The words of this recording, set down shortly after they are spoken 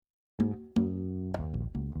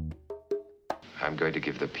I'm going to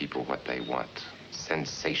give the people what they want.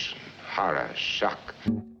 Sensation, horror, shock.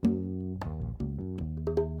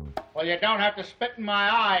 Well, you don't have to spit in my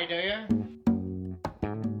eye, do you?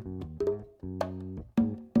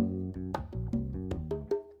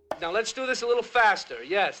 Now let's do this a little faster.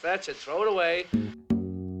 Yes, that's it. Throw it away.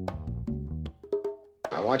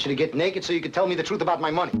 I want you to get naked so you can tell me the truth about my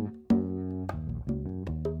money.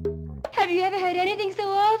 Have you ever heard anything so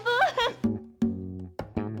awful?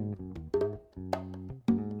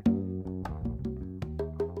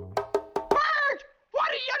 Bert! What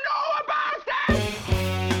do you know about that?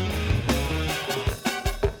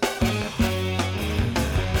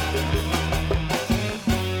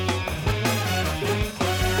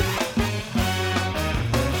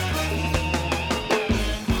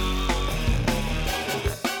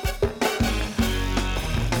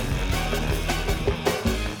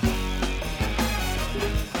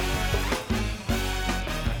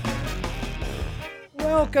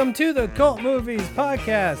 Welcome to the Cult Movies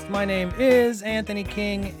Podcast. My name is Anthony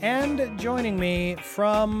King, and joining me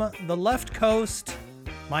from the left coast,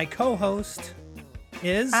 my co-host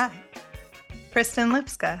is... Hi. Kristen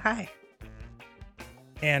Lipska. Hi.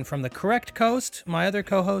 And from the correct coast, my other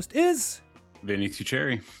co-host is... Vinny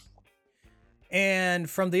Cherry. And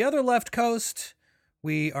from the other left coast,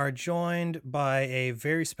 we are joined by a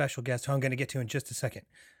very special guest who I'm going to get to in just a second.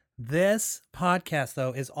 This podcast,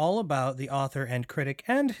 though, is all about the author and critic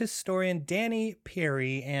and historian Danny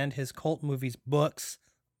Peary and his cult movies books.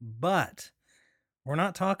 But we're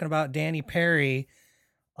not talking about Danny Peary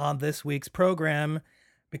on this week's program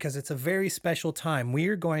because it's a very special time. We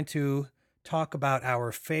are going to talk about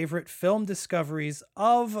our favorite film discoveries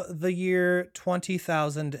of the year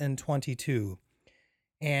 2022.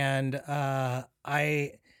 And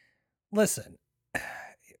listen,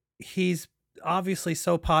 he's obviously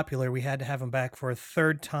so popular, we had to have him back for a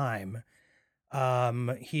third time.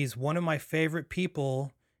 He's one of my favorite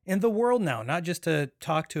people in the world now, not just to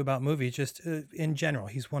talk to about movies, just in general.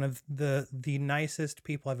 He's one of the nicest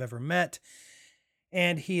people I've ever met.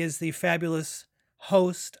 And he is the fabulous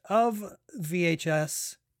host of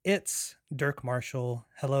VHS. It's Dirk Marshall.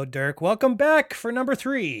 Hello, Dirk. Welcome back for number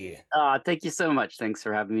 3. Thank you so much. Thanks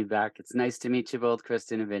for having me back. It's nice to meet you both,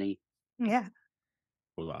 Kristen and Vinny. Yeah.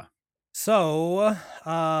 Hola. So,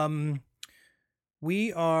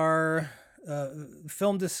 we are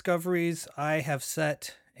film discoveries. I have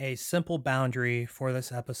set a simple boundary for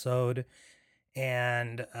this episode,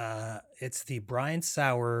 and it's the Brian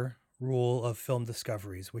Sauer rule of film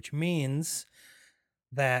discoveries, which means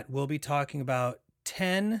that we'll be talking about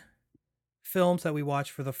 10 films that we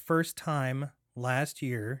watched for the first time last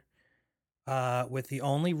year, with the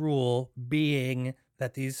only rule being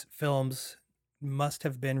that these films must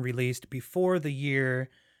have been released before the year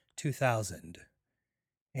 2000.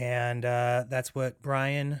 And that's what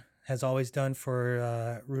Brian has always done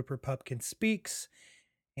for Rupert Pupkin Speaks.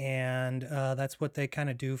 And that's what they kind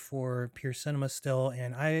of do for Pure Cinema still.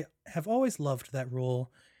 And I have always loved that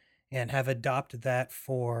rule and have adopted that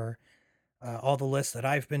for all the lists that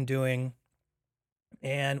I've been doing.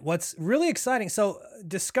 And what's really exciting, so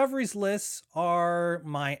Discoveries lists are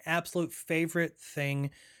my absolute favorite thing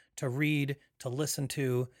to read, to listen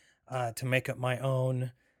to make up my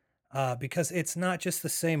own, because it's not just the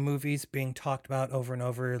same movies being talked about over and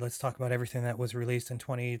over. Let's talk about everything that was released in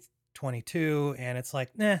 2022, and it's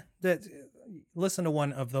like, listen to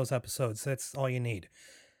one of those episodes. That's all you need.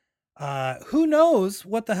 Who knows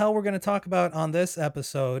what the hell we're going to talk about on this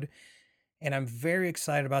episode, and I'm very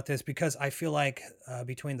excited about this because I feel like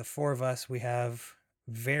between the four of us, we have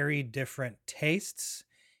very different tastes.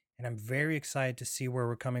 And I'm very excited to see where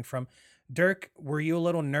we're coming from. Dirk, were you a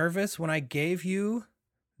little nervous when I gave you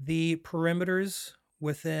the perimeters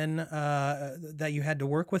within that you had to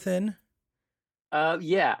work within?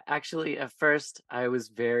 Yeah, actually, at first I was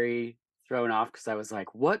very thrown off because I was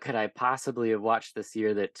like, what could I possibly have watched this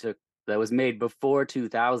year that was made before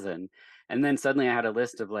 2000? And then suddenly I had a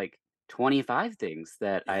list of like 25 things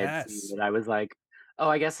that I had seen that I was like, oh,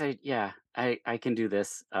 I guess I can do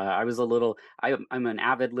this. I'm an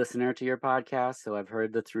avid listener to your podcast, so I've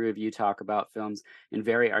heard the three of you talk about films in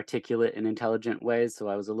very articulate and intelligent ways. So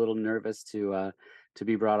I was a little nervous to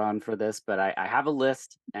be brought on for this, but I have a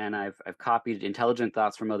list and I've copied intelligent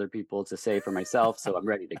thoughts from other people to say for myself. So I'm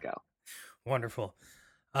ready to go. Wonderful.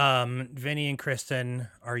 Vinny and Kristen,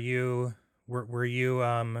 were you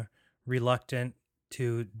reluctant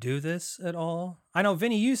to do this at all? I know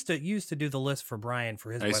Vinny used to do the list for Brian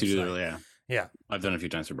for his website. I used to do it, Yeah. I've done it a few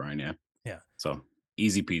times for Brian, yeah. Yeah. So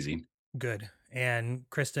easy peasy. Good. And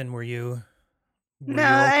Kristen, were you No, okay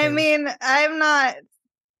I with- mean, I'm not.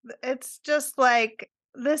 It's just like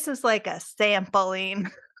this is like a sampling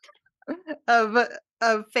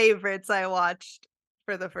of favorites I watched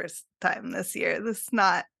for the first time this year. This is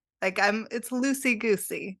not like it's loosey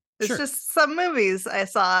goosey. It's Sure. just some movies I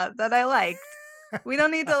saw that I liked. We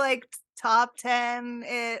don't need to like top 10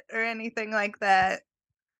 it or anything like that.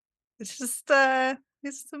 It's just the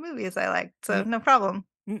movies I liked, so no problem.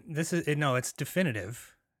 This is no, it's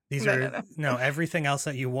definitive. These No, are no, no. no, everything else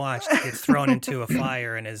that you watched gets thrown into a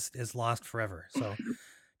fire and is lost forever. So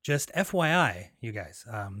just FYI, you guys.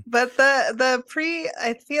 But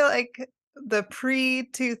I feel like the pre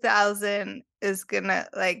 2000 is gonna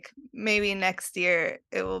like maybe next year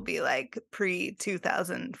it will be like pre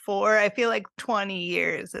 2004. I feel like 20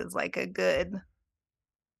 years is like a good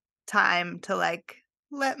time to like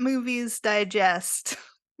let movies digest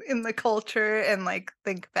in the culture and like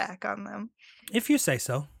think back on them. If you say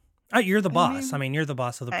so. You're the boss. I mean, you're the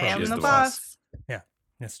boss of the I program. am is the the boss. boss. Yeah,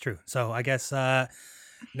 that's true. So I guess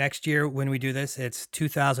next year when we do this, it's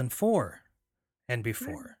 2004 and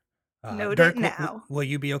before. Note Dirk, it now. will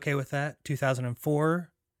you be okay with that?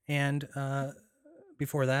 2004 and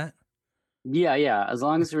before that? Yeah. As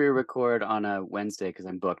long as we record on a Wednesday, because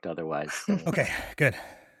I'm booked otherwise. So. Okay, good.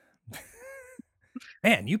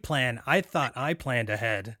 Man, you plan. I thought I planned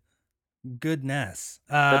ahead. Goodness.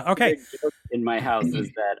 That's the Okay. big joke in my house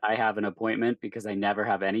is that I have an appointment because I never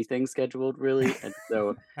have anything scheduled really, and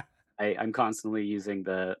so I'm constantly using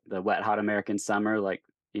the Wet Hot American Summer, like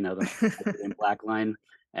the in black line,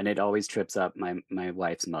 and it always trips up my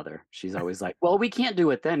wife's mother. She's always like, "Well, we can't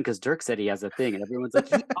do it then because Dirk said he has a thing," and everyone's like,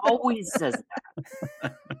 "He always says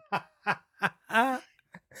that."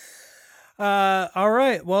 All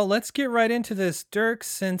right. Well, let's get right into this. Dirk,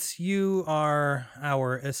 since you are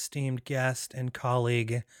our esteemed guest and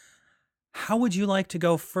colleague, how would you like to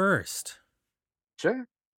go first? Sure.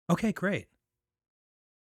 Okay, great.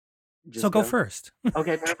 Just So go first.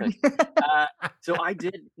 Okay, perfect. So I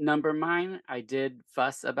did number mine. I did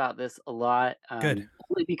fuss about this a lot. Good.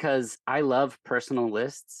 Only because I love personal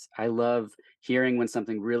lists. I love hearing when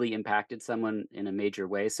something really impacted someone in a major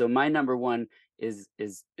way. So my number one is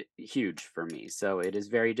huge for me. So it is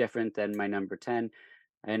very different than my number 10.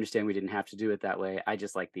 I understand we didn't have to do it that way. I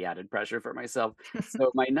just like the added pressure for myself.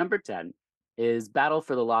 So my number 10 is Battle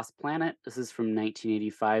for the Lost Planet. This is from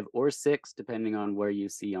 1985 or 6, depending on where you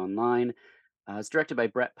see online. It's directed by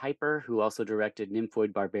Brett Piper, who also directed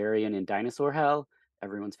Nymphoid Barbarian and Dinosaur Hell,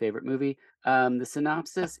 everyone's favorite movie. The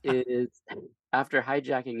synopsis is after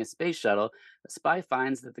hijacking a space shuttle, a spy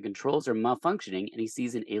finds that the controls are malfunctioning and he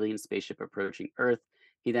sees an alien spaceship approaching Earth.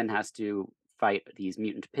 He then has to fight these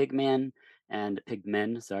mutant pigmen. And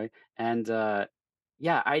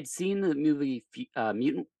I'd seen the movie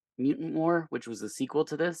Mutant War, which was a sequel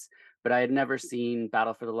to this, but I had never seen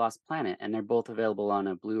Battle for the Lost Planet, and they're both available on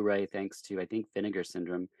a Blu-ray thanks to, I think, Vinegar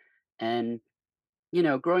Syndrome. And,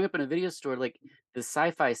 growing up in a video store, like the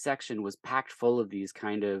sci-fi section was packed full of these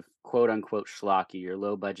kind of quote-unquote schlocky or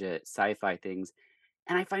low-budget sci-fi things,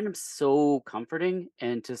 and I find them so comforting.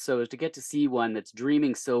 And to get to see one that's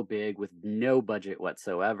dreaming so big with no budget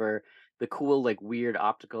whatsoever, the cool like weird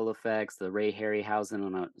optical effects, the Ray Harryhausen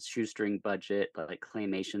on a shoestring budget, like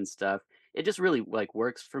claymation stuff, it just really like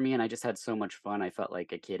works for me, and I just had so much fun. I felt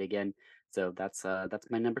like a kid again. So that's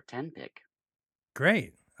my number 10 pick.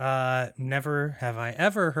 Great. Never have I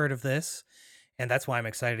ever heard of this, and that's why I'm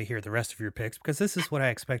excited to hear the rest of your picks, because this is what I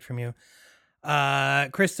expect from you.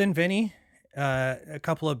 Kristen, Vinny, a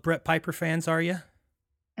couple of Brett Piper fans, are you?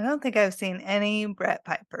 I don't think I've seen any Brett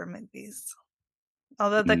Piper movies,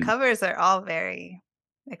 although the covers are all very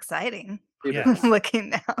exciting. Yeah. Looking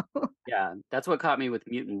now. Yeah, that's what caught me with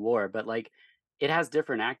Mutant War, but like it has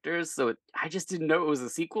different actors, so I just didn't know it was a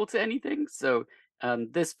sequel to anything. So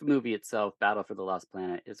this movie itself, Battle for the Lost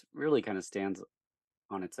Planet, is really kind of stands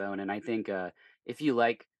on its own. And I think if you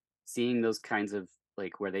like seeing those kinds of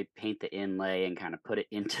like where they paint the inlay and kind of put it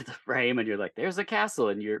into the frame, and you're like, "There's a castle,"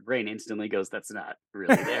 and your brain instantly goes, "That's not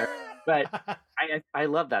really there." But I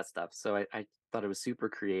love that stuff, so I thought it was super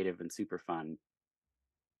creative and super fun.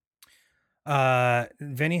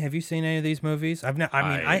 Vinny, have you seen any of these movies? I've never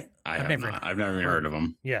even heard of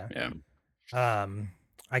them. Yeah.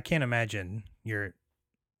 I can't imagine you're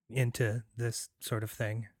into this sort of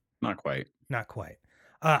thing. Not quite. Not quite.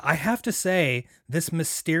 I have to say, this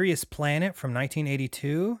Mysterious Planet from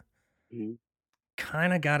 1982,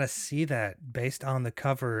 kind of got to see that based on the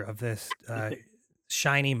cover of this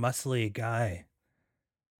shiny, muscly guy.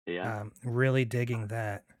 Yeah. Really digging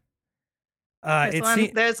that.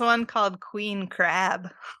 There's one called Queen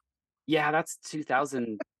Crab. Yeah, that's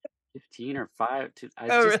 2015 or 5.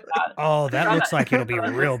 Really? That looks like it'll be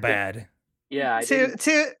real bad. Yeah,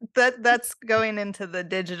 that's going into the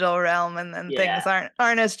digital realm, and then things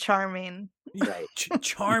aren't as charming. Right.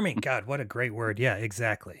 Charming. God, what a great word. Yeah,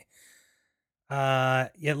 exactly.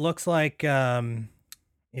 It looks like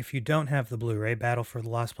if you don't have the Blu-ray, Battle for the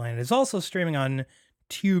Lost Planet is also streaming on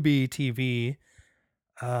Tubi TV.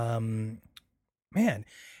 Man,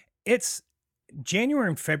 it's January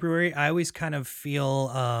and February. I always kind of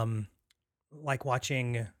feel like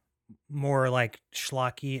watching more like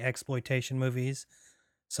schlocky exploitation movies.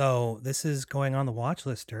 So this is going on the watch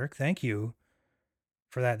list, Dirk. Thank you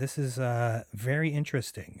for that. This is very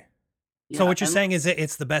interesting. Yeah, so what you're saying is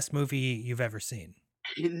it's the best movie you've ever seen?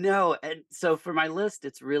 No, and so for my list,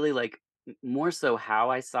 it's really like more so how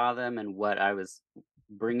I saw them and what I was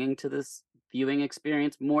bringing to this viewing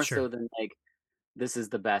experience, more so than like this is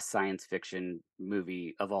the best science fiction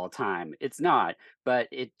movie of all time. It's not, but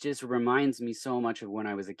it just reminds me so much of when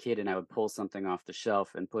I was a kid and I would pull something off the shelf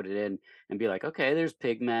and put it in and be like, okay, there's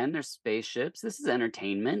pigmen, there's spaceships, this is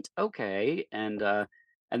entertainment, okay, and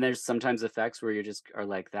there's sometimes effects where you just are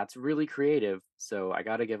like, that's really creative, so I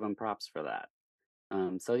got to give them props for that.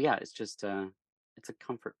 So yeah, it's just it's a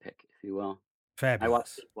comfort pick, if you will. Fabulous. I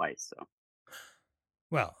watched it twice, so.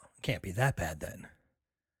 Well, can't be that bad then.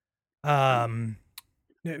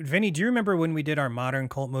 Vinny, do you remember when we did our modern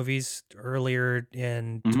cult movies earlier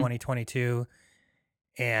in 2022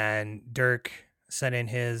 and Dirk sent in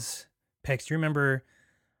his picks? Do you remember,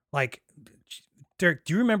 like, Dirk,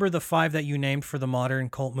 do you remember the 5 that you named for the modern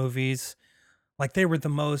cult movies? Like, they were the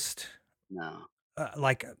most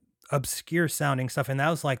like obscure sounding stuff. And that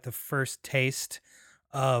was like the first taste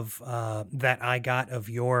of that I got of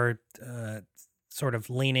your sort of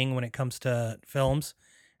leaning when it comes to films.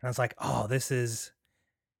 And I was like, oh, this is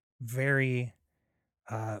very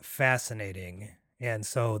fascinating. And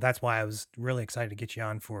so that's why I was really excited to get you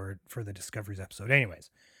on for the Discoveries episode.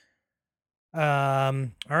 Anyways.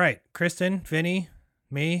 All right, Kristen, Vinny,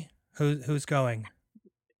 me, who's going?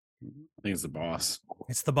 I think it's the boss.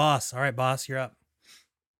 It's the boss. All right, boss, you're up.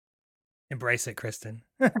 Embrace it, Kristen.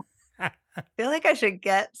 I feel like I should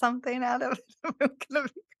get something out of it. I'm gonna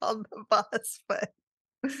be called the boss, but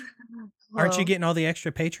aren't you getting all the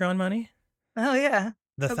extra Patreon money? Oh yeah,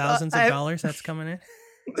 the thousands of dollars that's coming in.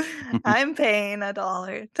 I'm paying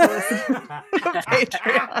 $1 to listen to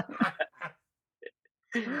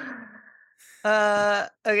Patreon.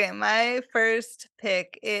 Okay, my first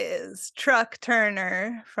pick is Truck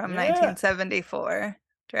Turner from 1974,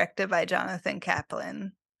 directed by Jonathan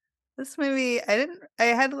Kaplan. This movie, I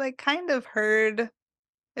had like kind of heard,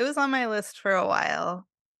 it was on my list for a while.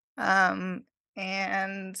 And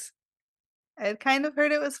I had kind of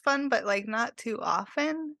heard it was fun, but like not too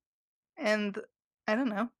often. And I don't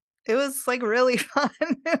know, it was like really fun.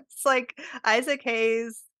 It's like Isaac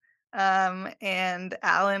Hayes and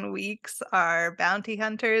Alan Weeks are bounty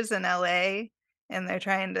hunters in LA, and they're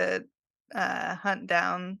trying to hunt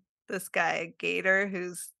down this guy Gator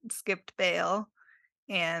who's skipped bail.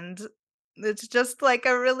 And it's just like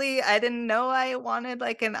a really, I didn't know I wanted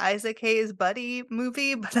like an Isaac Hayes buddy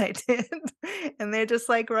movie, but I did. And they're just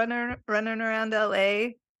like running around LA,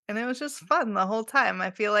 and it was just fun the whole time.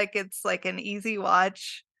 I feel like it's like an easy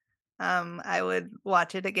watch. I would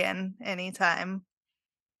watch it again anytime.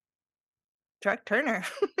 Truck Turner,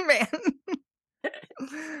 man.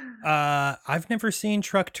 I've never seen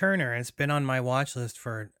Truck Turner. It's been on my watch list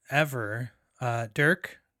forever.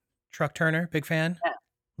 Dirk, Truck Turner, big fan? Yeah.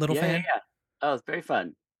 Little fan? Yeah. Oh, it's very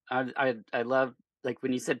fun. I love, like,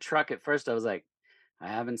 when you said Truck at first, I was like, I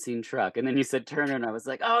haven't seen Truck. And then you said Turner, and I was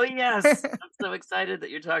like, oh, yes. I'm so excited that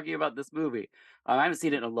you're talking about this movie. I haven't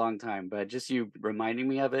seen it in a long time, but just you reminding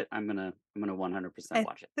me of it, I'm gonna 100%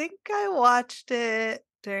 watch it. I think I watched it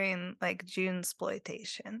during like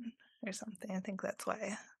Junesploitation or something. I think that's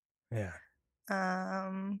why. Yeah.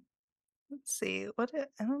 Let's see. I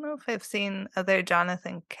don't know if I've seen other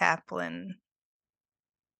Jonathan Kaplan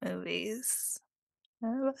movies.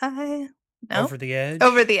 Have I? No. Over the Edge?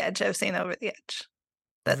 Over the Edge. I've seen Over the Edge.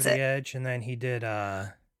 That's Over the Edge, and then he did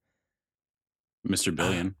Mr.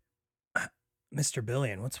 Billion. Mr.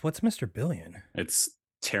 Billion. What's Mr. Billion? It's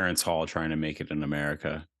Terrence Hall trying to make it in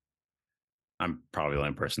America. I'm probably the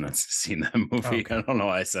only person that's seen that movie. Okay. I don't know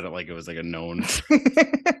why I said it like it was like a known.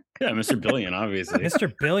 Yeah, Mr. Billion, obviously.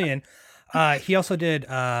 Mr. Billion. He also did.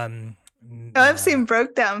 I've seen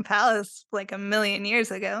Broke Down Palace like a million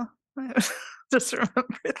years ago. I just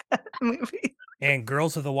remember that movie. And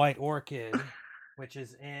Girls of the White Orchid, which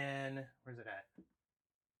is in, where's it at?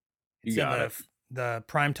 It's you got in it. The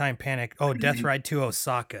Primetime Panic. Oh, Death Ride to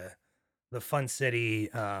Osaka, the Fun City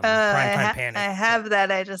Primetime Panic. I have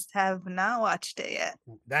that. I just have not watched it yet.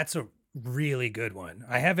 That's really good one.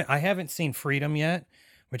 I haven't seen Freedom yet,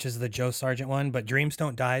 which is the Joe Sargent one, but Dreams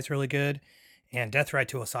Don't Die is really good, and Death Ride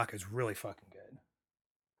to Osaka is really fucking good.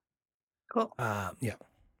 Cool. Yeah.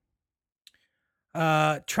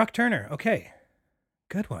 Truck Turner. Okay,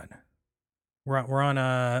 good one. We're on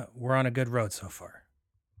a good road so far.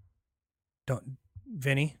 Don't,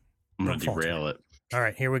 Vinny. I'm gonna don't falter. derail it. All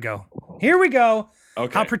right, here we go. Here we go.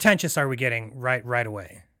 Okay. How pretentious are we getting right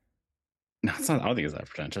away? No, it's not. I don't think it's that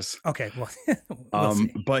pretentious. Okay, well, we'll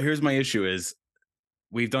see. But here's my issue: is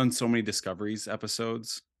we've done so many Discoveries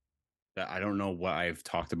episodes that I don't know what I've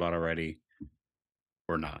talked about already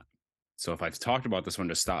or not. So if I've talked about this one,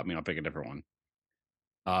 just stop me and I'll pick a different one.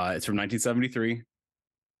 It's from 1973.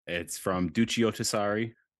 It's from Duccio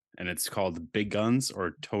Tessari, and it's called Big Guns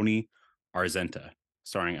or Tony Arzenta,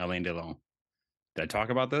 starring Alain Delon. Did I talk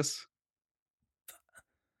about this?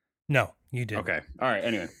 No, you did. Okay. All right.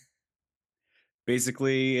 Anyway.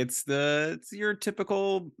 Basically, it's your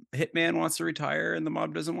typical hitman wants to retire and the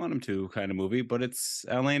mob doesn't want him to kind of movie, but it's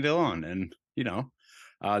Alain Delon. And,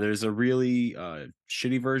 there's a really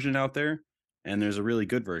shitty version out there and there's a really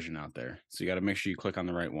good version out there. So you got to make sure you click on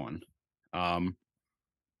the right one.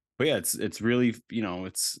 But yeah, it's really,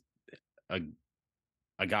 it's a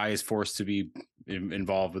guy is forced to be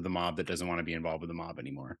involved with the mob that doesn't want to be involved with the mob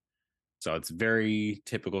anymore. So it's very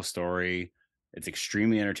typical story. It's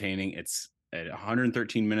extremely entertaining. It's at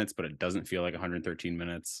 113 minutes, but it doesn't feel like 113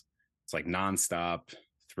 minutes. It's like nonstop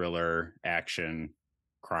thriller, action,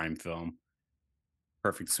 crime film.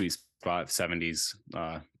 Perfect sweet spot, 70s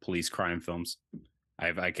police crime films.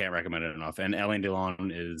 I can't recommend it enough. And Alain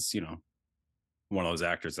Delon is, one of those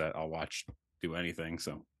actors that I'll watch do anything.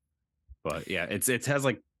 So, but yeah, it has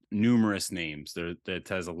like numerous names. It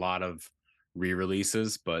has a lot of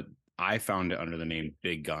re-releases, but I found it under the name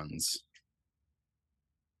Big Guns.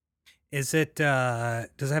 Is it, does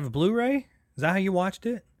it have a Blu-ray? Is that how you watched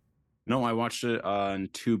it? No, I watched it on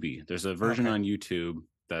Tubi. There's a version on YouTube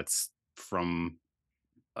that's from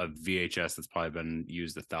a VHS that's probably been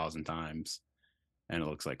used 1,000 times and it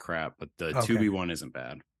looks like crap, but the Tubi one isn't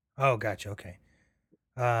bad. Oh, gotcha. Okay.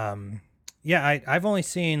 Yeah, I've only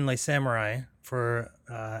seen Les Samurai for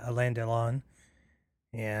Alain Delon,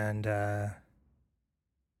 and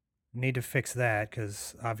need to fix that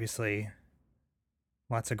because obviously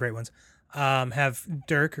lots of great ones. Have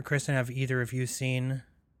Dirk or Kristen, have either of you seen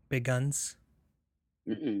Big Guns?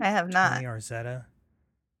 I have not. Tony Arzetta.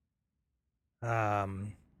 How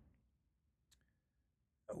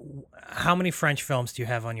many French films do you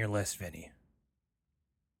have on your list, Vinny?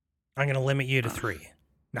 I'm going to limit you to 3.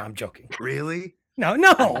 No, I'm joking. Really? No.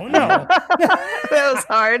 That was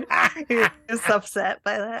hard. You're just upset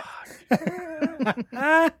by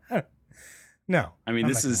that. No. I mean,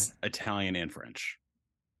 this is Italian and French.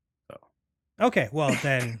 So. Okay, well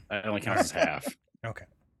then. That only counts as half. Okay.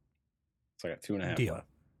 So I got 2.5. Deal.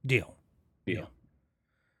 Deal.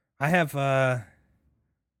 I have a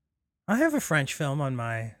French film on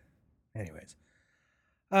my. Anyways.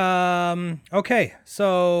 Okay,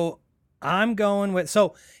 so I'm going with.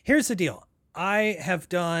 So here's the deal. I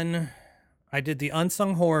did the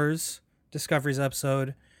Unsung Horrors Discoveries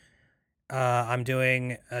episode. I'm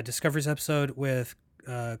doing a Discoveries episode with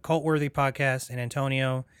Cult Worthy Podcast and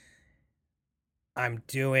Antonio. I'm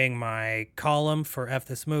doing my column for F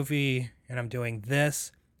This Movie, and I'm doing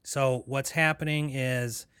this. So what's happening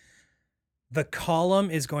is the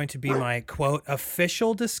column is going to be my, quote,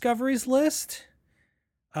 official Discoveries list.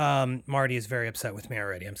 Marty is very upset with me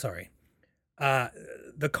already. I'm sorry.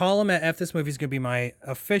 The column at F This Movie is going to be my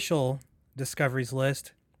official Discoveries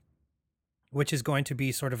list, which is going to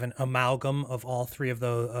be sort of an amalgam of all three of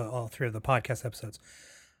the podcast episodes.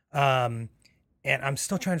 And I'm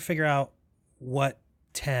still trying to figure out what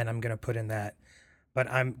 10 I'm going to put in that, but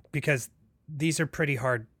because these are pretty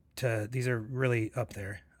hard these are really up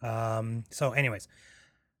there. So anyways,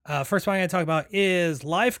 first one I'm going to talk about is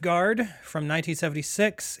Lifeguard from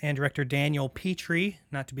 1976 and director Daniel Petrie,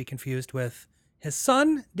 not to be confused with his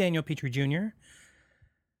son, Daniel Petrie Jr.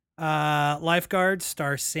 Lifeguard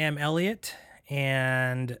stars Sam Elliott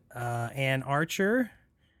and Ann Archer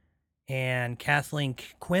and Kathleen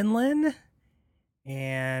Quinlan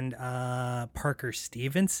and Parker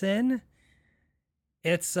Stevenson.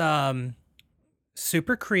 It's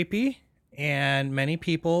super creepy, and many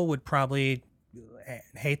people would probably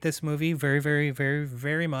hate this movie very, very, very,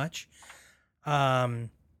 very much. But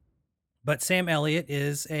Sam Elliott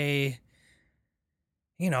is a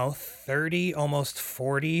 30, almost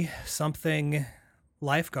 40 something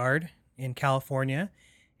lifeguard in California,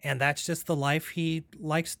 and that's just the life he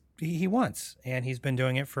wants, and he's been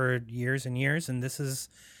doing it for years and years, and this is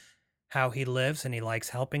how he lives, and he likes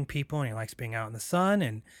helping people, and he likes being out in the sun,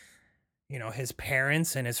 and his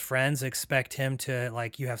parents and his friends expect him to,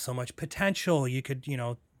 like, you have so much potential. You could,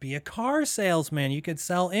 be a car salesman. You could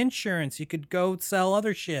sell insurance. You could go sell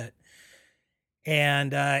other shit.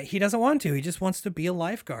 And he doesn't want to. He just wants to be a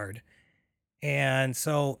lifeguard. And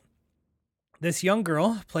so this young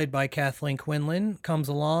girl, played by Kathleen Quinlan, comes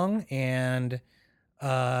along, and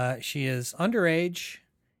she is underage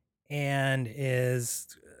and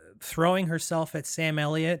is throwing herself at Sam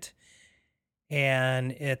Elliott.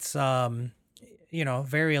 And it's,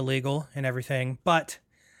 very illegal and everything. But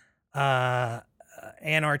Ann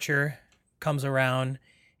Archer comes around,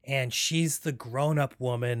 and she's the grown-up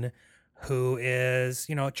woman who is,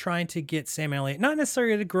 trying to get Sam Elliott, not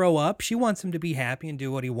necessarily to grow up. She wants him to be happy and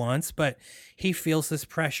do what he wants, but he feels this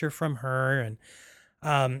pressure from her. And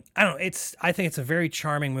I don't know, I think it's a very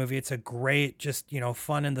charming movie. It's a great, just,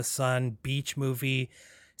 fun in the sun beach movie.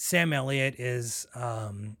 Sam Elliott is,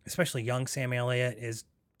 especially young Sam Elliott, is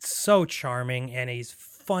so charming, and he's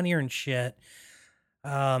funnier and shit.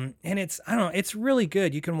 And it's really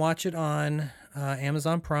good. You can watch it on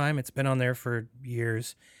Amazon Prime. It's been on there for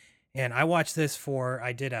years. And I watched this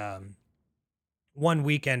I did one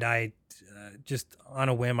weekend, I just on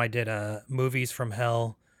a whim, I did a Movies from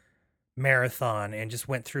Hell marathon, and just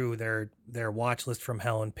went through their watch list from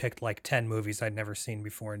hell and picked like 10 movies I'd never seen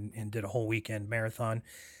before, and did a whole weekend marathon.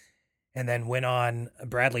 And then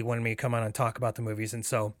Bradley wanted me to come on and talk about the movies. And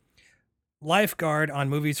so Lifeguard on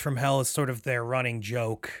Movies from Hell is sort of their running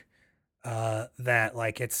joke, that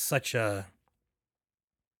like it's such a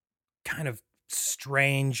kind of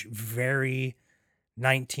strange, very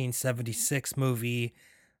 1976 movie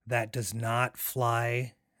that does not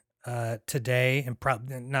fly today, and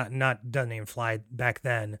probably not doesn't even fly back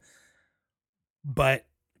then, but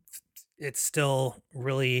it's still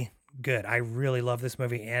really good. I really love this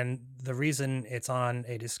movie, and the reason it's on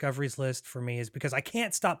a Discoveries list for me is because I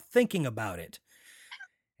can't stop thinking about it,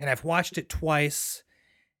 and I've watched it twice,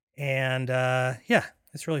 and yeah,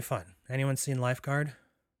 it's really fun. Anyone seen Lifeguard?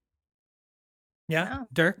 Yeah, No.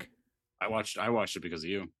 Dirk, I watched it because of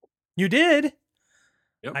you. you did.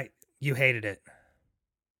 Yep. You hated it.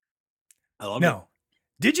 I loved it. No,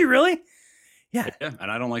 did you really? Yeah. Yeah,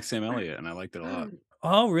 and I don't like Sam Elliott, and I liked it a lot.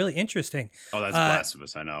 Oh, really interesting. Oh, that's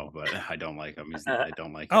blasphemous, I know, but I don't like him. I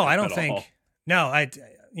don't like him. Oh, I don't at think. all.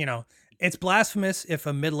 No, it's blasphemous if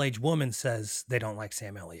a middle-aged woman says they don't like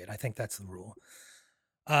Sam Elliott. I think that's the rule.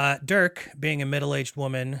 Dirk, being a middle-aged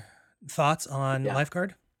woman, thoughts on Yeah.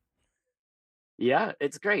 Lifeguard? Yeah,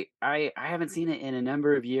 it's great. I haven't seen it in a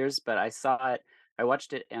number of years, but I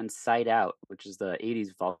watched it and Sight Out, which is the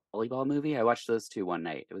 80s volleyball movie. I watched those two one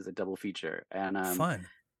night. It was a double feature, and Fun.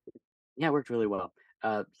 yeah, it worked really well.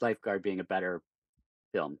 Lifeguard being a better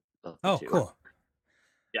film of the Oh, two. cool.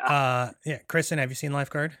 Yeah. Yeah, Kristen, have you seen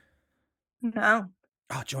Lifeguard? No,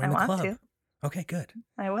 Oh, join I the want club. to. Okay, good.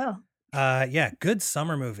 I will. Yeah, good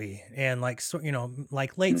summer movie, and like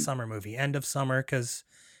like late summer movie, end of summer, because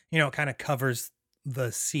it kind of covers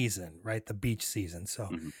the season, right? The beach season. So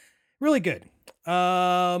really good.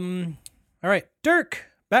 All right, Dirk,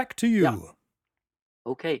 back to you. Yeah.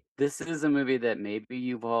 Okay, this is a movie that maybe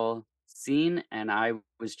you've all seen, and I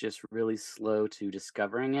was just really slow to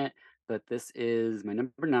discovering it. But this is my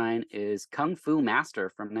number 9 is Kung Fu Master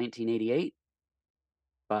from 1988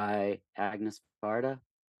 by Agnes Varda.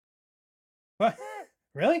 What?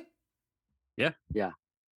 Really? Yeah. Yeah.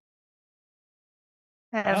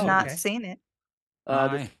 I have Oh, not okay. seen it.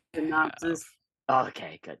 The synopsis. Oh,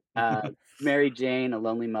 okay, good. Mary Jane, a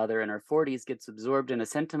lonely mother in her 40s, gets absorbed in a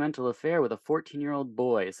sentimental affair with a 14-year-old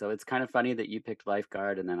boy. So it's kind of funny that you picked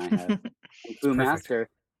Lifeguard, and then I have Kung Fu Perfect. Master.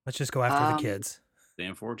 Let's just go after the kids.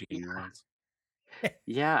 Damn 14-year-olds.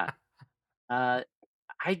 Yeah. I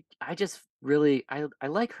just really I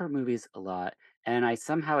like her movies a lot, and I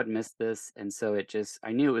somehow had missed this, and so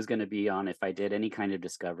I knew it was going to be on if I did any kind of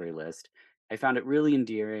Discovery list. I found it really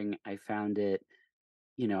endearing. I found it,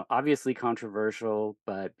 obviously controversial,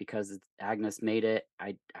 but because Agnes made it,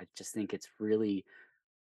 I just think it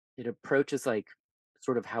approaches like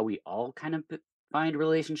sort of how we all kind of find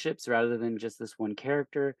relationships rather than just this one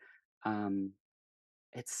character.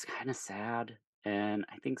 It's kind of sad, and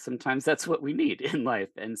I think sometimes that's what we need in life.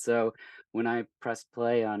 And so when I pressed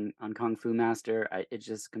play on Kung Fu Master, it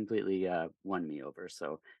just completely won me over.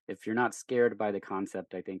 So if you're not scared by the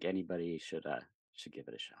concept, I think anybody should give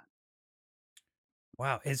it a shot.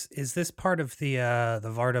 Wow, is this part of the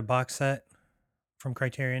Varda box set from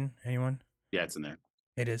Criterion? Anyone? Yeah, it's in there.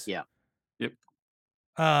 It is. Yeah. Yep.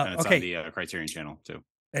 And it's Okay. on the Criterion channel too.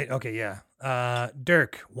 Okay, yeah.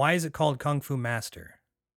 Dirk, why is it called Kung Fu Master?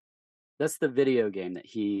 That's the video game that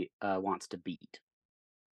he wants to beat.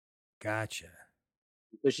 Gotcha.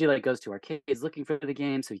 So she like goes to arcades looking for the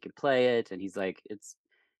game so he can play it, and he's like,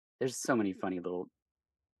 there's so many funny little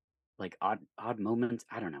like odd moments.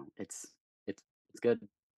 I don't know. It's good.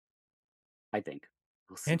 I think.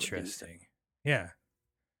 We'll see what Vinny says. Interesting. Yeah.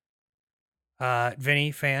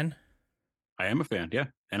 Vinny, fan? I am a fan, yeah.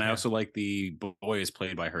 And I Yeah. also like the boy is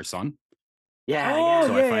played by her son. Yeah, Oh,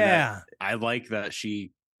 So yeah. I find yeah. that I like that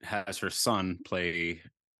she has her son play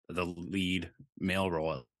the lead male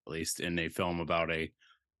role, at least in a film about a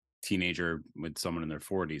teenager with someone in their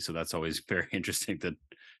 40s. So that's always very interesting. That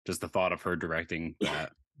just the thought of her directing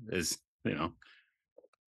that is,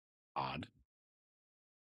 odd.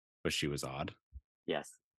 But she was odd.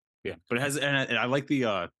 Yes. Yeah, but it has, and I like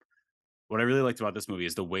the what I really liked about this movie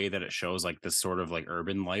is the way that it shows like this sort of like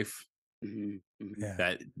urban life Yeah.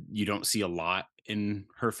 that you don't see a lot in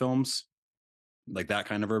her films, like that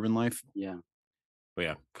kind of urban life. Yeah. But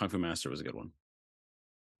yeah, Kung Fu Master was a good one.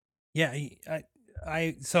 Yeah,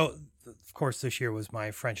 so of course this year was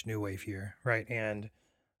my French New Wave year, right? And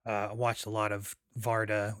I watched a lot of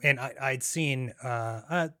Varda, and I'd seen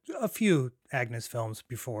a few Agnes films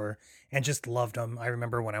before and just loved them. I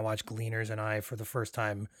remember when I watched Gleaners and I for the first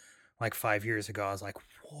time like 5 years ago, I was like,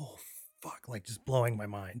 whoa, fuck, like just blowing my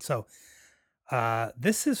mind. So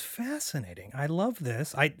this is fascinating. I love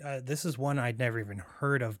this. This is one I'd never even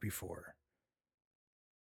heard of before.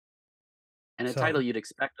 And a So- title you'd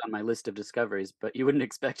expect on my list of discoveries, but you wouldn't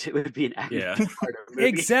expect it would be an Agnes Yeah. Varda movie.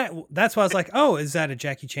 Exactly. That's why I was like, oh, is that a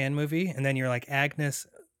Jackie Chan movie? And then you're like, Agnes,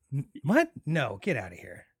 what? No, get out of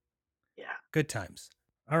here. Yeah. Good times.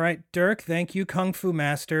 All right, Dirk, thank you. Kung Fu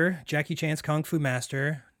Master, Jackie Chan's Kung Fu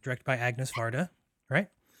Master, directed by Agnes Varda, right?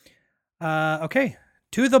 Okay,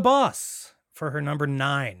 To the Boss for her number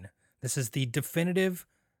 9. This is the definitive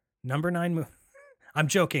number 9 movie. I'm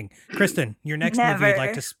joking. Kristen, your next movie you'd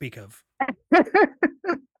like Never. to speak of.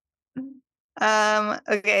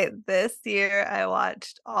 Okay, this year I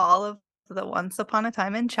watched all of the Once Upon a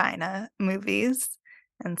Time in China movies,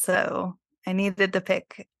 and so I needed to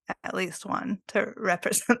pick at least one to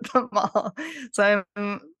represent them all. So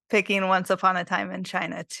I'm picking Once Upon a Time in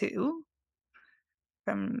China 2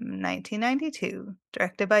 from 1992,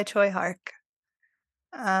 directed by Choi Hark.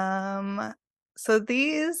 So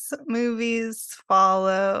these movies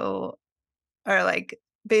are like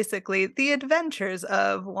basically the adventures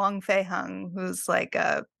of Wang Feiheng, who's like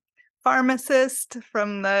a pharmacist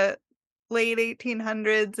from the late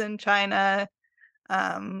 1800s in China.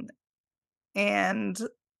 And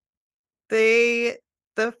the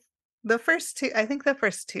first two, I think the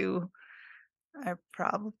first two are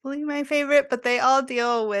probably my favorite, but they all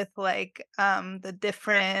deal with like the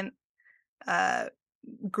different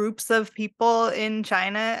groups of people in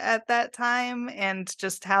China at that time and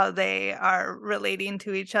just how they are relating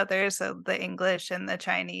to each other. So the English and the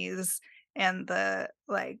Chinese and the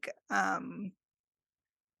like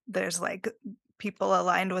there's like people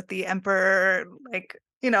aligned with the emperor, like,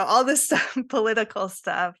 all this stuff, political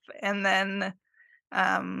stuff. And then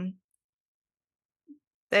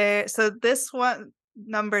so this one,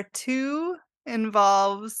 number 2,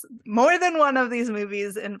 involves more than one of these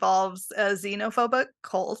movies involves a xenophobic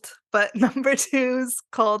cult, but number 2's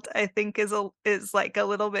cult I think is like a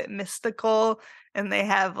little bit mystical, and they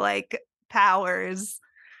have like powers,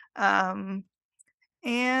 and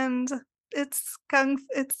it's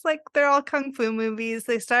like they're all kung fu movies.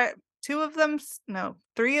 They start 3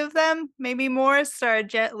 of them, maybe more, star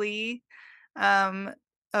Jet Li.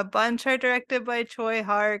 A bunch are directed by Choi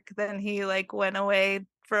Hark. Then he like went away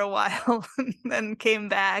for a while and then came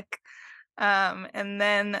back. And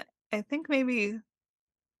then I think maybe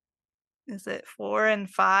is it 4 and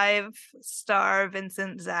 5 star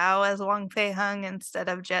Vincent Zhao as Wang Feiheng instead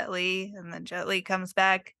of Jet Li, and then Jet Li comes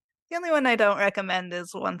back. The only one I don't recommend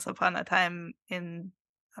is Once Upon a Time in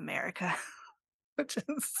America, which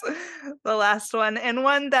is the last one, and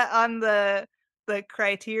one that on the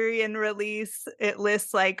Criterion release it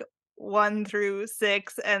lists like 1 through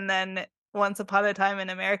 6, and then Once Upon a Time in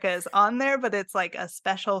America is on there, but it's like a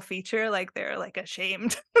special feature, like they're like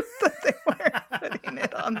ashamed that they weren't putting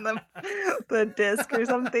it on the disc or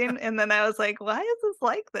something. And then I was like, why is this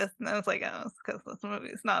like this? And I was like, oh, it's because this movie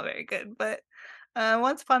is not very good. But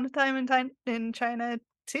Once Upon a Time in China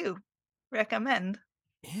 2, recommend.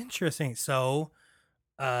 Interesting. So,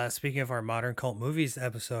 speaking of our modern cult movies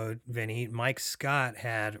episode, Vinny, Mike Scott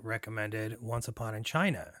had recommended Once Upon in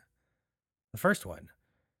China, the first one.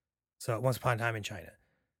 So Once Upon a Time in China.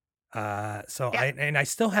 So Yeah. I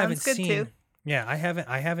still haven't Sounds good seen. too. Yeah, I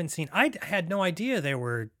haven't seen. I had no idea there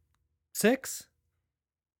were 6,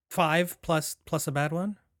 5 plus a bad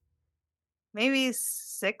one. maybe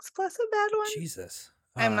 6 plus a bad one. Jesus.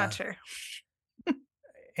 I'm not sure.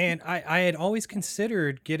 And I had always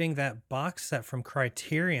considered getting that box set from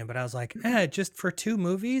Criterion, but I was like, just for 2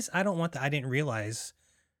 movies? I don't want that. I didn't realize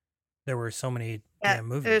there were so many damn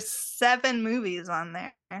movies. There's 7 movies on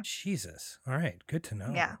there. Jesus. All right. Good to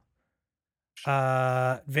know. Yeah.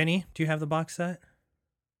 Vinny, do you have the box set?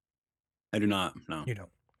 I do not. No, You don't.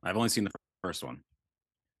 I've only seen the first one.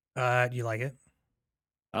 Do you like it?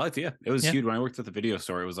 I liked it. Yeah, it was Yeah. huge. When I worked at the video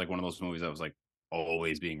store, it was like one of those movies that was like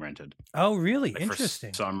always being rented. Oh, really? Like,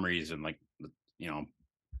 Interesting. For some reason, like,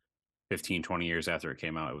 15, 20 years after it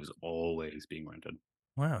came out, it was always being rented.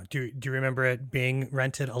 Wow. Do you remember it being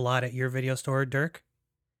rented a lot at your video store, Dirk?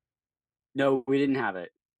 No, we didn't have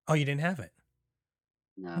it. Oh, you didn't have it?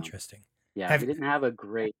 No. Interesting. Yeah, we didn't have a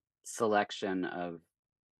great selection of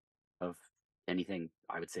anything,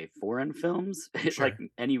 I would say, foreign films. Sure. Like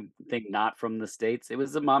anything not from the States. It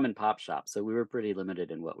was a mom and pop shop, so we were pretty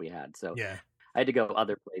limited in what we had. So Yeah. I had to go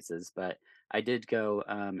other places, but I did go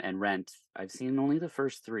and rent. I've seen only the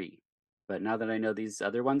first 3, but now that I know these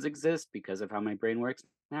other ones exist because of how my brain works,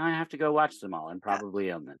 now I have to go watch them all and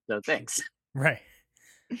probably own them. So thanks. Right.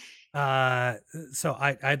 So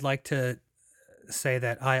I'd like to say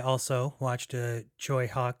that I also watched a Choi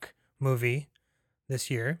Hawk movie this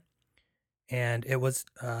year, and it was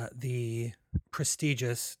the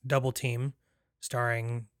prestigious Double Team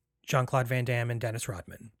starring Jean-Claude Van Damme and Dennis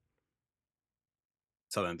Rodman.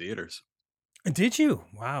 Saw that in theaters. Did you?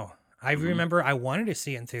 Wow. I Mhm. remember I wanted to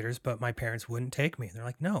see it in theaters, but my parents wouldn't take me. They're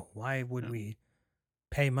like, no, why would we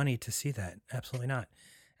pay money to see that? Absolutely not.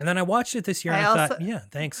 And then I watched it this year and I thought, yeah,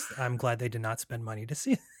 thanks. I'm glad they did not spend money to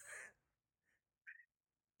see it.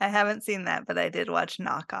 I haven't seen that, but I did watch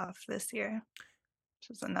Knockoff this year, which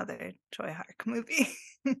is another Choi Hawk movie.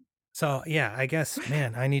 So, yeah, I guess,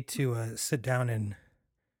 man, I need to sit down in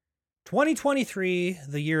 2023,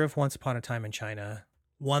 the year of Once Upon a Time in China,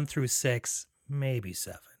 1 through 6, maybe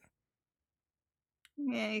 7.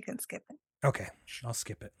 Yeah, you can skip it. Okay, I'll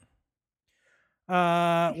skip it.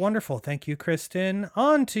 Wonderful. Thank you, Kristen.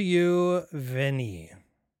 On to you, Vinny.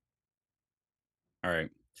 All right.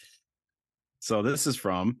 So this is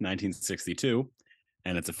from 1962,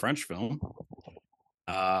 and it's a French film,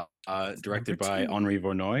 directed by Henri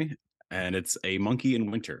Verneuil, and it's A Monkey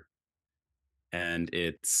in Winter. And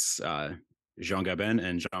it's Jean Gabin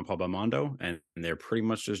and Jean-Paul Belmondo, and they're pretty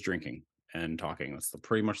much just drinking and talking. That's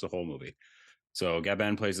pretty much the whole movie. So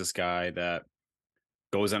Gabin plays this guy that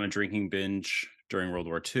goes on a drinking binge during World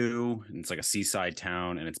War II, and it's like a seaside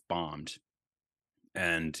town, and it's bombed.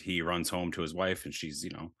 And he runs home to his wife, and she's,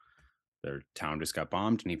 their town just got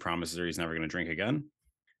bombed, and he promises her he's never going to drink again.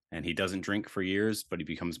 And he doesn't drink for years, but he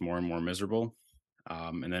becomes more and more miserable.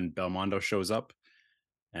 And then Belmondo shows up,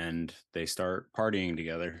 and they start partying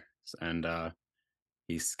together, and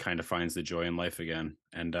he kind of finds the joy in life again.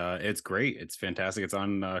 And it's great. It's fantastic. It's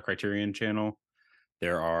on Criterion Channel.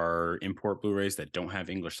 There are import Blu-rays that don't have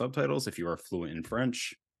English subtitles if you are fluent in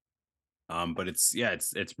French. But it's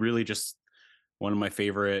really just one of my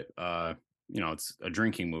favorite. It's a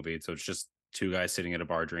drinking movie, so it's just 2 guys sitting at a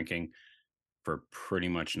bar drinking for pretty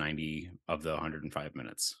much 90 of the 105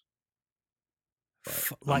 minutes.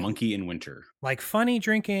 A Monkey in Winter. Like funny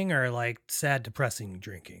drinking or like sad, depressing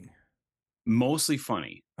drinking? Mostly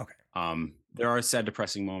funny. Okay. There are sad,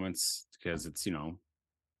 depressing moments because it's,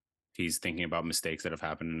 he's thinking about mistakes that have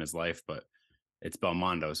happened in his life, but it's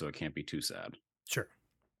Belmondo, so it can't be too sad. Sure.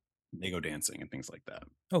 They go dancing and things like that.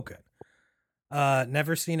 Oh, good.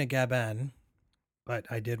 Never seen a Gabin, but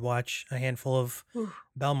I did watch a handful of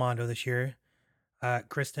Belmondo this year.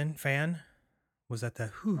 Kristen, fan? Was that the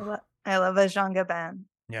who? I love a Jean Gabin.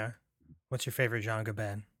 Yeah. What's your favorite Jean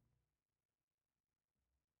Gabin?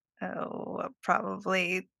 Oh,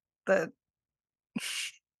 probably the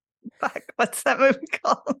fuck. What's that movie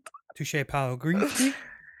called? Touché pas au gris?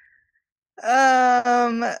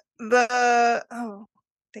 Damn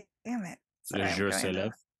it. Le Jour se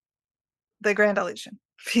lève. The Grand Illusion.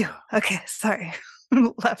 Phew. Okay, sorry.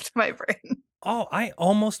 Left my brain. Oh, I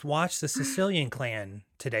almost watched The Sicilian Clan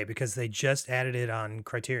today because they just added it on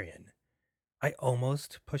Criterion. I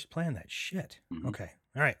almost pushed play on that shit. Mm-hmm. Okay.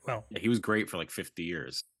 All right. Well, yeah, he was great for like 50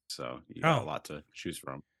 years. So you got a lot to choose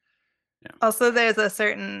from. Yeah. Also, there's a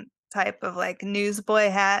certain type of like newsboy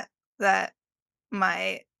hat that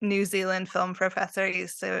my New Zealand film professor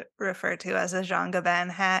used to refer to as a Jean Gabin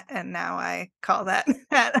hat, and now I call that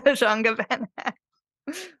hat a Jean Gabin hat.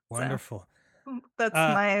 Wonderful. So that's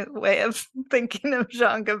my way of thinking of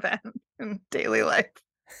Jean Gabin in daily life.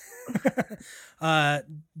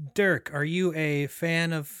 Dirk, are you a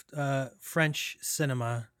fan of French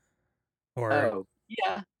cinema? Or Oh,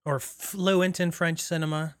 yeah. Or fluent in French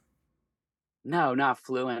cinema? No, not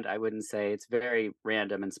fluent. I wouldn't say. It's very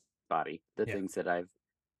random and spotty. The Yeah. things that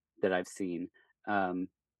I've seen. Um,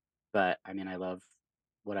 but I mean, I love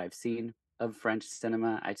what I've seen of French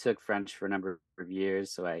cinema. I took French for a number of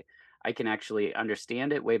years, so I can actually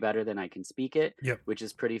understand it way better than I can speak it, Yep. which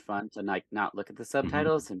is pretty fun to like not look at the Mhm.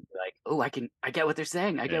 subtitles and be like, oh, I get what they're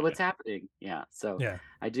saying. I Yeah, get what's happening. Yeah, so Yeah.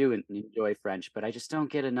 I do enjoy French, but I just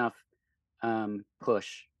don't get enough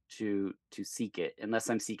push to seek it unless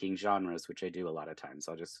I'm seeking genres, which I do a lot of times.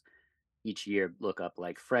 I'll just each year look up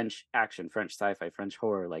like French action, French sci-fi, French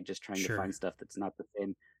horror, like just trying to Sure. find stuff that's not the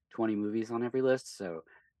same 20 movies on every list. So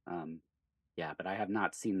um yeah, but I have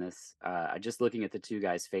not seen this. Just looking at the two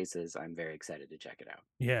guys' faces, I'm very excited to check it out.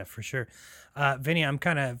 Yeah, for sure. Vinny, I'm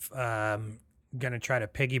kind of gonna try to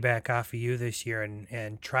piggyback off of you this year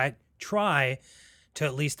and try to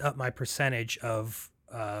at least up my percentage of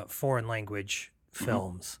foreign language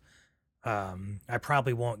films. I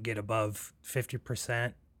probably won't get above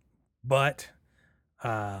 50%, but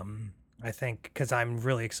I think because I'm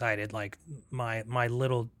really excited, like my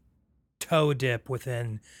little toe dip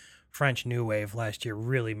within French New Wave last year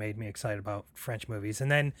really made me excited about French movies. And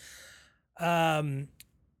then um,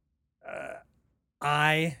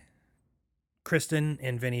 I, Kristen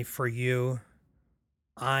and Vinny, for you,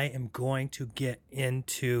 I am going to get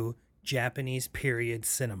into Japanese period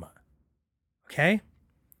cinema. Okay?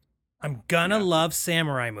 I'm gonna Yeah. love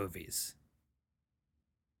samurai movies.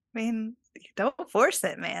 I mean, don't force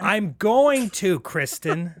it, man. I'm going to,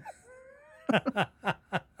 Kristen.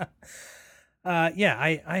 Yeah,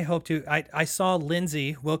 I hope to. I saw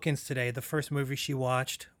Lindsay Wilkins today. The first movie she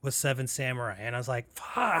watched was Seven Samurai, and I was like,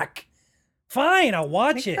 "Fuck, fine, I'll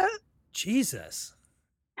watch it." Jesus,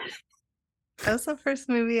 That was the first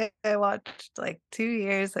movie I watched like 2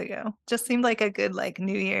 years ago. Just seemed like a good like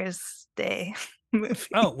New Year's Day movie.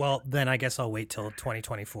 Oh well, then I guess I'll wait till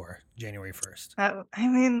 2024, January 1st. I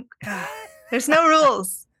mean, God, there's no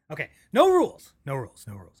rules. Okay, no rules.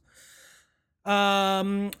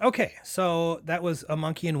 Okay, so that was A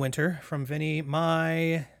Monkey in Winter from Vinny.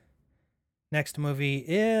 My next movie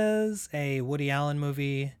is a Woody Allen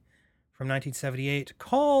movie from 1978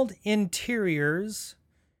 called Interiors.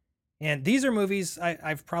 And these are movies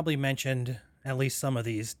I've probably mentioned at least some of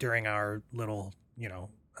these during our little,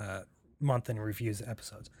 month in reviews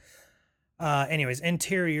episodes. Anyways,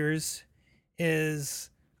 Interiors is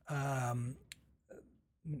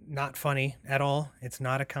not funny at all. It's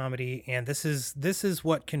not a comedy, and this is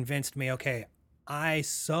what convinced me. Okay, I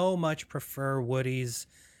so much prefer Woody's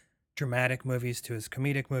dramatic movies to his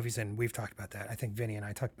comedic movies, and we've talked about that. I think Vinny and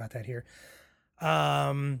I talked about that here.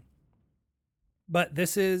 But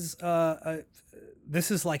this is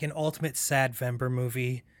like an ultimate Sadvember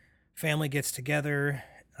movie. Family gets together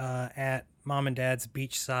at mom and dad's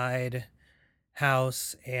beachside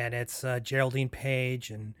house, and it's Geraldine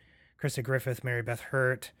Page and Krista Griffith, Mary Beth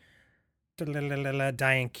Hurt,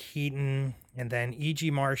 Diane Keaton, and then E.G.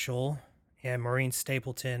 Marshall and Maureen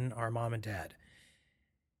Stapleton are mom and dad.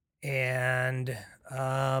 And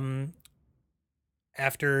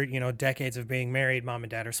after decades of being married, mom and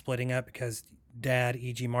dad are splitting up because dad,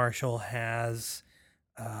 E.G. Marshall, has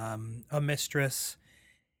a mistress,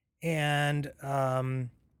 and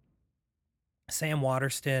Sam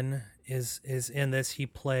Waterston is in this. He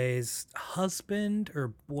plays husband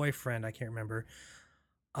or boyfriend, I can't remember,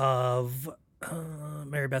 of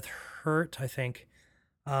Mary Beth Hurt, I think.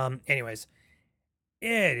 Anyways,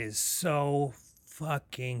 it is so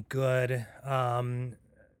fucking good.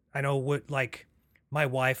 I know what, like, my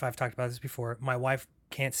wife, I've talked about this before, my wife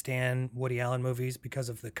can't stand Woody Allen movies because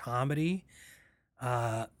of the comedy.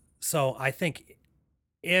 So I think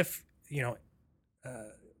if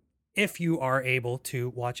you are able to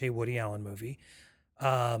watch a Woody Allen movie,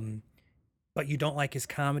 but you don't like his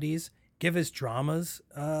comedies, give his dramas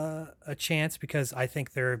a chance, because I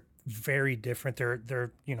think they're very different.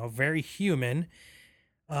 They're very human.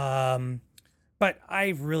 But I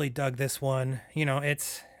really dug this one.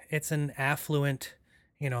 It's an affluent,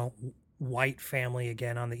 white family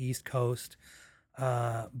again on the East Coast.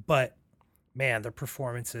 But man, the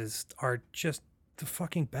performances are just the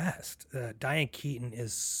fucking best. Diane Keaton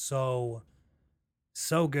is so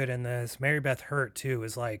good in this. Mary Beth Hurt too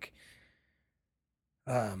is like,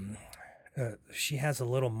 she has a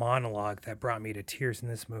little monologue that brought me to tears in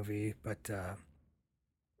this movie. But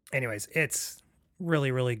anyways, it's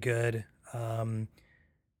really, really good.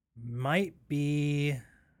 Might be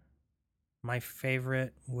my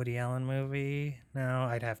favorite Woody Allen movie. No,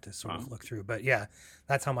 I'd have to sort of look through, but yeah,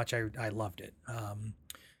 that's how much I loved it.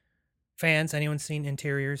 Fans, anyone seen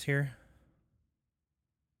Interiors here?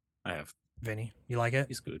 I have. Vinny, you like it?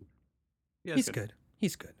 He's good. Yeah, He's good.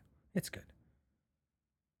 He's good. It's good.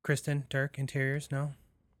 Kristen, Dirk, Interiors, no?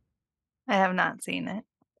 I have not seen it.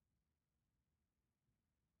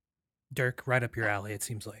 Dirk, right up your alley, it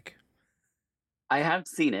seems like. I have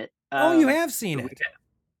seen it. Oh, you have seen it.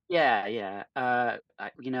 Yeah.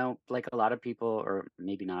 Like a lot of people, or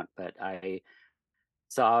maybe not, but I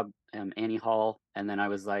saw Annie Hall, and then I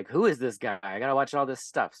was like, who is this guy? I gotta watch all this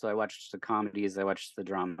stuff. So I watched the comedies, I watched the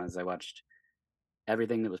dramas, I watched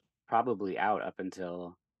everything that was probably out up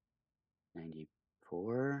until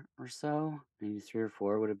 94 or so. 93 or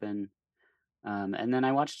 4 would have been. And then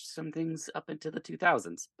I watched some things up into the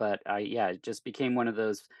 2000s. But it just became one of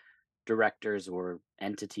those directors or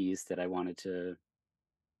entities that I wanted to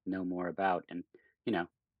know more about, and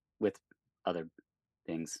with other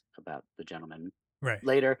things about the gentleman Right.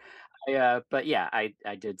 later.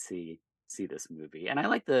 I did see this movie, and I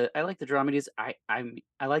like the dramedies. I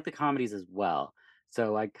like the comedies as well.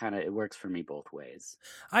 So it works for me both ways.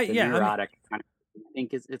 The neurotic kind of, I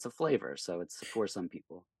think it's a flavor, so it's for some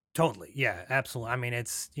people. Totally. Yeah, absolutely. I mean,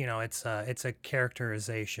 it's a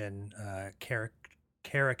characterization,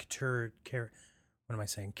 what am I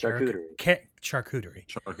saying? Charcuterie. Charcuterie.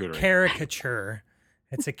 Charcuterie. Caricature.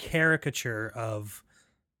 It's a caricature of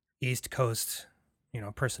East Coast,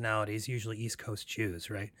 personalities, usually East Coast Jews,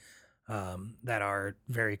 right? That are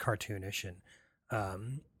very cartoonish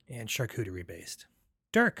and charcuterie based.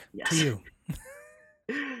 Dirk, to you.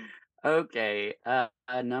 Okay,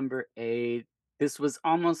 number 8. This was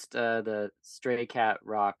almost the Stray Cat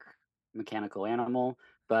Rock Mechanical Animal,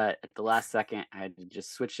 but at the last second, I had to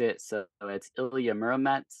just switch it. So it's Ilya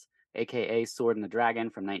Muromets, aka Sword and the Dragon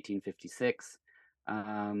from 1956.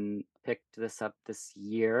 Picked this up this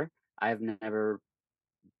year. I've never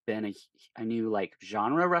been I knew like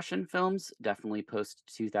genre Russian films, definitely post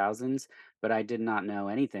 2000s, but I did not know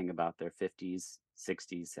anything about their 50s,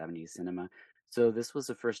 60s, 70s cinema. So this was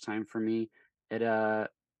the first time for me. It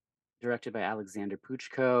directed by Alexander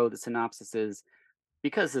Puchko. The synopsis is: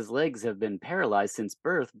 because his legs have been paralyzed since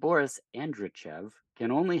birth, Boris Andrichev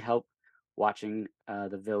can only help watching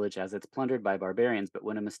the village as it's plundered by barbarians. But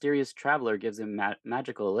when a mysterious traveler gives him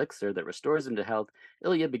magical elixir that restores him to health,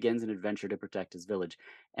 Ilya begins an adventure to protect his village.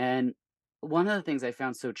 And one of the things I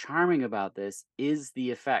found so charming about this is the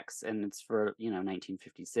effects, and it's for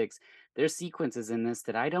 1956. There's sequences in this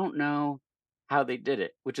that I don't know how they did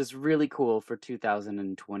it, which is really cool for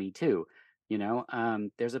 2022.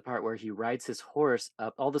 There's a part where he rides his horse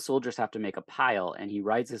up. All the soldiers have to make a pile, and he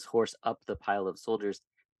rides his horse up the pile of soldiers,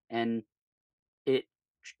 and it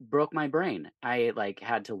broke my brain. I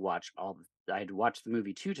had to watch I had watched the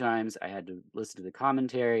movie 2 times. I had to listen to the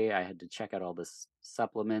commentary. I had to check out all the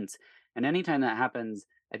supplements. And anytime that happens,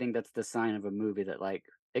 I think that's the sign of a movie that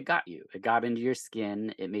it got you. It got into your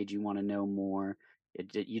skin. It made you want to know more.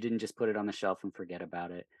 You didn't just put it on the shelf and forget about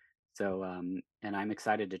it. So, and I'm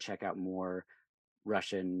excited to check out more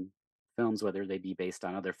Russian films, whether they be based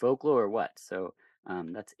on other folklore or what. So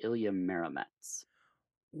that's Ilya Muromets.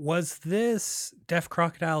 Was this Deaf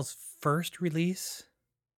Crocodile's first release?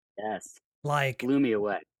 Yes. Blew me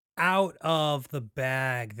away. Out of the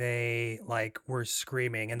bag, they were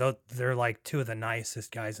screaming, and they're 2 of the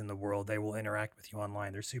nicest guys in the world. They will interact with you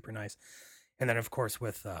online. They're super nice. And then, of course,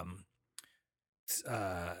 with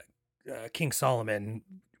King Solomon,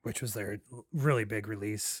 which was their really big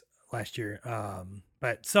release last year.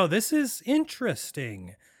 But so this is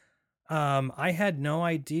interesting. I had no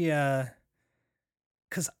idea,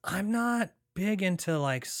 because I'm not big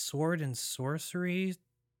into sword and sorcery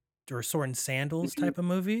or sword and sandals type of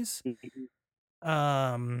movies.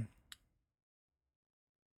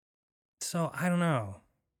 So I don't know.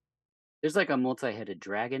 There's a multi-headed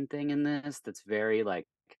dragon thing in this that's very it's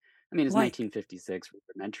 1956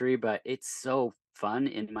 rudimentary, but it's so fun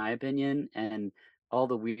in my opinion, and all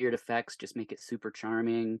the weird effects just make it super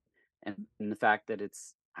charming, and the fact that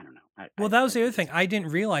it's I don't know. Well, that was the other thing. I didn't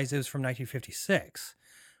realize it was from 1956,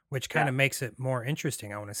 which kind of makes it more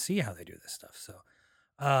interesting. I want to see how they do this stuff. So,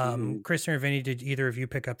 Kristen or Vinny, did either of you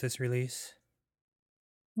pick up this release?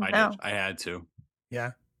 I did. I had to.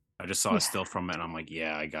 Yeah. I just saw a still from it, and I'm like,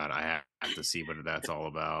 I have to see what that's all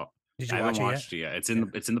about. Did you I watch haven't it watched it yet? It's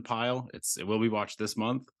in the pile. It will be watched this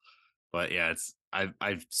month. But yeah,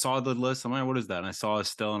 I saw the list. I'm like, what is that? And I saw a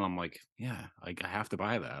still, and I'm like, I have to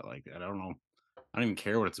buy that. I don't know. I don't even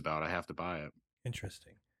care what it's about. I have to buy it.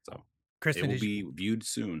 Interesting. So, Kristen, it will be viewed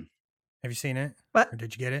soon. Have you seen it? What? Or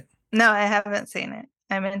did you get it? No, I haven't seen it.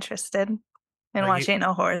 I'm interested in watching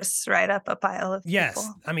a horse ride up a pile of Yes.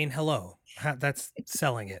 people. I mean, hello. That's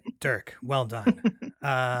selling it. Dirk, well done.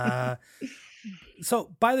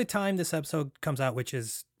 So by the time this episode comes out, which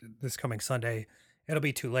is this coming Sunday, it'll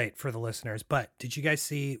be too late for the listeners. But did you guys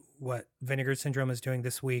see what Vinegar Syndrome is doing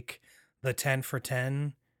this week? The 10 for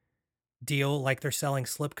 10 deal. Like they're selling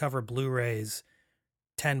slipcover Blu-rays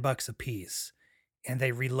 $10 a piece, and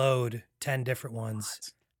they reload 10 different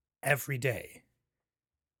ones every day. You're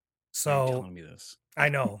So telling me this. I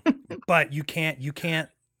know, but you can't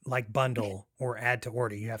like bundle or add to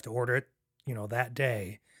order. You have to order it, that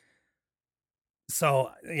day.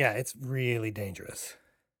 So yeah, it's really dangerous.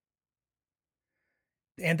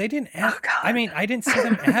 And they didn't Oh, God. I mean, I didn't see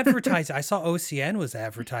them advertise. I saw OCN was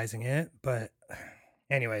advertising it, but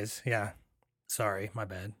anyways, yeah. Sorry, my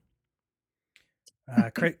bad.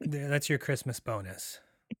 That's your Christmas bonus.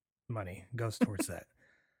 Money goes towards that.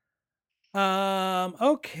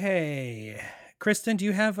 Okay. Kristen, do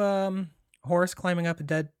you have Horace climbing up a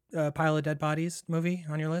dead pile of dead bodies movie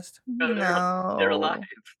on your list? No. They're alive.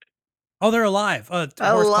 Oh, they're alive. Horace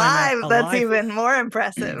climbing Alive. up- That's alive. even more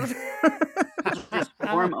impressive. Just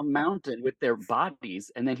form a mountain with their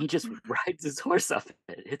bodies, and then he just rides his horse up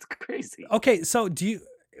it. It's crazy. Okay, so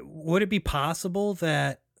would it be possible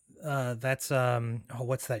that that's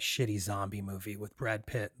what's that shitty zombie movie with Brad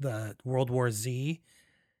Pitt, the World War Z,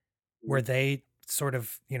 where they sort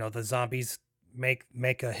of, the zombies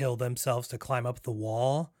make a hill themselves to climb up the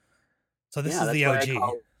wall. So this is that's the why OG.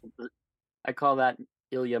 I call that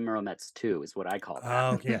Ilya Muromets 2 is what I call that.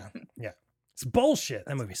 Oh, yeah. Yeah. It's bullshit.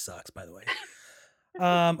 That movie sucks, by the way.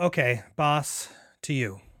 Okay, boss, to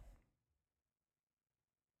you.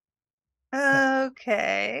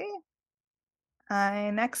 Okay. My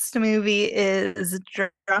next movie is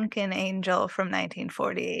Drunken Angel from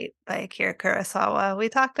 1948 by Akira Kurosawa. We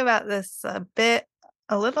talked about this a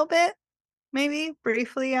little bit, maybe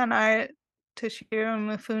briefly on our Toshiro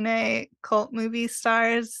Mifune Cult Movie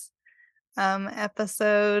Stars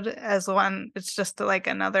episode as one. It's just like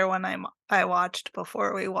another one I watched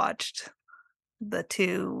before we watched the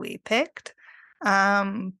two we picked.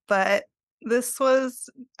 But this was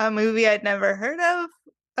a movie I'd never heard of,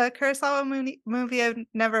 a Kurosawa movie I've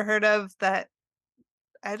never heard of that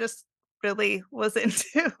I just really was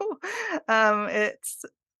into. It's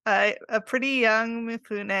a pretty young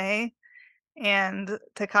Mifune and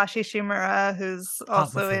Takashi Shimura, who's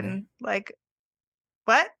also in like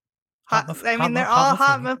what? They're all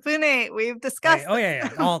hot Mifune. We've discussed. Right. Oh yeah.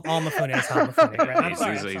 All Mifune is hot Mifune. Right. I'm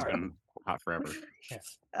sorry, He's been hot forever.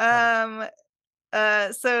 Yes.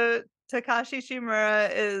 So Takashi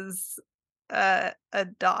Shimura is a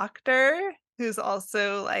doctor who's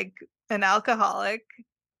also like an alcoholic,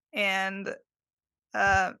 and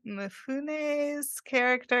Mifune's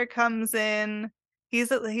character comes in.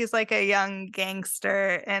 He's like a young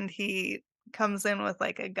gangster, and he comes in with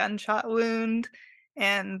like a gunshot wound,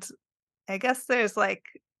 and I guess there's like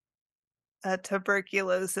a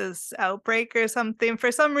tuberculosis outbreak or something. For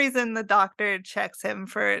some reason, the doctor checks him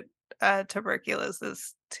for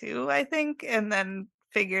tuberculosis too, I think, and then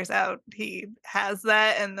figures out he has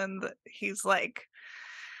that, and then he's like,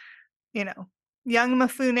 young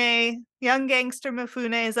gangster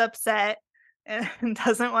Mifune is upset and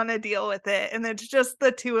doesn't want to deal with it, and it's just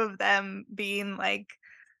the two of them being like,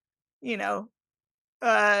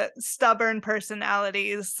 stubborn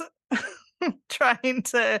personalities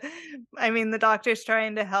the doctor's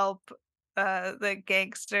trying to help the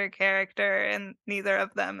gangster character, and neither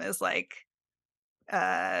of them is like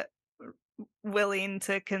willing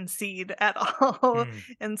to concede at all.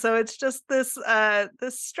 And so it's just this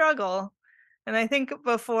struggle. And I think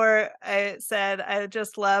before I said I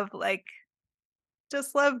just love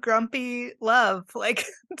grumpy love, like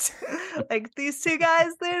like these two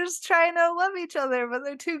guys, they're just trying to love each other, but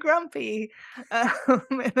they're too grumpy, and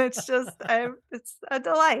it's just it's a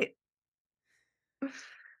delight.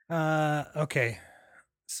 Okay,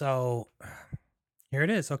 so here it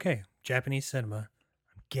is. Okay, Japanese cinema.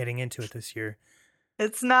 I'm getting into it this year.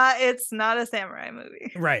 It's not a samurai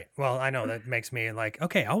movie. Right. Well, I know that makes me like,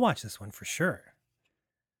 okay, I'll watch this one for sure.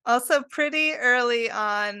 Also, pretty early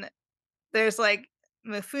on, there's like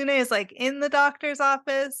Mifune is like in the doctor's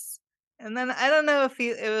office, and then I don't know if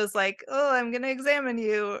it was like, oh, I'm gonna examine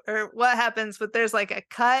you, or what happens, but there's like a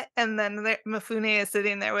cut, and then Mifune is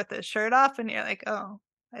sitting there with his shirt off, and you're like, oh,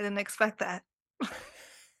 I didn't expect that.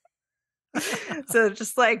 So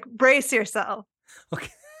just like brace yourself. Okay.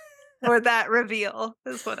 For that reveal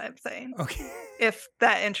is what I'm saying. Okay. If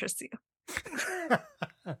that interests you.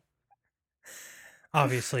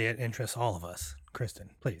 Obviously, it interests all of us. Kristen,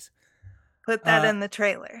 please. Put that in the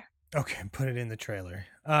trailer. Okay, put it in the trailer.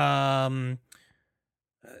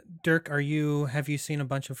 Dirk, have you seen a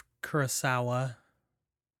bunch of Kurosawa?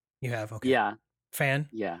 You have, okay. Yeah. Fan?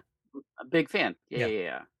 Yeah. A big fan. Yeah.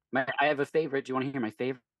 Yeah. I have a favorite. Do you want to hear my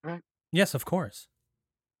favorite? Yes, of course.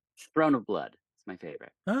 Throne of Blood. It's my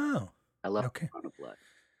favorite. Oh, I love okay. Throne of Blood.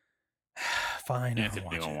 Fine. I'll Anthony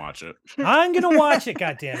watch gonna it. watch it. I'm gonna watch it.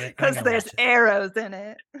 God damn it! I'm Because gonna there's watch it. arrows in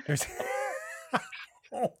it. There's.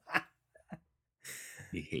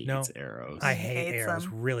 He hates No, arrows. I He hate hates arrows.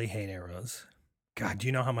 them. Really hate arrows. God, do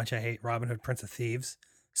you know how much I hate Robin Hood, Prince of Thieves?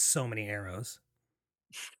 So many arrows.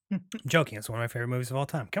 I'm joking. It's one of my favorite movies of all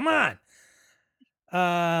time. Come on.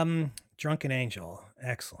 Drunken Angel.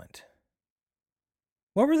 Excellent.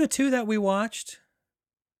 What were the two that we watched?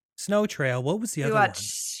 Snow Trail. What was the We other one?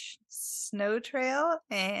 watched Snow Trail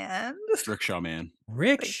and Rickshaw Man.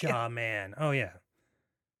 Rickshaw Man. Oh yeah.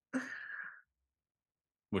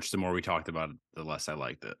 Which the more we talked about it, the less I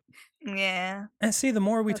liked it. yeah. And see, the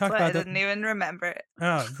more we That's talk why about I didn't the, even remember it.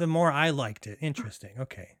 the more I liked it. Interesting.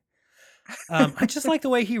 Okay. I just like the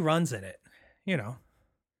way he runs in it. You know,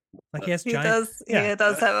 like he has He giant. does. yeah. He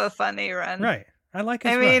does have a funny run. Right. I like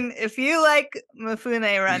his I run. mean, if you like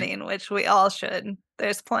Mifune running, which we all should,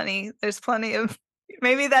 there's plenty of.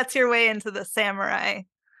 Maybe that's your way into the samurai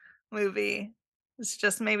movie. It's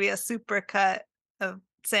just maybe a super cut of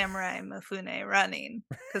Samurai Mifune running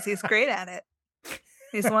because he's great at it.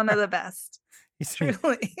 He's one of the best. He's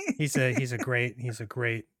Truly. he's a great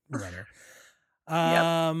runner.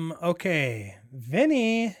 Yep. Okay,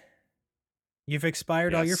 Vinny, you've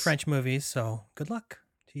expired all your Yes. French movies, so good luck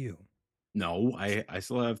to you. No, I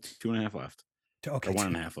still have 2.5 left. Okay, Or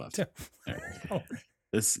 1.5 left. two. All right.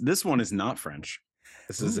 This one is not French.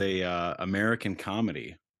 This is a American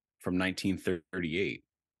comedy from 1938,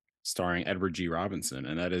 starring Edward G. Robinson,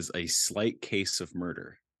 and that is A Slight Case of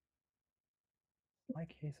Murder. My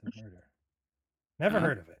Case of Murder. Never Uh-huh.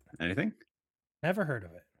 heard of it. Anything? Never heard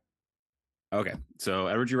of it. Okay, so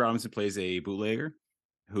Edward G. Robinson plays a bootlegger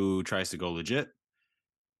who tries to go legit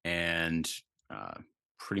and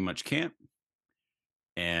pretty much can't.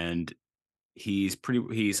 And he's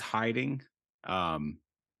hiding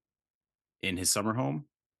in his summer home,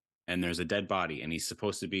 and there's a dead body, and he's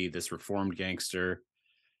supposed to be this reformed gangster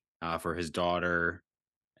for his daughter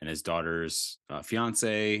and his daughter's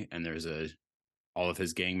fiance, and there's all of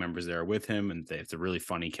his gang members there with him, and it's a really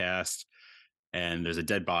funny cast. And there's a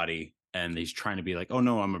dead body, and he's trying to be like, oh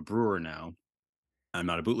no, I'm a brewer now, I'm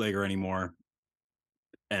not a bootlegger anymore.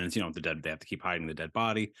 And it's, the dead, they have to keep hiding the dead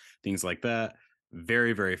body, things like that.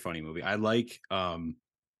 Very, very funny movie. I like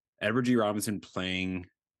Edward G. Robinson playing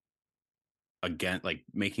again, like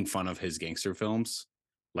making fun of his gangster films,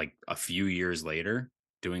 like a few years later,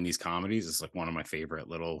 doing these comedies is like one of my favorite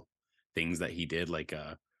little things that he did. Like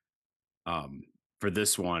for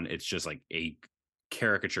this one, it's just like a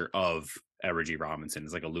caricature of Edward G. Robinson.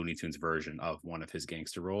 It's like a Looney Tunes version of one of his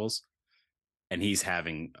gangster roles, and he's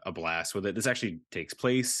having a blast with it. This actually takes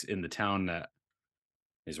place in the town that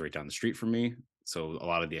is right down the street from me, so a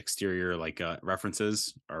lot of the exterior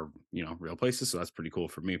references are real places, so that's pretty cool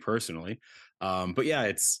for me personally. But yeah,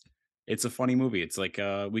 it's a funny movie. It's like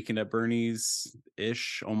Weekend at Bernie's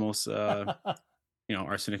ish, almost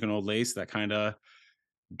Arsenic and Old Lace, that kind of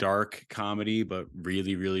dark comedy, but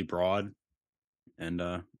really, really broad. And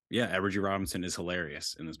yeah, Edward G. Robinson is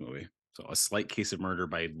hilarious in this movie. So A Slight Case of Murder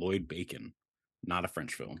by Lloyd Bacon, not a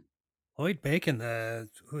French film. Lloyd Bacon,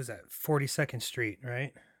 who is that? 42nd Street,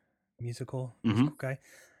 right? Musical guy.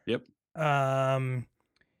 Yep.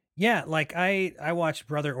 Yeah, like I watched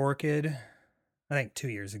Brother Orchid, I think 2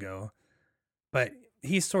 years ago, but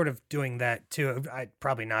he's sort of doing that too.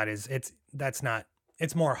 Probably not it's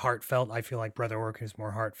more heartfelt. I feel like Brother Orchid is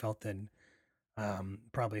more heartfelt than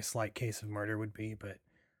probably A Slight Case of Murder would be, but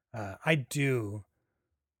I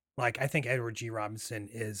think Edward G. Robinson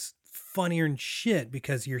is funnier than shit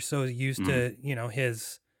because you're so used to,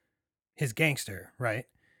 his gangster, right?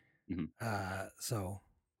 Mm-hmm. So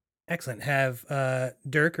excellent. Have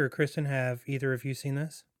Dirk or Kristen, have either of you seen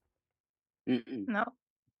this? No.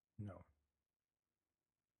 No.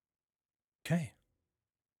 Okay.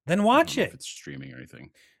 Then I watch don't know if it. it's streaming or anything.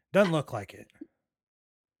 Doesn't look like it.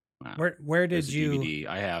 Wow. Where did There's a you? DVD.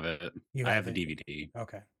 I have it. You I have have the it? DVD.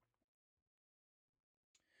 Okay.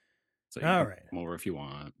 So you All can right. come over if you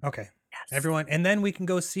want. Okay. Yes. Everyone, and then we can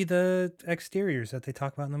go see the exteriors that they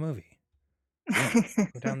talk about in the movie.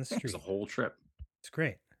 Go down the street. It's a whole trip. It's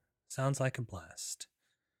great. Sounds like a blast.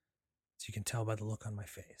 As you can tell by the look on my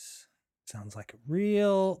face. Sounds like a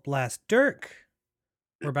real blast. Dirk,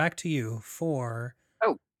 we're back to you for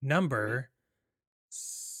number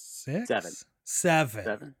 6?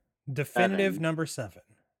 Seven. Definitive 7. number 7.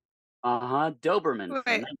 Doberman. from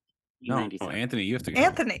Wait. No, 1997. Anthony, you have to go.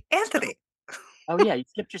 Anthony. Oh yeah, you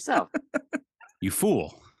skipped yourself. You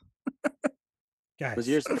fool. Guys, Was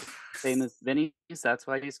yours? Same as Vinny, so that's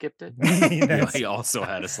why you skipped it. He also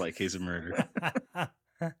had a slight case of murder.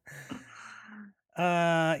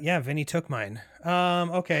 Yeah, Vinny took mine.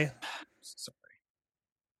 Okay. Sorry.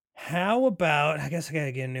 How about, I guess I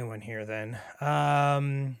gotta get a new one here then.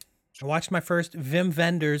 I watched my first Wim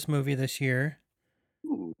Wenders movie this year.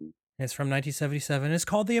 Ooh. It's from 1977. It's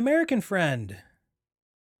called The American Friend,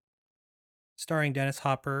 starring Dennis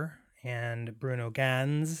Hopper and Bruno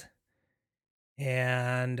Ganz.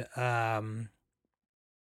 And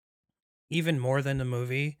even more than the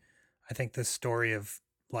movie, I think the story of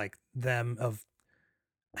like them, of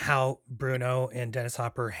how Bruno and Dennis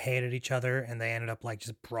Hopper hated each other and they ended up like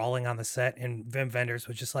just brawling on the set, and Wim Wenders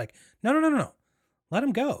was just like, no. Let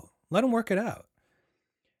him go. Let him work it out.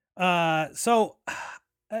 So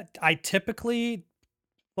I typically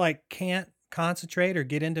like can't concentrate or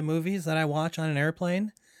get into movies that I watch on an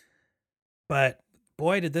airplane, but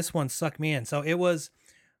boy, did this one suck me in. So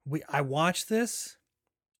I watched this.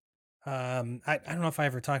 I don't know if I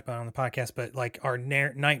ever talked about it on the podcast, but like our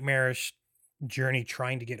nightmarish journey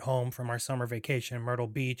trying to get home from our summer vacation in Myrtle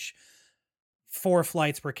Beach. 4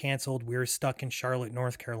 flights were canceled. We were stuck in Charlotte,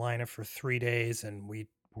 North Carolina for 3 days, and we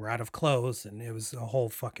were out of clothes, and it was a whole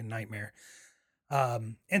fucking nightmare.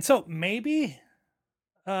 And so maybe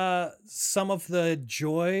some of the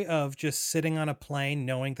joy of just sitting on a plane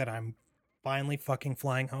knowing that I'm finally fucking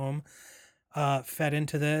flying home fed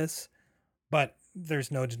into this, but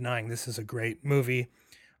there's no denying this is a great movie.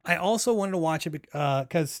 I also wanted to watch it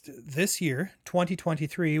because this year,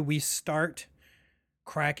 2023, we start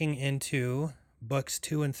cracking into books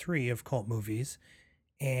 2 and 3 of cult movies,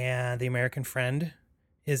 and The American Friend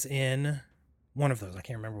is in one of those. I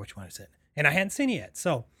can't remember which one it's in, and I hadn't seen it yet.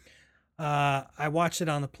 So I watched it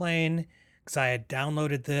on the plane because I had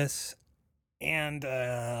downloaded this and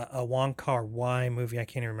a Wong Kar-wai movie. I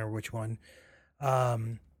can't even remember which one.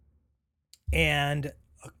 And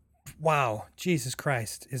wow, Jesus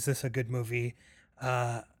Christ, is this a good movie?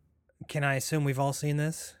 Can I assume we've all seen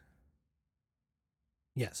this?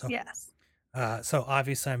 Yes. Okay. Yes. So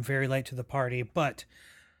obviously I'm very late to the party, but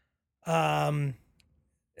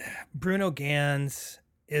Bruno Ganz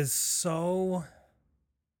is so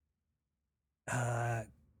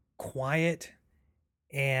quiet,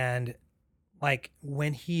 and like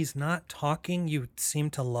when he's not talking, you seem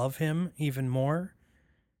to love him even more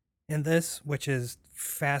in this, which is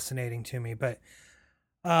fascinating to me. But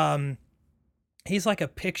he's like a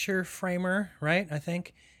picture framer, right? I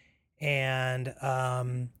think. And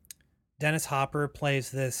Dennis Hopper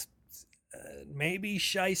plays this maybe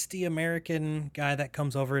shisty American guy that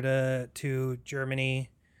comes over to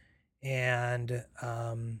Germany and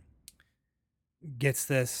gets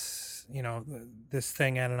this, this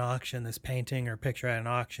thing at an auction, this painting or picture at an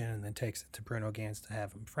auction, and then takes it to Bruno Ganz to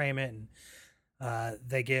have him frame it. And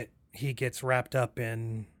he gets wrapped up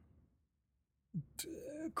in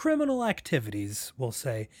criminal activities, we'll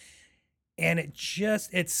say. And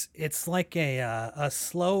it's like a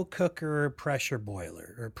slow cooker pressure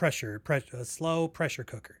boiler, or a slow pressure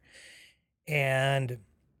cooker. And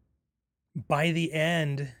by the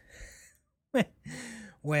end,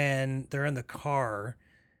 when they're in the car,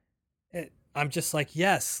 I'm just like,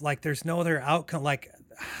 yes, like there's no other outcome. Like,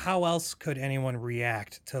 how else could anyone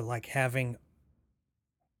react to like having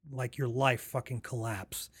like your life fucking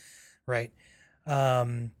collapse, right?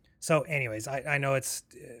 So anyways, I know it's,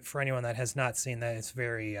 for anyone that has not seen that, it's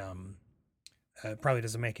very probably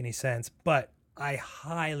doesn't make any sense, but I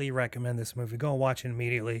highly recommend this movie. Go and watch it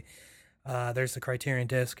immediately. There's the Criterion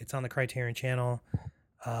disc. It's on the Criterion channel.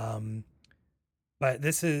 But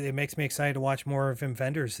it makes me excited to watch more of Wim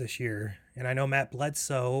Wenders this year. And I know Matt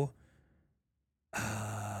Bledsoe,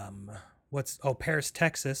 Paris,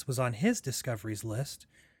 Texas was on his discoveries list.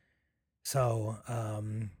 So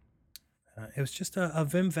it was just a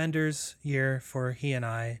Wim Wenders year for he and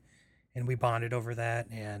I, and we bonded over that,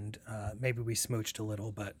 and maybe we smooched a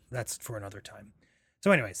little, but that's for another time.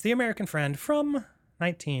 So anyways, The American Friend from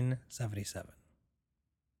 1977.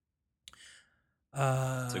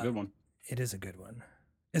 It's a good one. It is a good one.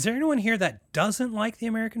 Is there anyone here that doesn't like The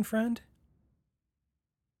American Friend?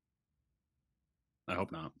 I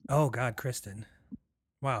hope not. Oh God, Kristen.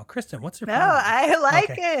 Wow, Kristen, what's your No, problem? I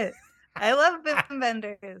like Okay. it. I love Wim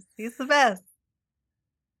Wenders. He's the best.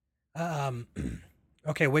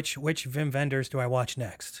 Okay, which Wim Wenders do I watch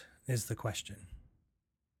next is the question.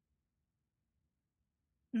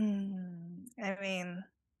 I mean,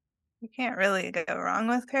 you can't really go wrong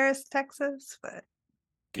with Paris, Texas, but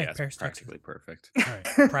Okay, Yeah, it's Paris, practically perfect. All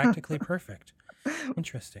right, practically perfect.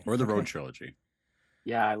 Interesting. Or the Okay. Road Trilogy.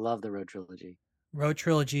 Yeah, I love the Road Trilogy. Road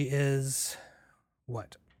Trilogy is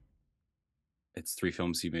what? It's 3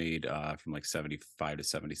 films he made from like 75 to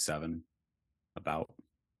 77 about,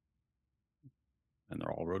 and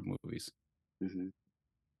they're all road movies. Hmm.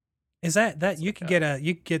 Is that It's you like could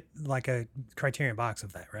get like a Criterion box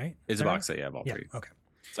of that, right? It's Is a that box set, yeah, of all right? Yeah. 3. Okay.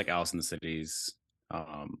 It's like Alice in the Cities,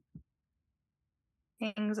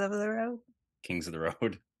 Kings of the Road. Kings of the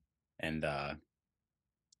Road, and What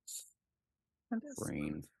is-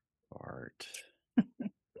 Brain Fart.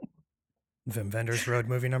 Vim Vendors Road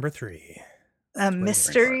movie number 3. A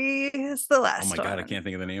mystery is the last Oh one. my god, I can't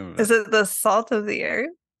think of the name of it. Is it The Salt of the Earth?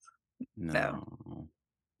 No.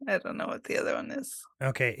 I don't know what the other one is.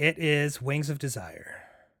 Okay, it is Wings of Desire.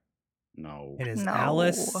 No. It is No.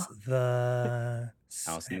 Alice the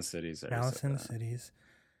Alice in the Cities. I already Alice said in the that. Cities.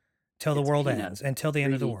 Till the It's world Peanuts. ends. Until the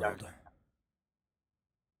end of the 3D world. Dark.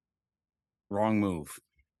 Wrong move.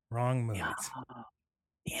 Wrong movie.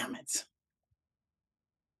 Damn it.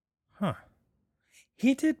 Huh.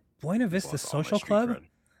 He did Buena We've Vista lost all my Social street Club. cred.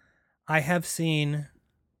 I have seen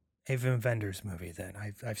a Vim Vendors movie then.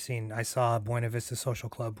 I saw Buena Vista Social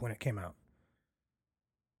Club when it came out.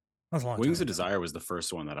 That was a long Wings time of ago. Desire was the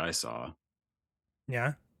first one that I saw.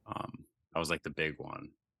 Yeah. That was like the big one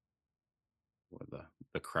with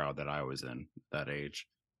the crowd that I was in that age.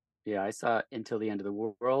 Yeah, I saw Until the End of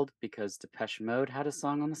the World because Depeche Mode had a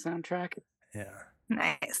song on the soundtrack. Yeah.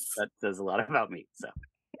 Nice. That says a lot about me. So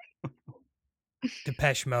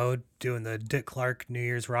Depeche Mode doing the Dick Clark New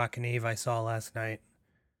Year's Rockin' Eve I saw last night.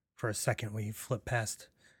 For a second we flipped past.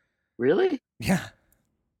 really, Yeah.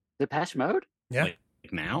 Depeche Mode? Yeah. Like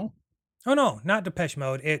now? Oh no, not Depeche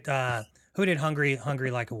Mode. It who did Hungry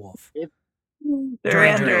Like a Wolf? Duran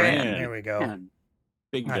Duran. Duran. There we go. Man,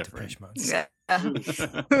 Big Not difference. Depeche Mode. Yeah.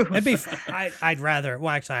 It'd be I'd rather,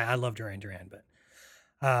 well actually I love Duran Duran, but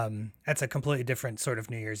that's a completely different sort of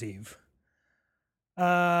New Year's Eve.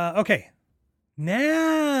 Okay.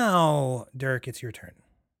 Now, Dirk, it's your turn.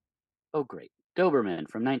 oh great, Doberman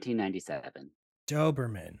from 1997.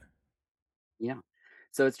 Doberman. Yeah.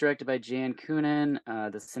 So it's directed by Jan Kunin.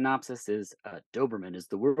 The synopsis is Doberman is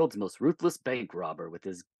the world's most ruthless bank robber with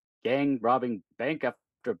his gang robbing bank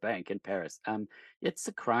after bank in Paris. It's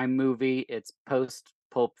a crime movie. It's post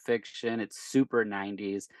Pulp Fiction. It's super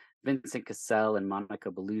 90s. Vincent Cassel and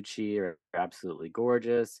Monica Bellucci are absolutely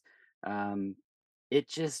gorgeous.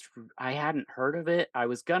 I hadn't heard of it. I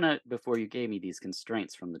was gonna, before you gave me these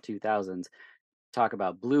constraints from the 2000s, talk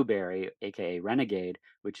about Blueberry, aka Renegade,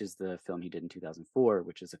 which is the film he did in 2004,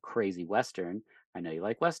 which is a crazy Western. I know you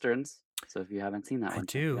like Westerns, so if you haven't seen that I one,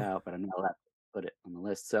 check do. it out, but I'm not allowed to put it on the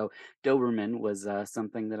list. So Doberman was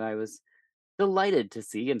something that I was delighted to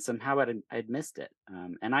see, and somehow I'd missed it.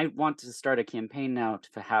 And I want to start a campaign now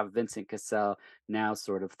to have Vincent Cassel now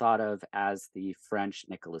sort of thought of as the French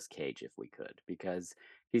Nicolas Cage, if we could, because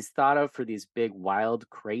he's thought of for these big, wild,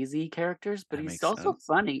 crazy characters, but That he's makes also sense.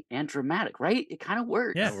 funny and dramatic, right? It kind of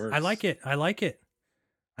works. Yeah, That I like works. it. I like it.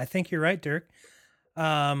 I think you're right, Dirk.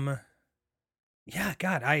 Yeah,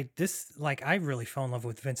 God, I really fell in love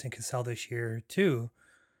with Vincent Cassel this year too.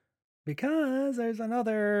 Because there's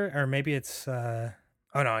another, or maybe it's oh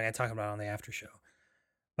no, I'm gonna talk about it on the after show.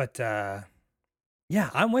 But yeah,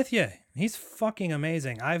 I'm with you. He's fucking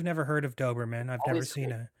amazing. I've never heard of Doberman. I've never Always seen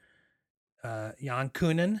great. a Jan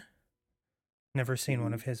Kunin. Never seen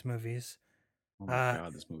one Mhm. of his movies. Oh my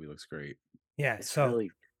god, this movie looks great. Yeah, It's so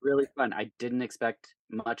really, really fun. I didn't expect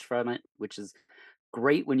much from it, which is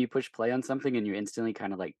great when you push play on something and you instantly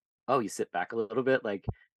kind of like, oh, you sit back a little bit, like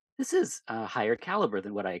this is a higher caliber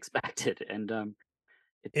than what I expected, and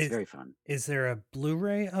it's is very fun. is there a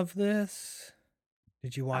Blu-ray of this?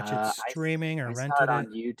 Did you watch it I streaming or I saw rented it on it?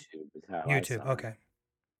 YouTube. Is how I YouTube. saw it. Okay.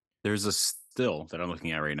 There's a still that I'm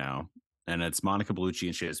looking at right now, and it's Monica Bellucci,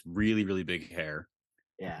 and she has really, really big hair,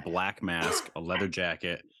 Yeah. black mask, a leather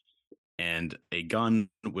jacket, and a gun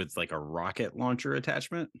with like a rocket launcher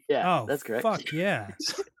attachment. Yeah, Oh, that's correct. fuck yeah.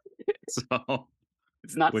 So,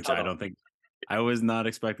 It's not which I subtle. don't think I was not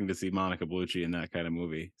expecting to see Monica Bellucci in that kind of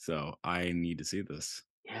movie. So I need to see this.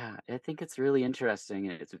 Yeah, I think it's really interesting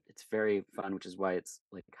and it's very fun, which is why it's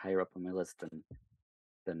like higher up on my list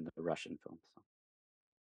than the Russian film. So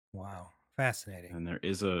Wow. Fascinating. And there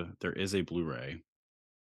is a Blu-ray.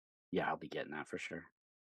 yeah, I'll be getting that for sure.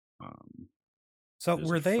 So There's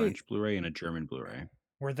were a they French Blu-ray and a German Blu-ray.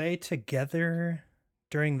 were they together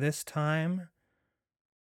during this time?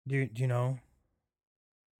 Do you know?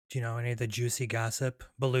 Do you know any of the juicy gossip?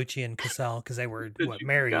 Bellucci and Cassel, because they were Juicy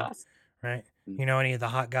married, goss. right? Mm. You know any of the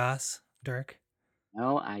hot goss, Dirk?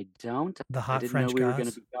 No, I don't. The I hot didn't French know we were going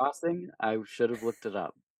goss? to be gossing. I should have looked it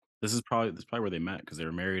up. This is probably where they met because they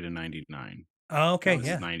were married in '99. Oh, okay, This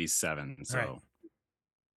yeah. is '97. So Right.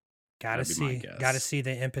 Gotta That'd be my gotta guess. see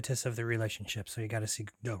the impetus of the relationship. So you gotta see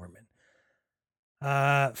Doberman.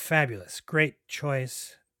 Fabulous. Great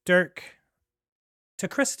choice. Dirk, to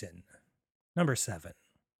Kristen, number 7.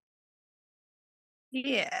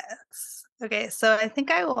 Yes. Okay, so I think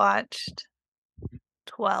I watched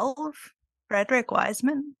 12 Frederick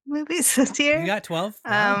Wiseman movies this You year. got 12?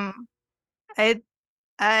 Wow.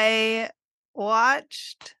 I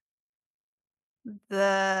watched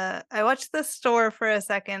I watched The Store for a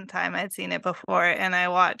second time. I'd seen it before, and I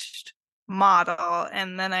watched Model,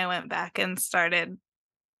 and then I went back and started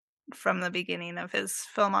from the beginning of his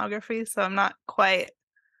filmography. So I'm not quite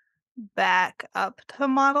back up to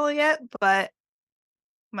Model yet, but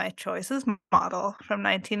my choice is Model from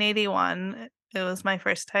 1981. It was my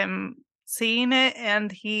first time seeing it, and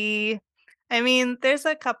there's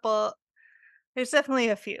definitely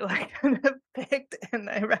a few I could have picked, and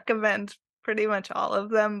I recommend pretty much all of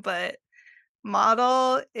them, but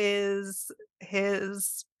Model is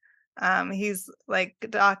his, he's like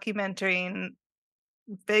documenting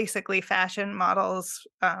basically fashion models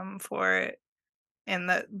for and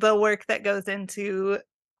the work that goes into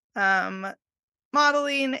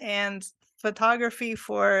modeling and photography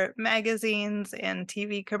for magazines and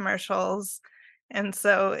TV commercials. And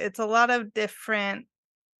so it's a lot of different,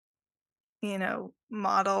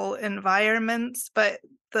 model environments, but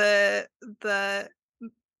the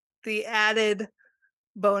added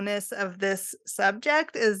bonus of this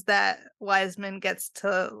subject is that Wiseman gets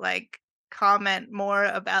to like comment more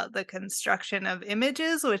about the construction of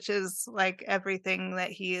images, which is like everything that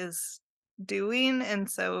he is doing, and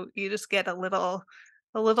so you just get a little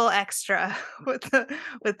extra with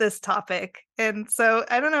this topic. And so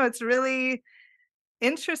I don't know, it's really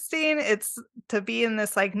interesting. It's to be in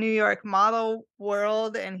this like New York model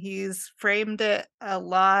world, and he's framed it a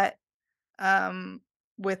lot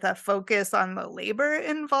with a focus on the labor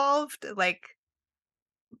involved. Like,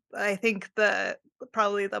 I think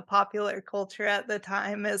probably the popular culture at the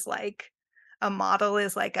time is like a model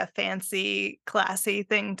is like a fancy, classy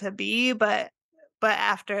thing to be, but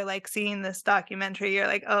after like seeing this documentary, you're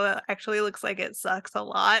like, oh, it actually looks like it sucks a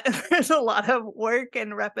lot. There's a lot of work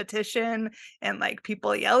and repetition, and like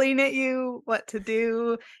people yelling at you what to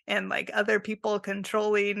do, and like other people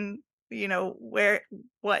controlling,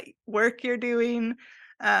 what work you're doing.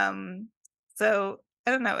 So I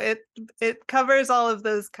don't know, it covers all of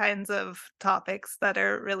those kinds of topics that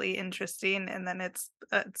are really interesting, and then it's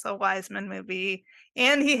a Wiseman movie.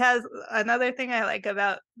 And he has another thing I like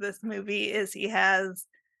about this movie is he has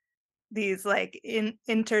these like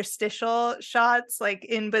interstitial shots, like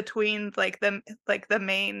in between, like the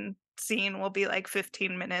main scene will be like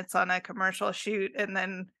 15 minutes on a commercial shoot, and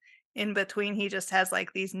then in between he just has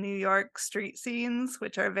like these New York street scenes,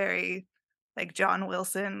 which are very like John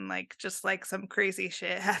Wilson, like just like some crazy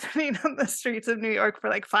shit happening on the streets of New York for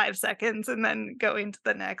like 5 seconds and then going to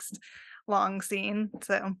the next long scene.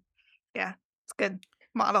 So yeah, it's good.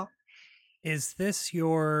 Model. Is this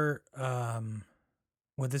your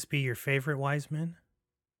would this be your favorite Wiseman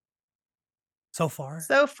so far?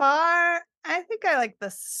 So far, I think I like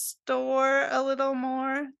The Store a little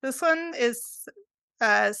more. This one is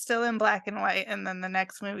still in black and white, and then the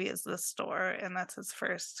next movie is The Store, and that's his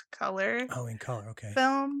first color. Oh, in color, okay.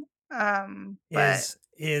 Film. But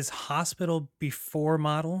is Hospital before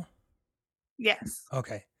Model? Yes.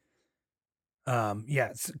 Okay.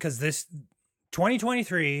 Yeah, because this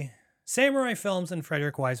 2023 Samurai Films and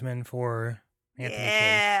Frederick Wiseman for Anthony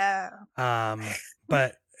King.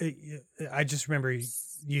 But I just remember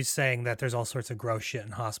you saying that there's all sorts of gross shit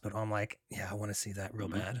in Hospital. I'm like, yeah, I want to see that real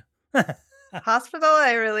bad. Hospital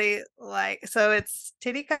I really like. So it's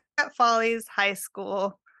Titty Cat Follies, High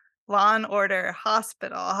School, Law and Order,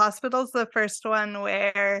 Hospital. Hospital's the first one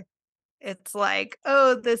where it's like,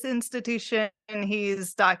 oh, this institution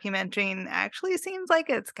he's documenting actually seems like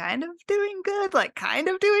it's kind of doing good, like kind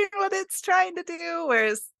of doing what it's trying to do,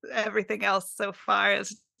 whereas everything else so far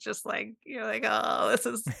is just like, you're like, oh, this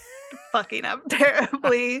is fucking up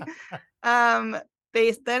terribly. Then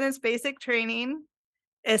it's Basic Training.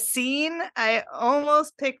 A Scene, I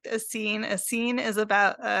almost picked A Scene. A Scene is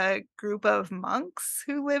about a group of monks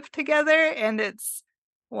who live together, and it's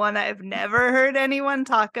one I've never heard anyone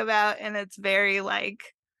talk about, and it's very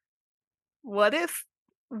like, what if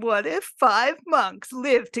 5 monks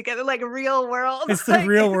live together, like real world? It's the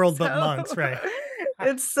real world, but monks, right?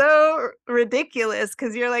 It's so ridiculous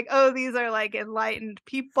because you're like, oh, these are like enlightened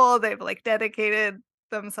people. They've like dedicated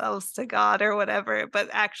themselves to God or whatever, but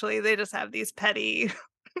actually they just have these petty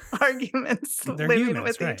arguments living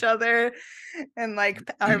with each other, and like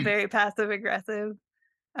are very passive aggressive.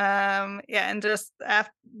 And just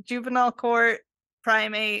after Juvenile Court,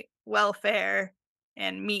 Primate, Welfare,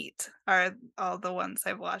 and Meat are all the ones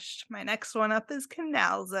I've watched. My next one up is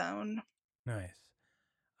Canal Zone. Nice.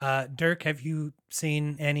 Dirk, have you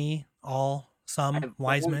seen any, all, some,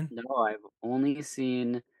 Wiseman? I've only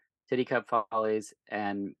seen Titty Cup Follies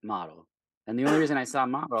and Model. And the only reason I saw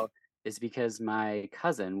Model is because my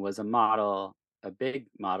cousin was a model, a big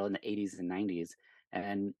model in the 80s and 90s.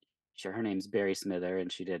 And her name's Barry Smither,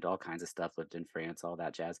 and she did all kinds of stuff, lived in France, all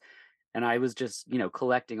that jazz. And I was just,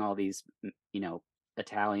 collecting all these,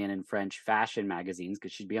 Italian and French fashion magazines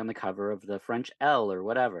because she'd be on the cover of the French Elle or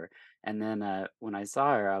whatever. And then when I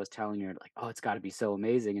saw her, I was telling her like, "Oh, it's got to be so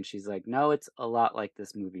amazing." And she's like, "No, it's a lot like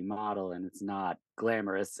this movie Model, and it's not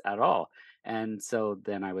glamorous at all." And so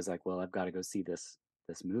then I was like, "Well, I've got to go see this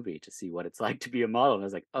movie to see what it's like to be a model." And I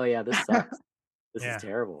was like, "Oh yeah, this sucks. This Yeah. is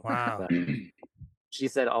terrible." Wow. But she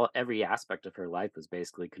said every aspect of her life was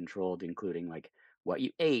basically controlled, including like what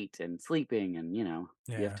you ate and sleeping, and you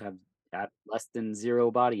Yeah. have to have at less than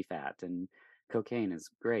 0 body fat, and cocaine is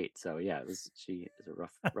great. So yeah, she is a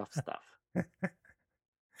rough stuff.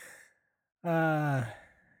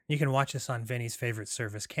 You can watch this on Vinny's favorite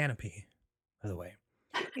service, Canopy, by the way.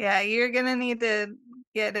 Yeah, you're gonna need to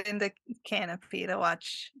get into Canopy to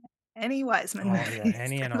watch any Wiseman Oh, movies. yeah,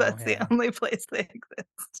 any and all. That's Yeah. the only place they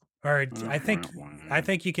exist. Or I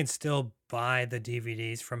think you can still buy the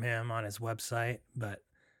DVDs from him on his website, but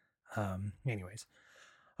anyways.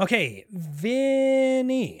 Okay,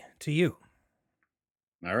 Vinny, to you.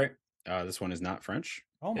 All right. This one is not French.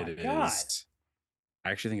 Oh my It God. is- I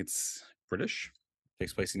actually think it's British.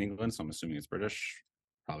 Takes place in England, so I'm assuming it's British.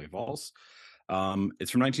 Probably false. It's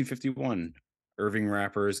from 1951. Irving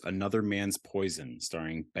Rapper's Another Man's Poison,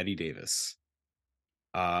 starring Betty Davis.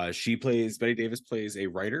 Betty Davis plays a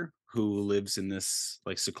writer who lives in this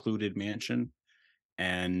like secluded mansion,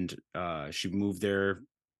 and she moved there.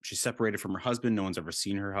 She's separated from her husband. No one's ever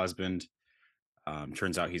seen her husband.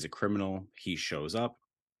 Turns out he's a criminal. He shows up.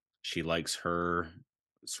 She likes her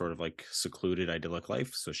sort of like secluded idyllic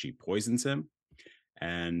life, so she poisons him,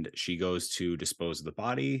 and she goes to dispose of the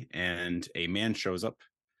body, and a man shows up,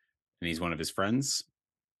 and he's one of his friends.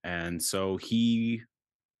 And so he,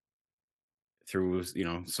 through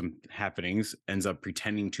some happenings, ends up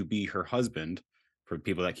pretending to be her husband for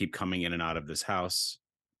people that keep coming in and out of this house.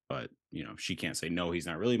 But she can't say no, he's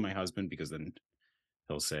not really my husband, because then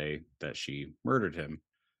he'll say that she murdered him.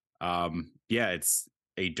 It's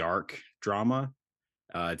a dark drama.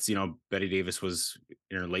 It's Betty Davis was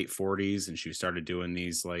in her late 40s, and she started doing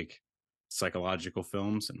these like psychological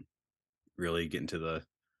films and really getting to the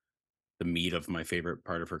meat of my favorite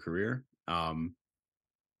part of her career.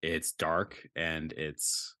 It's dark and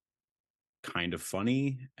it's kind of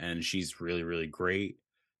funny, and she's really, really great,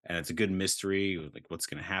 and it's a good mystery, like what's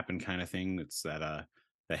going to happen kind of thing. It's that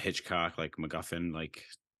Hitchcock like MacGuffin, like,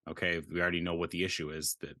 okay, we already know what the issue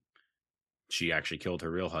is, that she actually killed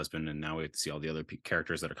her real husband, and now we have to see all the other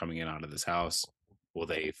characters that are coming in out of this house. Will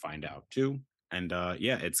they find out too? And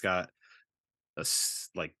it's got a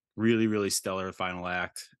like really, really stellar final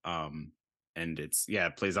act, and it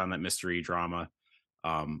plays on that mystery drama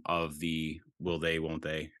of the will they, won't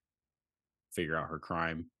they figure out her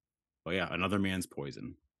crime. But yeah, Another Man's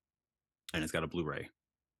Poison, and it's got a Blu-ray.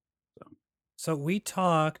 So we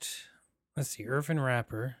talked, let's see, Irvin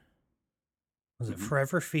Rapper. Was it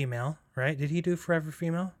Forever Female, right? Did he do Forever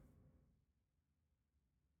Female?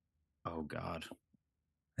 Oh God.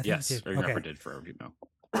 I think Yes, he did. Irving Rapper Okay. did Forever Female.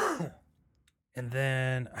 And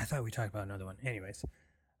then I thought we talked about another one. Anyways,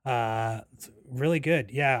 it's really good.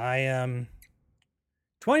 Yeah,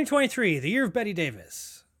 2023, the year of Betty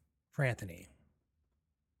Davis for Anthony.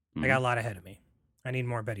 I got a lot ahead of me. I need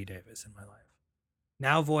more Betty Davis in my life.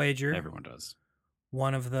 Now Voyager. Everyone does.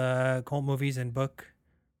 One of the cult movies in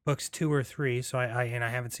books 2 or 3. So I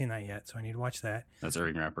haven't seen that yet, so I need to watch that. That's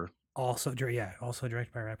Irving Rapper. Also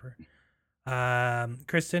directed by Rapper.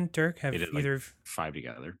 Kristen, Dirk, have They did either like 5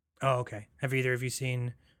 together. Oh, okay. Have either of you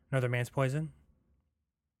seen Another Man's Poison?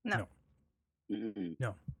 No. No.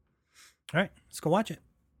 All right, let's go watch it.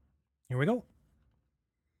 Here we go.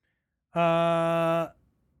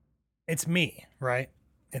 It's me, right?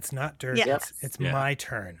 It's not Dirk. Yes. It's my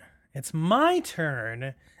turn. It's my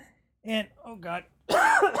turn. And oh God,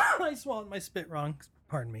 I swallowed my spit wrong.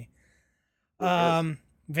 Pardon me.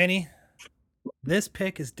 Vinny, this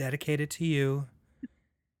pick is dedicated to you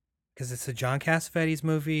because it's a John Cassavetes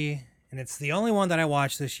movie, and it's the only one that I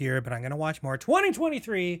watched this year, but I'm going to watch more.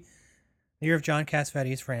 2023, the year of John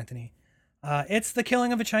Cassavetes for Anthony. It's The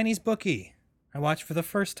Killing of a Chinese Bookie. I watched for the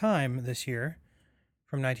first time this year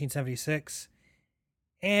from 1976.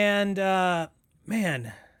 And,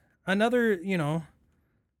 man, another,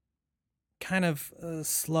 kind of a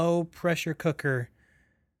slow pressure cooker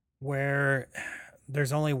where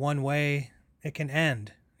there's only one way it can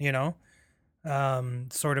end, you know?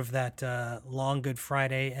 Sort of that long Good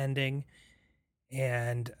Friday ending.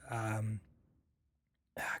 And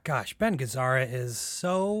gosh, Ben Gazzara is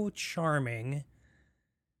so charming,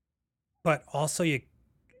 but also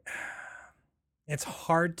it's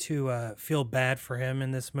hard to feel bad for him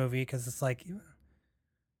in this movie because it's like you're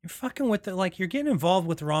fucking with the like you're getting involved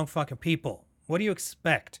with the wrong fucking people. What do you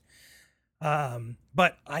expect?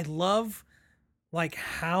 But I love like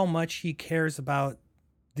how much he cares about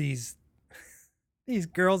these these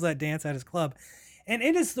girls that dance at his club. And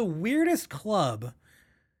it is the weirdest club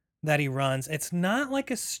that he runs. It's not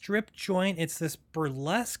like a strip joint. It's this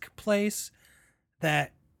burlesque place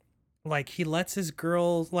that like he lets his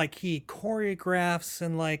girls like he choreographs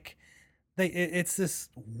and like it's this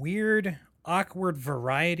weird awkward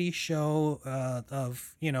variety show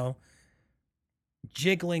of, you know,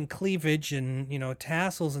 jiggling cleavage and, you know,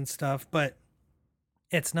 tassels and stuff, but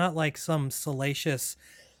it's not like some salacious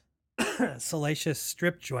salacious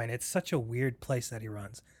strip joint. It's such a weird place that he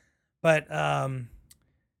runs. But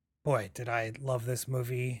boy, did I love this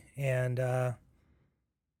movie. And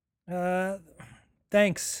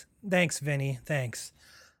thanks, Vinny. Thanks.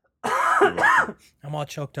 I'm all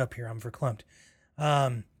choked up here. I'm verklempt.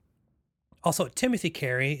 Also, Timothy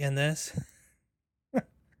Carey in this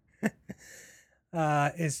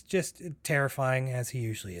is just terrifying as he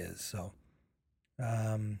usually is. So,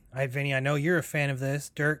 Vinny, I know you're a fan of this.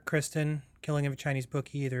 Dirk, Kristen, Killing of a Chinese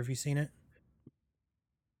Bookie. Either of you seen it?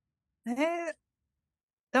 I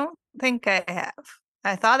don't think I have.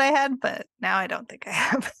 I thought I had, but now I don't think I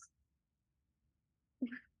have.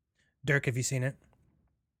 Dirk, have you seen it?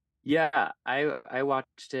 Yeah, I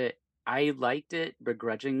watched it. I liked it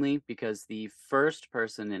begrudgingly because the first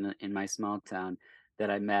person in my small town that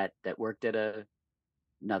I met that worked at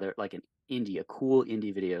another like a cool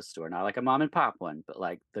indie video store, not like a mom and pop one, but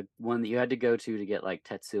like the one that you had to go to get like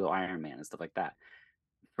Tetsuo Iron Man and stuff like that.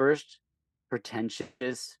 First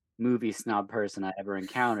pretentious movie snob person I ever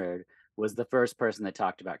encountered was the first person that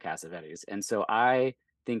talked about Cassavetes. And so I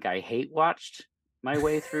think I hate watched my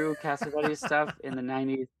way through Cassavetes stuff in the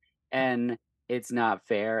 90s, and it's not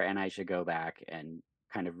fair, and I should go back and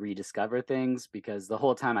kind of rediscover things because the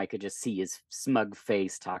whole time I could just see his smug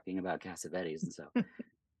face talking about Cassavetes, and so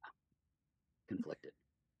conflicted.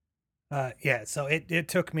 Yeah, so it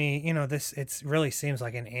took me, you know, it really seems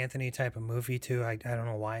like an Anthony type of movie too. I don't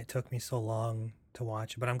know why it took me so long to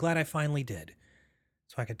watch, but I'm glad I finally did.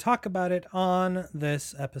 So I could talk about it on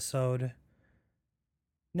this episode.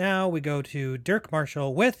 Now we go to Dirk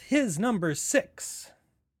Marshall with his number 6.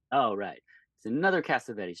 Oh, right. It's another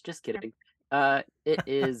Cassavetes. Just kidding. It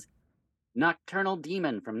is Nocturnal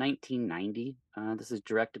Demon from 1990. This is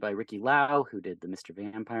directed by Ricky Lau, who did the Mr.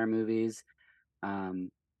 Vampire movies.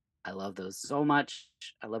 I love those so much.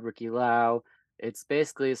 I love Ricky Lau. It's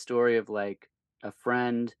basically a story of like a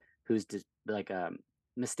friend who's like a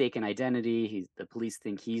mistaken identity. The police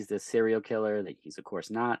think he's the serial killer, that he's of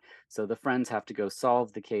course not. So the friends have to go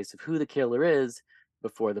solve the case of who the killer is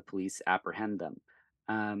before the police apprehend them.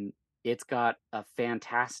 It's got a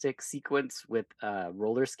fantastic sequence with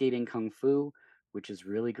roller skating kung fu, which is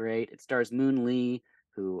really great. It stars Moon Lee,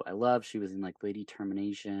 who I love. She was in like Lady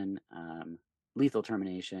Termination, Lethal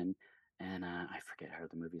Termination, and I forget her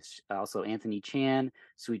the movies. Also Anthony Chan,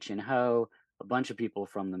 Sui Chin Ho, a bunch of people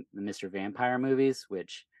from the Mr. Vampire movies,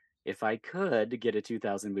 which if I could get a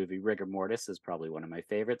 2000 movie, Rigor Mortis is probably one of my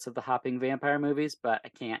favorites of the hopping vampire movies, but I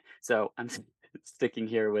can't. So I'm sticking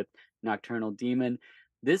here with Nocturnal Demon.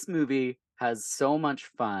 This movie has so much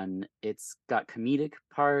fun. It's got comedic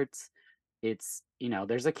parts. It's, you know,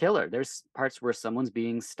 there's a killer. There's parts where someone's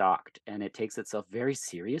being stalked, and it takes itself very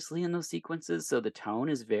seriously in those sequences. So the tone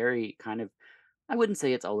is very kind of, I wouldn't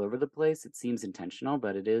say it's all over the place. It seems intentional,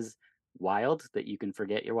 but it is wild that you can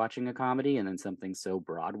forget you're watching a comedy and then something so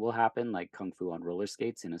broad will happen, like kung fu on roller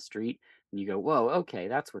skates in a street, and you go, whoa, okay,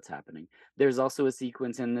 that's what's happening. There's also a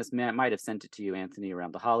sequence in this, man, I might have sent it to you, Anthony,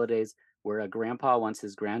 around the holidays, where a grandpa wants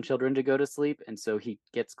his grandchildren to go to sleep, and so he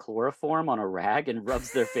gets chloroform on a rag and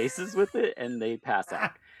rubs their faces with it, and they pass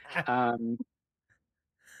out.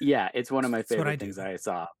 Yeah, it's one of my favorite things I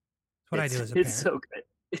saw. That's what I do as a parent. It's so good.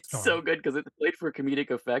 It's so good because it's played for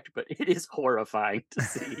comedic effect, but it is horrifying to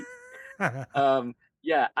see.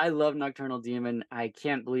 Yeah, I love Nocturnal Demon. I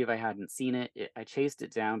can't believe I hadn't seen it. I chased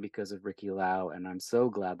it down because of Ricky Lau, and I'm so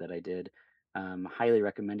glad that I did. Highly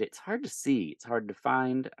recommend it. It's hard to see. It's hard to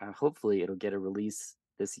find. Hopefully, it'll get a release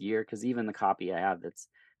this year because even the copy I have,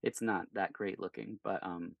 it's not that great looking. But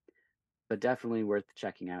but definitely worth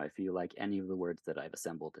checking out if you like any of the words that I've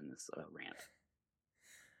assembled in this rant.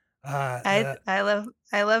 I love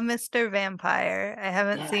Mr. Vampire. I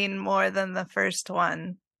haven't Yeah. seen more than the first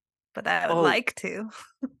one, but I would Oh. like to.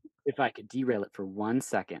 If I could derail it for 1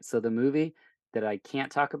 second. So the movie that I can't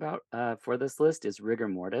talk about for this list is Rigor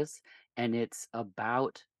Mortis, and it's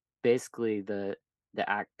about basically the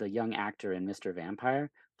young actor in Mr. Vampire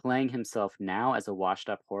playing himself now as a washed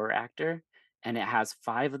up horror actor, and it has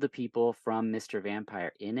 5 of the people from Mr.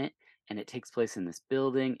 Vampire in it, and it takes place in this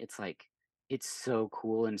building. It's so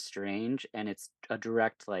cool and strange, and it's a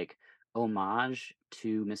direct like homage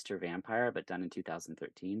to Mr. Vampire, but done in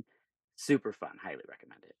 2013. Super fun. Highly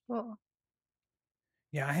recommend it. Cool.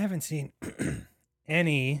 Yeah, I haven't seen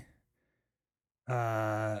any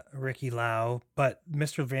Ricky Lau, but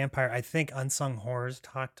Mr. Vampire, I think Unsung Horrors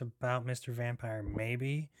talked about Mr. Vampire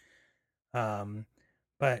maybe.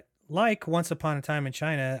 But like Once Upon a Time in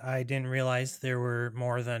China, I didn't realize there were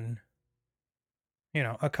more than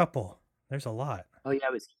a couple. There's a lot. Oh yeah,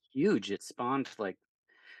 it was huge. It spawned like,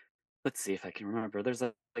 let's see if I can remember. There's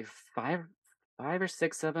like five or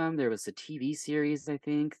six of them. There was a TV series, I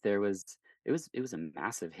think. It was a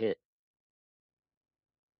massive hit.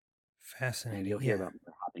 And Fascinating. you'll hear Yeah. about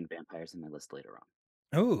the hopping vampires in my list later on.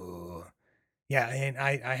 Oh, yeah. And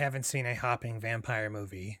I haven't seen a hopping vampire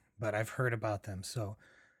movie, but I've heard about them. So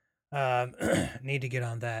need to get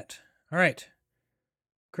on that. All right.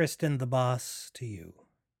 Kristen, the boss, to you.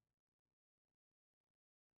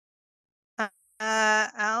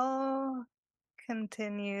 I'll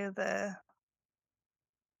continue the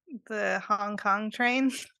Hong Kong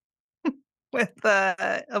train with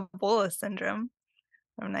Ebola syndrome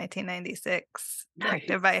from 1996,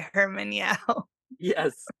 directed by Herman Yao.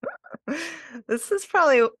 Yes. This is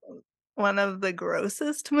probably one of the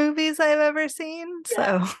grossest movies I've ever seen.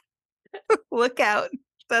 Yeah. So look out.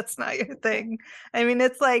 That's not your thing. I mean,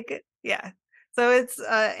 it's like, yeah. So it's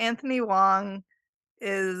Anthony Wong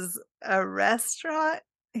is a restaurant.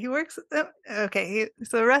 He works. Okay.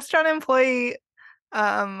 So a restaurant employee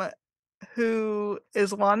who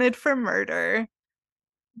is wanted for murder,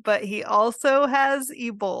 but he also has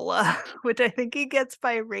Ebola, which I think he gets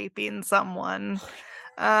by raping someone.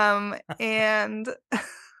 And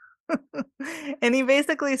and he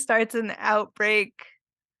basically starts an outbreak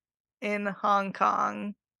in Hong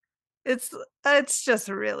Kong. It's just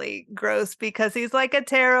really gross because he's like a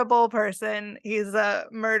terrible person. He's a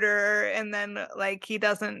murderer, and then like he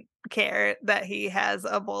doesn't care that he has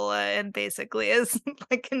Ebola and basically is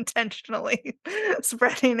like intentionally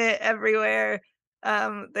spreading it everywhere.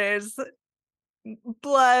 There's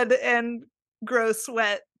blood and gross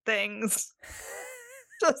sweat things.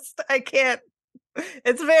 Just I can't.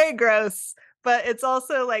 It's very gross, but it's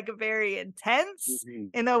also like very intense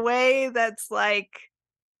in a way that's like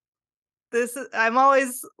I'm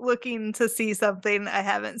always looking to see something I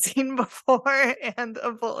haven't seen before, and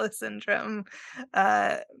Ebola syndrome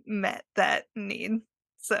met that need.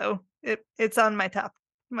 So it's on my top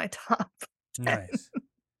 10. Nice.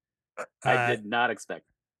 I did not expect.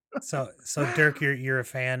 So Dirk, you're a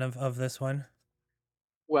fan of this one?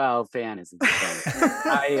 Well, fan isn't the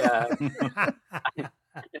fan.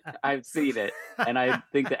 I've seen it, and I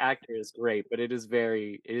think the actor is great, but it's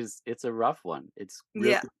a rough one. It's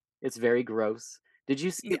really, it's very gross. Did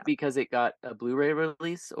you see it because it got a Blu-ray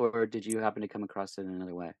release, or did you happen to come across it in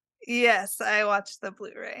another way? Yes, I watched the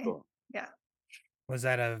Blu-ray. Cool. Yeah. Was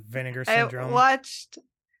that a Vinegar Syndrome? I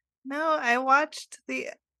watched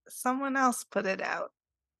someone else put it out.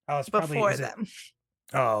 Oh, it's probably before them.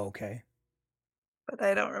 Oh, okay. But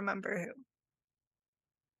I don't remember who.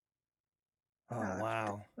 Oh,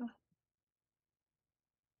 wow.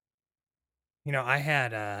 I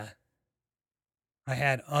had The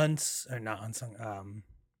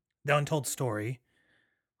Untold Story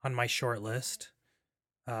on my short list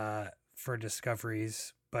for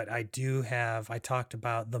discoveries, but I talked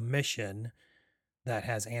about The Mission that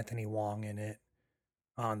has Anthony Wong in it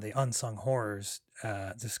on the Unsung Horrors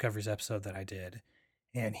discoveries episode that I did.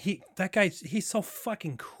 And he's so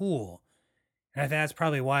fucking cool. And I think that's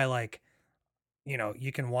probably why, like,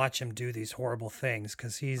 you can watch him do these horrible things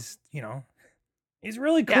because he's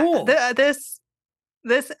really cool. Yeah, this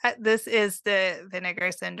is the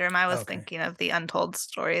Vinegar Syndrome. I was thinking of the Untold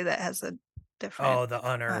Story that has a different. The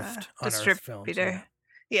unearthed distributor. films.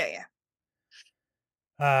 Yeah.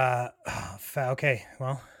 Okay,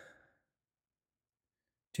 well,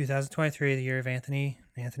 2023, the year of Anthony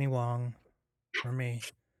Wong, for me.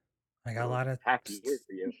 I got a lot of happy year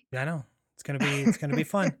for you. I know it's gonna be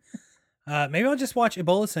fun. Maybe I'll just watch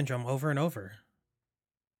Ebola Syndrome over and over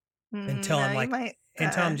until I'm like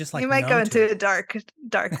And Tom just like you might go numb to into a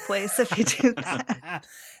dark place if you do that.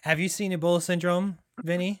 Have you seen Ebola Syndrome,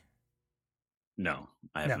 Vinny? No,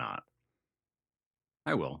 I have No. not.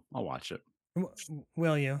 I will. I'll watch it.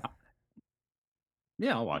 Will you?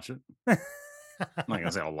 Yeah, I'll watch it. I'm not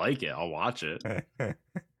gonna say I'll like it. I'll watch it.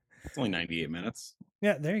 It's only 98 minutes.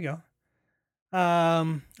 Yeah, there you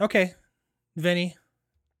go. Okay, Vinny,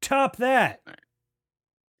 top that.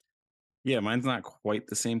 Yeah, mine's not quite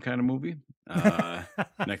the same kind of movie.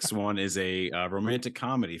 Next one is a romantic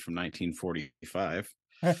comedy from 1945,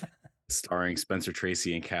 starring Spencer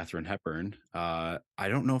Tracy and Katharine Hepburn. I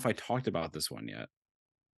don't know if I talked about this one yet.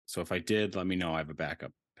 So if I did, let me know. I have a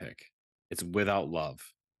backup pick. It's Without Love.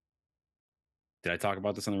 Did I talk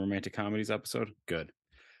about this on the romantic comedies episode? Good.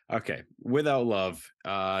 Okay. Without Love.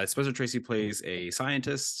 Spencer Tracy plays a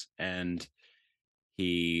scientist, and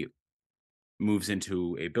he moves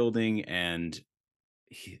into a building, and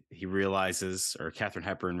he realizes, or Katharine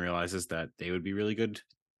Hepburn realizes, that they would be really good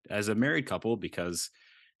as a married couple because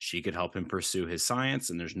she could help him pursue his science,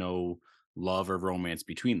 and there's no love or romance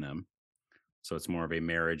between them. So it's more of a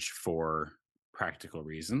marriage for practical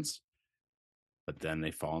reasons. But then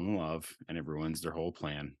they fall in love, and it ruins their whole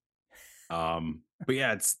plan. But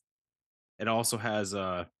yeah, it also has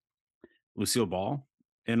Lucille Ball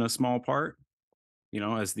in a small part,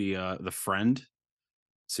 as the friend.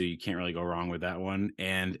 So you can't really go wrong with that one.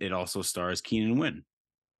 And it also stars Keenan Wynn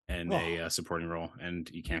in a supporting role, and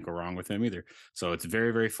you can't go wrong with him either. So it's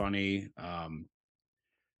very, very funny,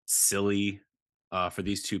 silly for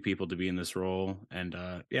these two people to be in this role. And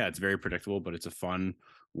yeah, it's very predictable, but it's a fun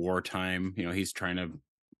wartime. He's trying to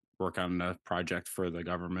work on a project for the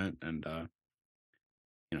government, and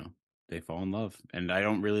they fall in love. And I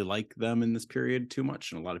don't really like them in this period too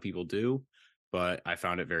much, and a lot of people do, but I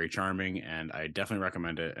found it very charming, and I definitely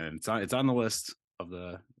recommend it. And it's on the list of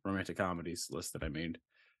the romantic comedies list that I made.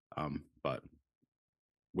 But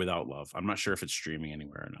Without Love, I'm not sure if it's streaming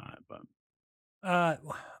anywhere or not, but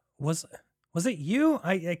Was it you?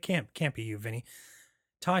 I can't be you, Vinny.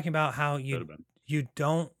 Talking about how you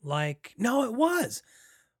don't like. No, it was.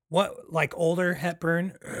 What, like older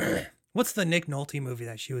Hepburn? What's the Nick Nolte movie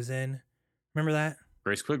that she was in? Remember that?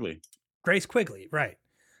 Grace Quigley. Grace Quigley, right?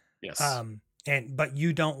 Yes. But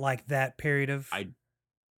you don't like that period of.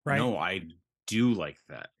 Right? No, I do like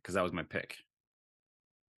that because that was my pick.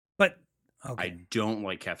 But okay. I don't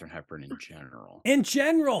like Katharine Hepburn in general. In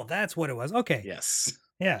general, that's what it was. Okay. Yes.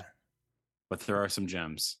 Yeah. But there are some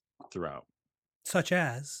gems throughout. Such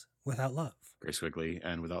as Without Love. Grace Quigley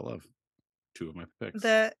and Without Love. Two of my picks.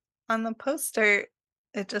 On the poster,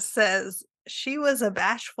 it just says, "She was a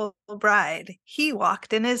bashful bride. He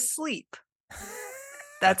walked in his sleep."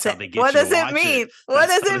 That's it. What does it mean? What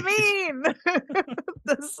does it mean?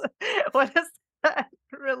 What does that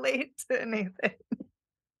relate to anything?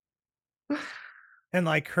 And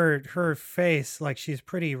like her face, like she's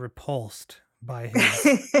pretty repulsed by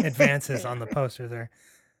his advances on the poster there.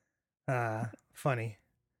 Funny.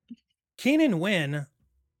 Keenan Wynn,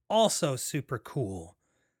 also super cool.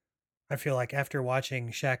 I feel like after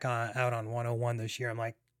watching Shaq out on 101 this year, I'm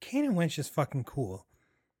like, Keenan Wynn's just fucking cool.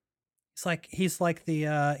 He's like the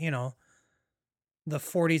the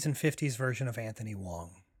 40s and 50s version of Anthony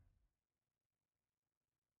Wong.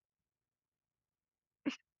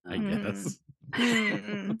 I guess.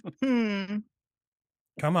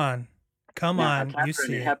 Come on. You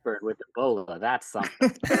see it. Hepburn with Ebola. That's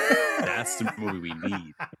something. That's the movie we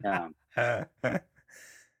need. Yeah.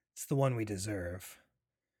 It's the one we deserve.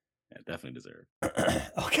 Yeah, definitely deserve.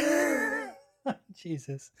 Okay.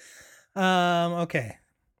 Jesus. Okay.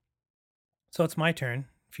 So it's my turn,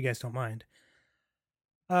 if you guys don't mind.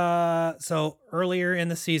 So earlier in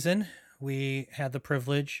the season, we had the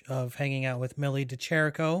privilege of hanging out with Millie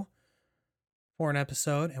DeCherico for an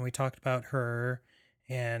episode, and we talked about her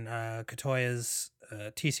and Katoya's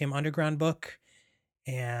TCM Underground book,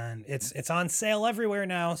 and it's on sale everywhere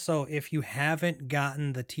now. So if you haven't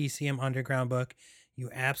gotten the TCM Underground book, you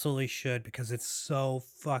absolutely should, because it's so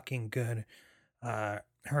fucking good. Her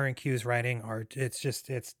and Q's writing art,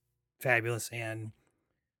 it's fabulous, and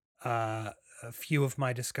a few of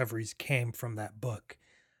my discoveries came from that book,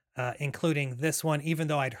 including this one. Even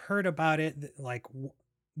though I'd heard about it, like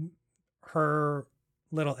her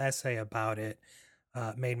little essay about it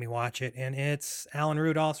made me watch it, and it's Alan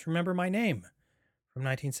Rudolph's Remember My Name from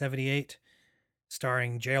 1978,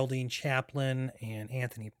 starring Geraldine Chaplin and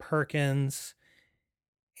Anthony Perkins.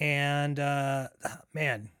 And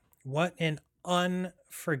man, what an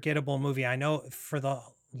unforgettable movie. I know for the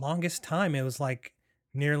longest time it was like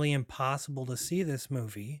nearly impossible to see this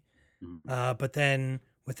movie, but then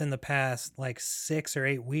within the past like 6 or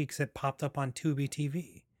 8 weeks, it popped up on Tubi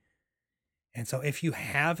TV. And so if you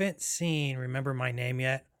haven't seen Remember My Name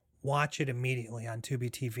yet, watch it immediately on Tubi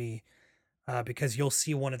TV, because you'll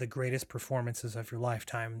see one of the greatest performances of your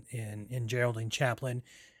lifetime in Geraldine Chaplin.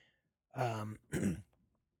 Um,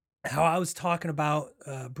 how I was talking about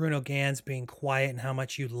Bruno Ganz being quiet and how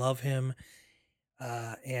much you love him,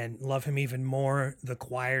 and love him even more the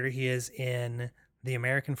quieter he is in The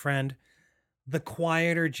American Friend. The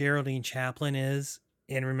quieter Geraldine Chaplin is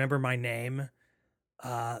in Remember My Name,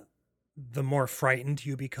 the more frightened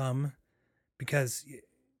you become, because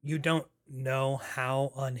you don't know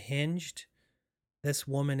how unhinged this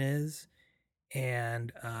woman is,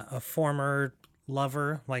 and a former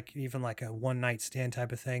lover, like even like a one night stand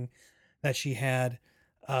type of thing that she had,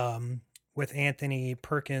 with Anthony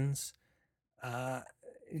Perkins.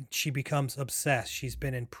 She becomes obsessed. She's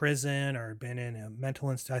been in prison or been in a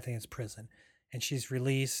mental institute. I think it's prison, and she's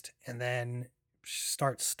released, and then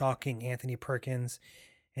starts stalking Anthony Perkins,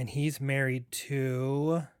 and he's married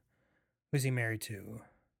to, who's he married to?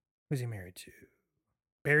 Who's he married to?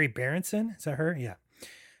 Barry Berenson? Is that her? Yeah.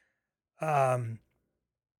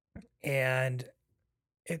 And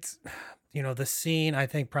it's, the scene, I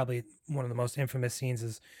think probably one of the most infamous scenes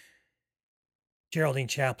is Geraldine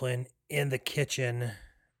Chaplin in the kitchen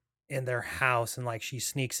in their house, and like she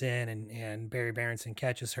sneaks in, and Barry Berenson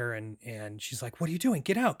catches her, and she's like, "What are you doing?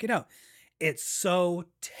 Get out, get out." It's so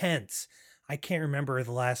tense. I can't remember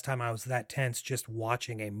the last time I was that tense just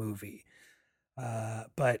watching a movie.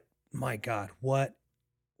 But my God, what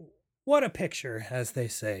a picture, as they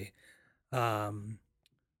say.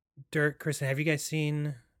 Dirk, Kristen, have you guys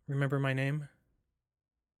seen Remember My Name?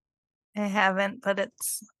 I haven't, but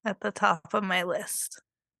it's at the top of my list.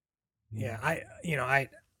 Yeah,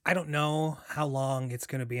 I don't know how long it's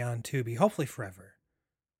going to be on Tubi, hopefully forever.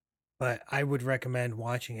 But I would recommend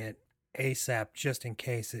watching it ASAP just in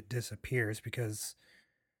case it disappears, because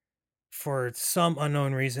for some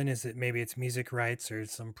unknown reason, maybe it's music rights or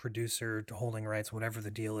some producer holding rights, whatever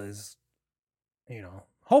the deal is,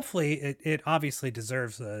 hopefully it obviously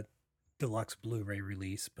deserves a deluxe Blu-ray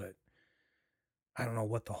release, but I don't know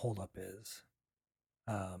what the holdup is.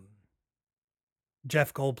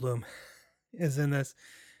 Jeff Goldblum is in this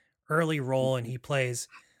early role, and he plays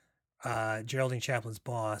Geraldine Chaplin's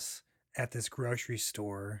boss at this grocery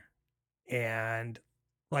store, and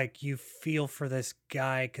like you feel for this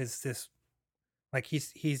guy, because this, like,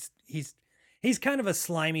 he's kind of a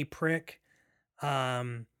slimy prick,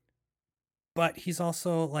 but he's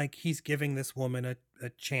also like, he's giving this woman a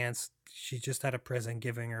chance. She's just out of prison,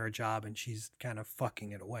 giving her a job, and she's kind of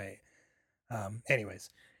fucking it away. Anyways,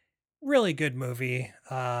 really good movie.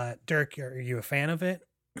 Dirk, are you a fan of it?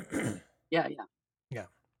 Yeah.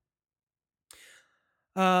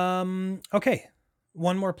 Okay,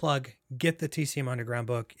 one more plug. Get the TCM Underground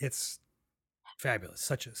book. It's fabulous.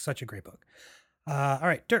 Such a great book. All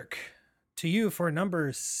right, Dirk, to you for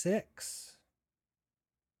number 6.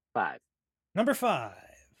 5. Number 5.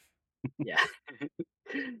 Yeah.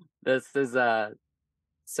 This is okay.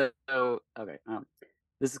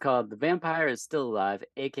 This is called The Vampire is Still Alive,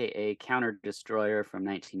 aka Counter Destroyer, from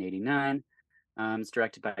 1989. It's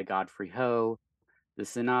directed by Godfrey Ho. The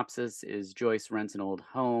synopsis is Joyce rents an old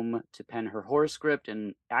home to pen her horror script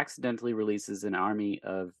and accidentally releases an army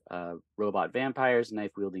of robot vampires,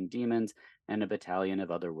 knife-wielding demons, and a battalion of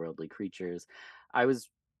otherworldly creatures. I was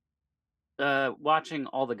watching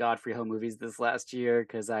all the Godfrey Ho movies this last year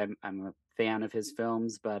because I'm a fan of his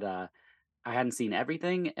films, but I hadn't seen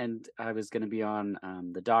everything, and I was going to be on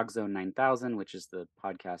the Dog Zone 9000, which is the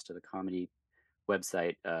podcast of the comedy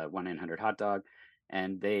website 1-900-HOT-DOG,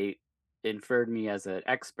 and they inferred me as an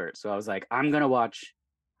expert. So I was like, I'm going to watch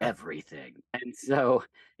everything. And so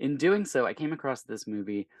in doing so, I came across this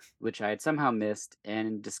movie, which I had somehow missed,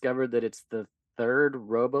 and discovered that it's the third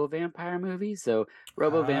Robo Vampire movie. So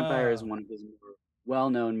Robo Vampire is one of his more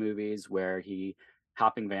well-known movies where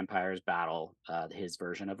hopping vampires battle his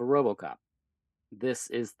version of a RoboCop. This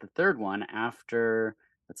is the third one after,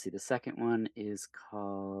 let's see, the second one is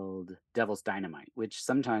called Devil's Dynamite, which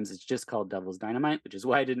sometimes it's just called Devil's Dynamite, which is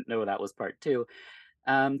why I didn't know that was part 2.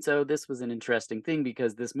 So this was an interesting thing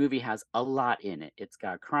because this movie has a lot in it. It's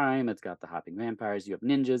got crime, it's got the hopping vampires, you have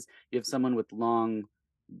ninjas, you have someone with long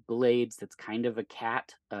blades that's kind of a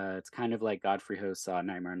cat. It's kind of like Godfrey Ho saw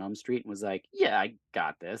Nightmare on Elm Street and was like, yeah, I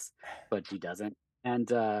got this, but he doesn't. And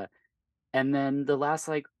then the last,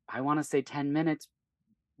 like, I want to say 10 minutes,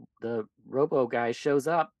 the Robo guy shows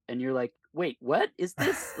up and you're like, wait, what is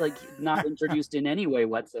this? Like, not introduced in any way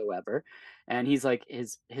whatsoever. And he's like,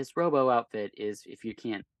 his Robo outfit is, if you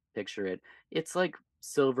can't picture it, it's like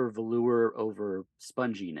silver velour over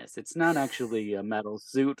sponginess. It's not actually a metal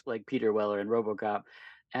suit like Peter Weller in RoboCop,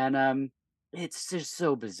 and it's just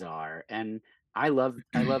so bizarre. And I love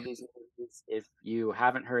these movies. If you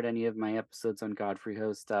haven't heard any of my episodes on Godfrey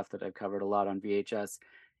Ho stuff that I've covered a lot on VHS,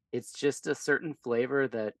 it's just a certain flavor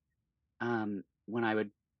that when I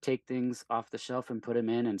would take things off the shelf and put them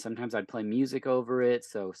in, and sometimes I'd play music over it.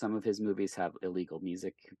 So some of his movies have illegal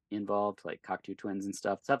music involved, like Cocteau Twins and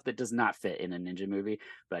stuff that does not fit in a ninja movie,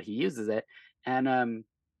 but he uses it, and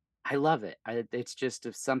I love it. It's just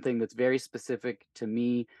something that's very specific to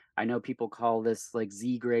me. I know people call this like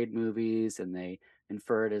Z grade movies, and they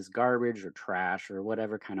infer it as garbage or trash or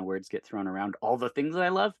whatever kind of words get thrown around. All the things I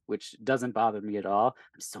love, which doesn't bother me at all.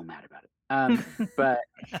 I'm so mad about it. But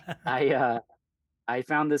I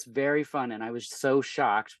found this very fun, and I was so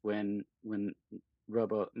shocked when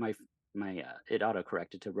Robo my it auto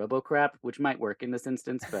corrected to RoboCrap, which might work in this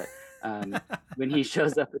instance, but when he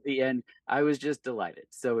shows up at the end, I was just delighted.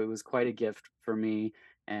 So it was quite a gift for me,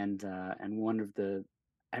 and one of the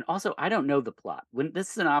and also I don't know the plot. When this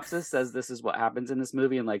synopsis says this is what happens in this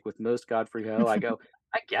movie, and like with most Godfrey Ho, I go,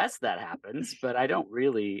 I guess that happens, but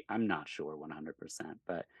I'm not sure 100%.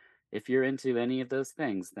 But if you're into any of those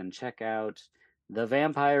things, then check out The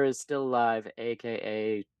Vampire is Still Alive,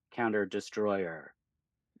 aka Counter Destroyer,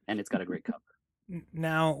 and it's got a great cover.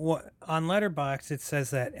 Now, on Letterboxd, it says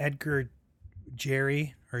that Edgar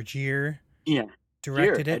Gier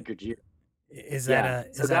directed it. Edgar Gier. Is that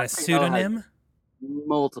a pseudonym?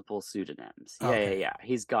 Multiple pseudonyms. Yeah.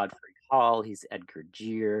 He's Godfrey Hall. He's Edgar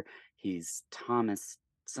Gier. He's Thomas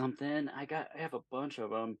something. I have a bunch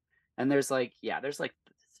of them, and there's like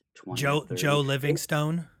 20. Joe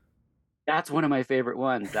Livingstone. That's one of my favorite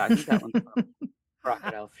ones. I think that one's from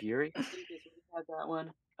Crocodile Fury. I think he had that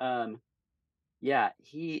one. Yeah,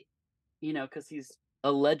 he, because he's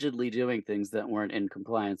allegedly doing things that weren't in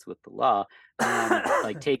compliance with the law,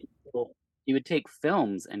 like he would take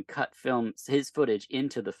films and cut his footage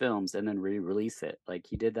into the films and then re-release it. Like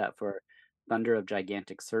he did that for Thunder of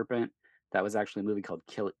Gigantic Serpent. That was actually a movie called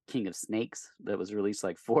King of Snakes that was released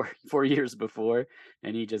like four years before,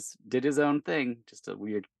 and he just did his own thing, just a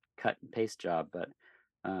weird cut and paste job. But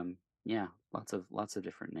yeah, lots of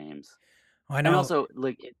different names. I know. And also,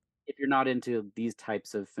 like, if you're not into these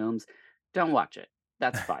types of films, don't watch it.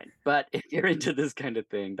 That's fine. But if you're into this kind of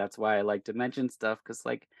thing, that's why I like to mention stuff, because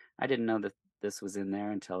like I didn't know that this was in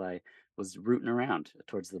there until I was rooting around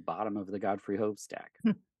towards the bottom of the Godfrey Ho stack.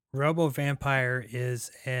 Robo Vampire is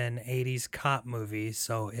an 80s cop movie,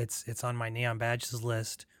 so it's on my Neon Badges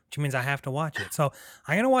list, which means I have to watch it. So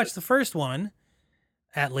I'm going to watch the first one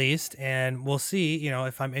at least, and we'll see,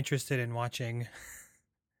 if I'm interested in watching.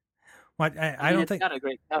 I don't think it's got a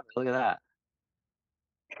great cover. Look at that.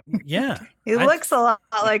 Yeah. He looks a lot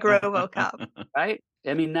like RoboCop. Right?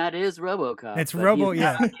 I mean, that is RoboCop. It's Robo,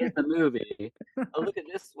 yeah. In the movie. Oh, look at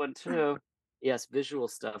this one too. Yes, visual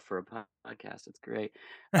stuff for a podcast. It's great.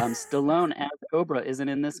 Stallone as Cobra isn't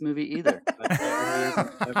in this movie either. But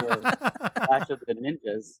Clash of the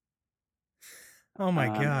Ninjas. Oh my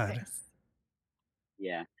God.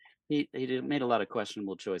 Yeah. He made a lot of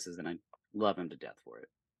questionable choices, and I love him to death for it.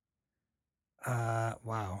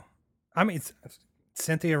 Wow. I mean,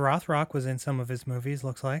 Cynthia Rothrock was in some of his movies,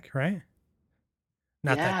 looks like, right?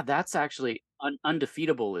 That's actually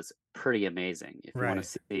Undefeatable is pretty amazing. If you want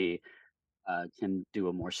to see, can do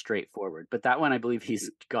a more straightforward. But that one, I believe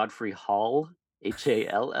he's Godfrey Hall,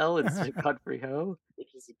 Hall, instead of Godfrey Ho,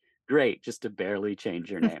 which is great, just to barely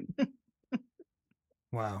change your name.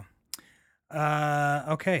 Wow.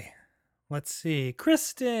 Okay. Let's see.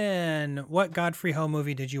 Kristen, what Godfrey Ho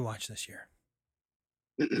movie did you watch this year?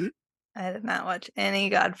 I did not watch any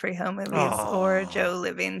Godfrey Ho movies or Joe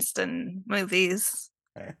Livingston movies.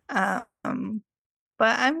 Okay. But I'm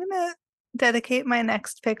gonna dedicate my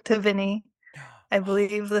next pick to Vinny. I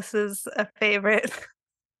believe this is a favorite.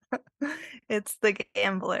 It's The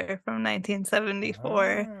Gambler from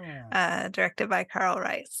 1974, directed by Carl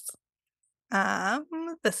Rice.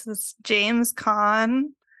 This is James Caan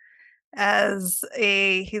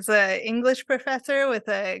he's an English professor with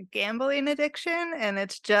a gambling addiction, and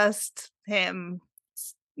it's just him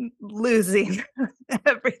losing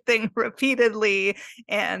everything repeatedly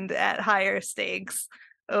and at higher stakes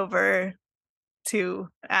over 2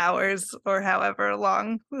 hours or however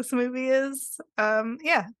long this movie is.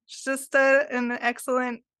 It's just an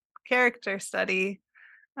excellent character study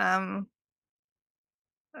of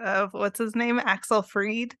what's his name, Axel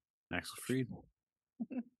Freed.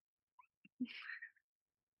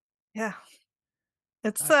 Yeah,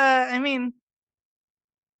 it's I mean,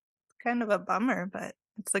 kind of a bummer, but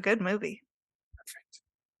it's a good movie.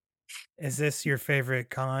 Is this your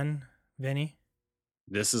favorite con, Vinny?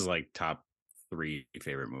 This is like top 3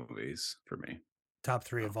 favorite movies for me. Top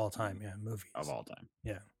 3 of all time, yeah, movies. Of all time.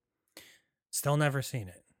 Yeah. Still never seen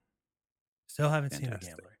it. Still haven't seen The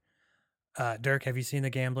Fantastic. Gambler. Dirk, have you seen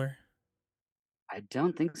The Gambler? I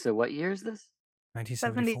don't think so. What year is this?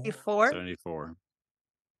 1974. 74. 74.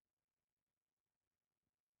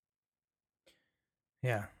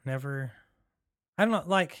 Yeah, never. I don't know.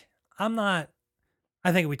 Like, I'm not.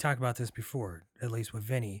 I think we talked about this before, at least with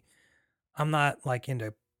Vinny. I'm not like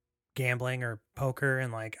into gambling or poker,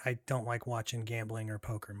 and like I don't like watching gambling or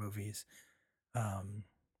poker movies.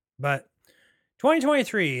 But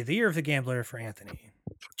 2023, the year of The Gambler for Anthony,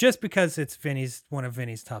 just because it's one of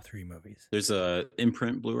Vinny's top 3 movies. There's a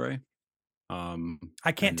imprint Blu-ray.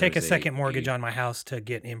 I can't take a second mortgage on my house to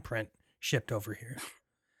get imprint shipped over here.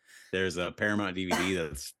 There's a Paramount DVD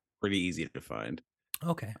that's pretty easy to find.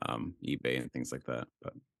 Okay. eBay and things like that.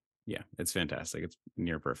 But yeah, it's fantastic. It's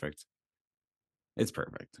near perfect. It's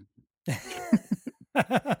perfect.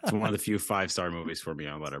 It's one of the few 5-star movies for me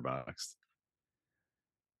on Letterboxd.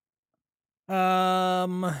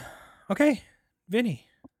 Okay, Vinny,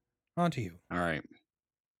 on to you. All right.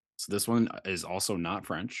 So this one is also not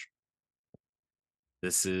French.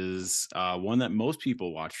 This is one that most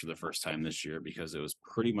people watched for the first time this year because it was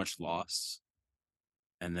pretty much lost.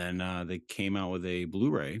 And then they came out with a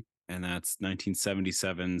Blu-ray, and that's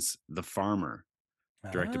 1977's The Farmer,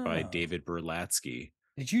 directed by David Berlatsky.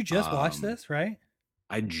 Did you just watch this, right?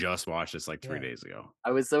 I just watched this like 3 days ago.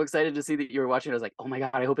 I was so excited to see that you were watching. I was like, oh my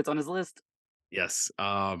God, I hope it's on his list. Yes.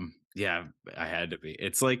 Yeah, I had to be.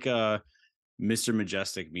 It's like Mr.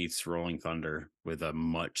 Majestic meets Rolling Thunder with a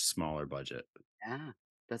much smaller budget. Yeah.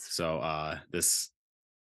 That's so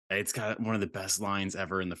it's got one of the best lines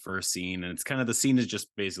ever in the first scene, and it's kind of, the scene is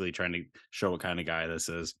just basically trying to show what kind of guy this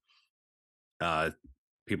is.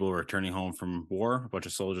 People were returning home from war, a bunch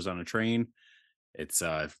of soldiers on a train. It's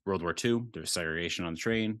World War II. There's segregation on the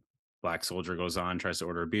train. Black soldier goes on, tries to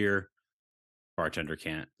order a beer. Bartender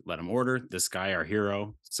can't let him order. This guy, our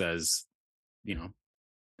hero, says, that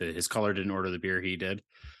his color didn't order the beer, he did,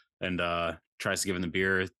 and tries to give him the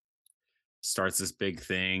beer. Starts this big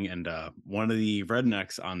thing, and one of the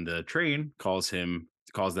rednecks on the train calls them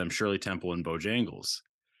Shirley Temple and Bojangles.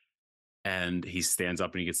 And he stands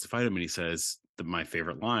up and he gets to fight him, and he says my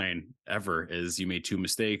favorite line ever is, "You made 2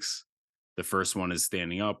 mistakes. The first one is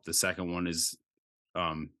standing up. The second one is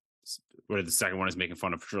making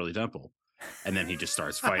fun of Shirley Temple." And then he just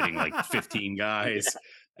starts fighting like 15 guys.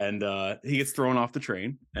 And he gets thrown off the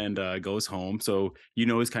train and goes home. So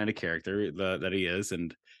his kind of character that he is.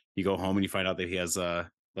 And you go home and you find out that he has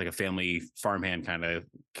like a family farmhand kind of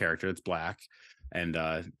character that's black, and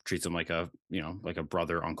treats him like a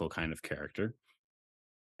brother, uncle kind of character.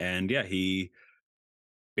 And yeah, he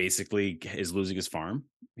basically is losing his farm.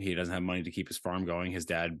 He doesn't have money to keep his farm going. His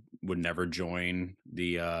dad would never join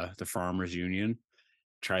the farmers union.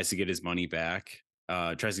 Tries to get his money back.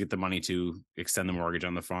 Tries to get the money to extend the mortgage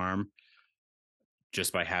on the farm.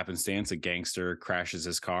 Just by happenstance, a gangster crashes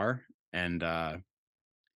his car and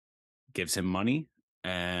gives him money.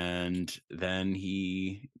 And then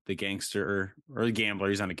the gambler,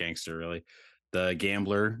 he's not a gangster really. The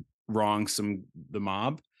gambler wrongs the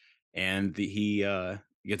mob, and he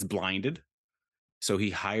gets blinded. So he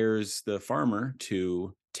hires the farmer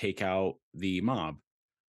to take out the mob.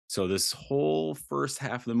 So this whole first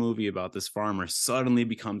half of the movie about this farmer suddenly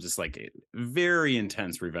becomes this like a very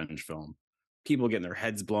intense revenge film. People getting their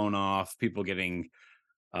heads blown off, people getting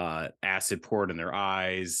acid poured in their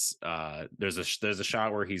eyes. There's a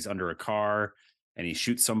shot where he's under a car and he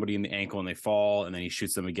shoots somebody in the ankle and they fall, and then he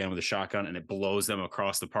shoots them again with a shotgun and it blows them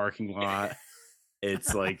across the parking lot.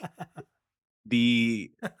 It's like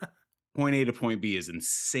the point A to point B is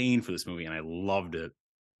insane for this movie, and I loved it.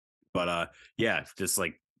 But yeah, just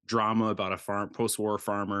like drama about a post-war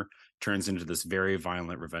farmer turns into this very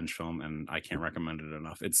violent revenge film, and I can't recommend it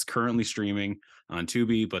enough. It's currently streaming on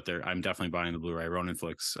Tubi, but I'm definitely buying the Blu-ray.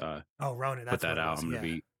 Ronanflix Ronan, put that out.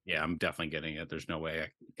 I'm definitely getting it. There's no way I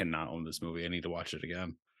cannot own this movie. I need to watch it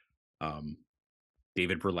again.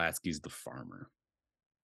 David Berlatsky's The Farmer.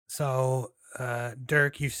 So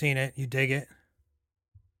Dirk, you've seen it, you dig it?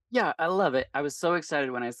 Yeah, I love it. I was so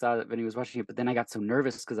excited when I saw that Vinny was watching it, but then I got so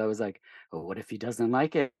nervous because I was like, "Oh, what if he doesn't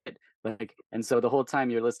like it?" And so the whole time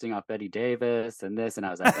you're listing off Betty Davis and this, and I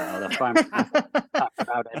was like, "Oh, the farm talk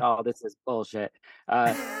about it. Oh, this is bullshit."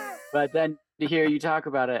 But then to hear you talk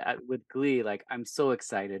about it with glee, like I'm so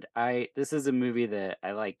excited. This is a movie that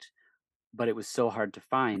I liked, but it was so hard to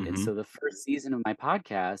find. And so the first season of my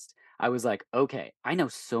podcast, I was like, okay, I know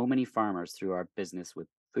so many farmers through our business with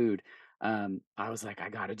food. I was like, I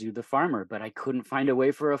got to do The Farmer, but I couldn't find a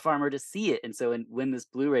way for a farmer to see it. And so when this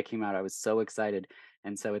Blu-ray came out, I was so excited.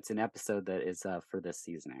 And so it's an episode that is for this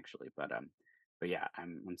season actually. But yeah,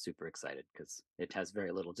 I'm super excited because it has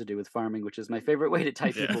very little to do with farming, which is my favorite way to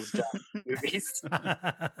type Yeah. people's job movies.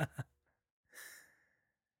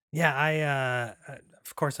 Yeah,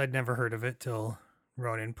 of course I'd never heard of it till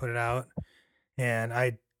Ronan put it out, and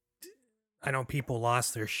I know people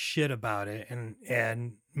lost their shit about it,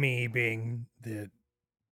 and me being the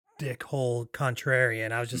dickhole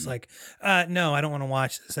contrarian, I was just like, no, I don't want to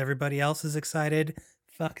watch this. Everybody else is excited.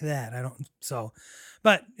 Fuck that. I don't. So,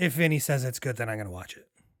 but if Vinny says it's good, then I'm gonna watch it.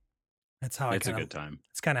 That's how It's I a kind good of. time.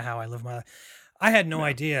 It's kind of how I live my life. I had no Yeah.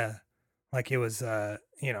 idea, like it was,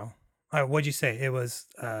 what'd you say? It was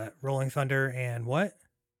Rolling Thunder and what?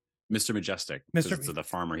 Mr. Majestic. Mr. It's the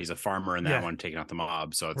farmer. He's a farmer in that Yeah. one, taking out the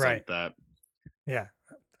mob. So it's Right. like that Yeah,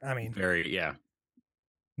 I mean, very, yeah.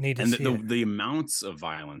 need to And see it. the amounts of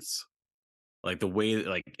violence, like the way,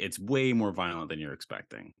 like it's way more violent than you're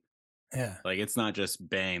expecting. Yeah, Like it's not just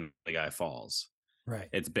bang, the guy falls. right.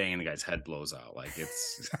 It's bang, the guy's head blows out. Like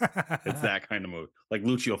it's that kind of movie. Like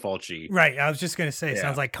Lucio Fulci. Right. I was just gonna say, Yeah.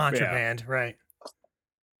 sounds like Contraband. Right.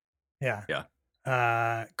 Yeah.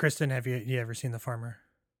 Yeah. Kristen, have you ever seen The Farmer?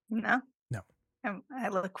 No. No. I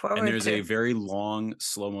look forward And there's to a it. very long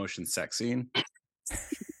slow motion sex scene.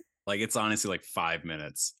 Like it's honestly like 5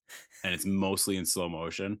 minutes, and it's mostly in slow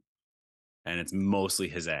motion, and it's mostly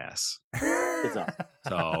his ass.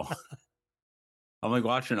 So I'm like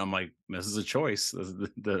watching. I'm like, this is a choice. This is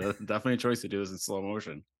definitely a choice to do this in slow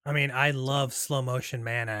motion. I mean, I love slow motion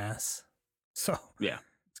man ass, so Yeah.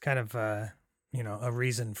 it's kind of a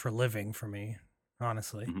reason for living for me,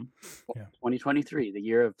 honestly. Mhm. Yeah. 2023, the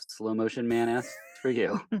year of slow motion man ass for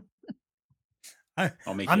you.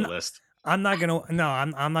 I'll make I'm you a not- list. I'm not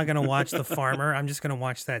gonna watch The Farmer. I'm just gonna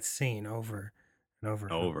watch that scene over and over.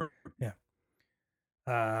 And over.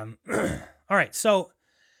 All right, so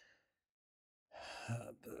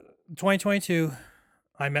 2022,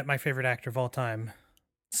 I met my favorite actor of all time.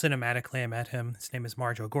 Cinematically, I met him. His name is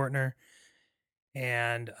Marjo Gortner,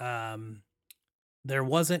 and there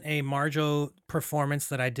wasn't a Marjo performance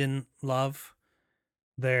that I didn't love.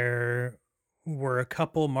 There were a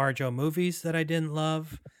couple Marjo movies that I didn't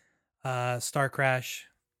love. Star Crash,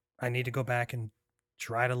 I need to go back and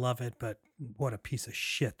try to love it, but what a piece of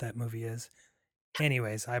shit that movie is.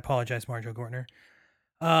 Anyways, I apologize, Marjo Gortner.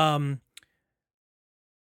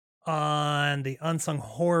 On the Unsung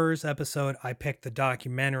Horrors episode, I picked the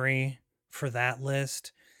documentary for that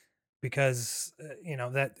list because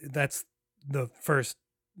that's the first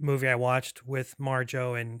movie I watched with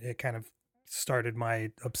Marjo, and it kind of started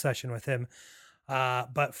my obsession with him.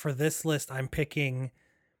 But for this list, I'm picking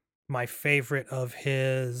my favorite of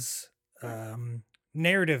his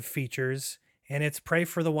narrative features, and it's Pray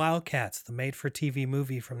for the Wildcats, the made-for-TV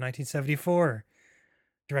movie from 1974,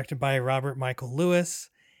 directed by Robert Michael Lewis.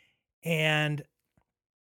 And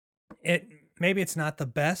maybe it's not the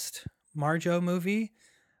best Marjo movie,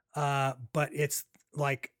 but it's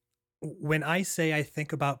like, when I say I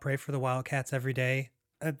think about Pray for the Wildcats every day,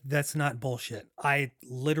 that's not bullshit. I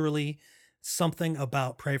literally, something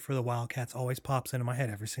about Pray for the Wildcats always pops into my head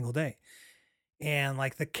every single day. And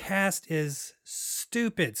like the cast is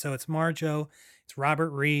stupid. So it's Marjo, it's Robert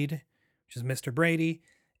Reed, which is Mr. Brady,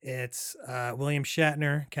 it's William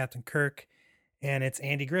Shatner, Captain Kirk, and it's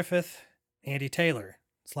Andy Griffith, Andy Taylor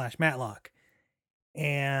 / Matlock.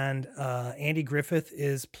 And Andy Griffith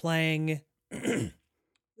is playing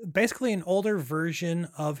basically an older version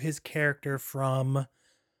of his character from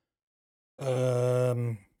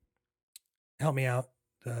help me out,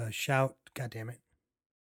 Shout, god damn it,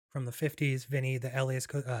 from the 50s, Vinny the Alias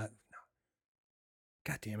no,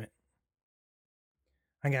 god damn it,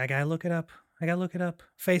 I gotta look it up.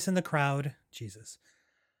 Face in the Crowd, Jesus.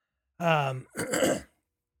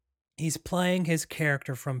 He's playing his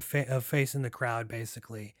character from Face in the Crowd,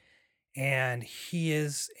 basically, and he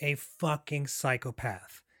is a fucking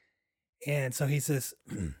psychopath. And so he's this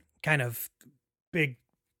kind of big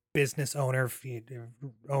business owner, he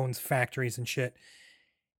owns factories and shit.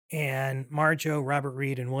 And Marjo, Robert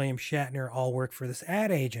Reed, and William Shatner all work for this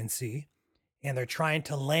ad agency, and they're trying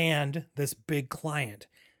to land this big client.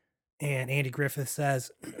 And Andy Griffith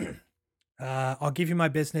says, I'll give you my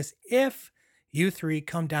business if you three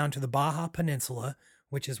come down to the Baja Peninsula,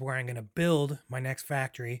 which is where I'm going to build my next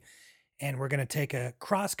factory, and we're going to take a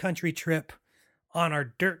cross-country trip on our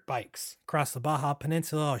dirt bikes across the Baja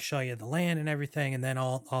Peninsula. I'll show you the land and everything, and then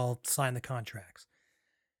I'll sign the contracts.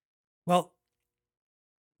 Well,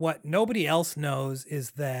 what nobody else knows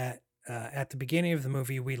is that at the beginning of the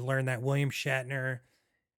movie, we learn that William Shatner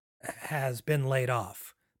has been laid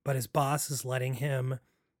off, but his boss is letting him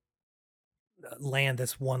land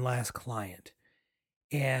this one last client.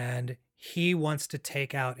 And he wants to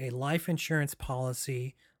take out a life insurance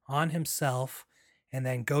policy on himself and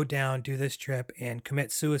then go down, do this trip, and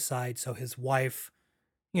commit suicide so his wife,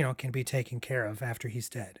 can be taken care of after he's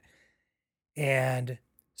dead. And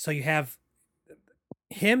so you have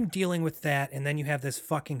him dealing with that, and then you have this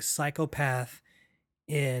fucking psychopath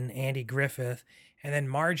in Andy Griffith, and then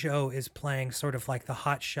Marjo is playing sort of like the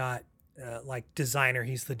hotshot, like designer.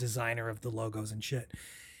 He's the designer of the logos and shit,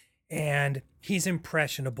 and he's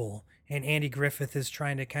impressionable. And Andy Griffith is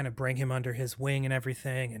trying to kind of bring him under his wing and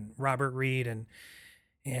everything. And Robert Reed and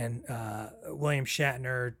William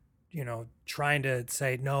Shatner, trying to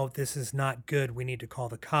say, no, this is not good. We need to call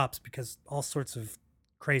the cops because all sorts of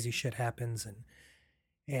crazy shit happens.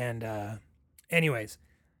 And anyways,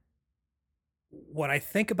 what I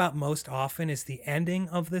think about most often is the ending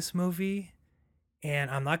of this movie.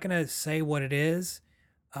 And I'm not going to say what it is.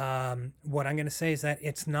 What I'm going to say is that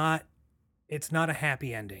it's not a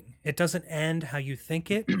happy ending. It doesn't end how you think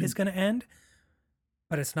it is going to end,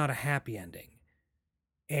 but it's not a happy ending.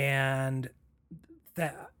 And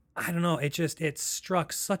that, I don't know, it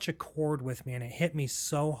struck such a chord with me and it hit me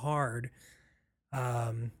so hard.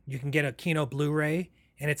 You can get a Kino Blu-ray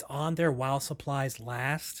and it's on their while supplies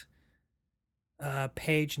last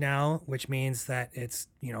page now, which means that it's,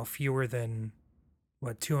 fewer than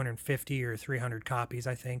 250 or 300 copies,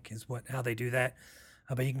 I think is how they do that.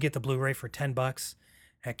 But you can get the Blu-ray for $10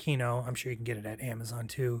 at Kino. I'm sure you can get it at Amazon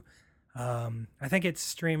too. I think it's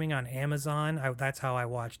streaming on Amazon. That's how I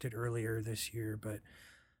watched it earlier this year. But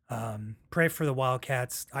Pray for the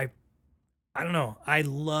Wildcats. I don't know. I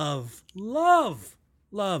loved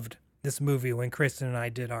this movie when Kristen and I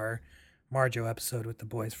did our Marjo episode with the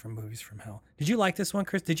boys from Movies from Hell. Did you like this one,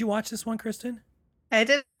 Chris? Did you watch this one, Kristen? I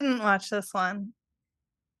didn't watch this one,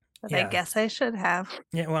 but I guess I should have.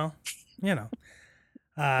 Yeah, well,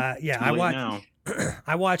 I watched.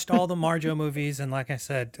 I watched all the Marjo movies, and like I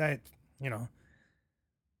said,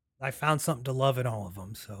 I found something to love in all of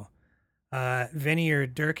them. So, Vinny or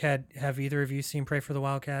Dirk, have either of you seen Pray for the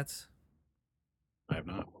Wildcats? I have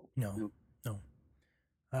not. No.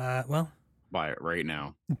 Well, buy it right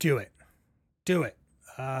now. Do it.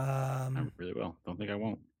 I really will. Don't think I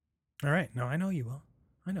won't. All right. No, I know you will.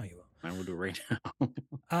 I will do it right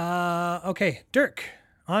now. Okay, Dirk,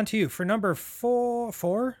 on to you for number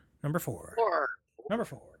four. Number four.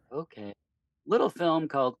 Okay. Little film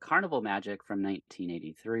called Carnival Magic from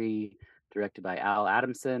 1983, directed by Al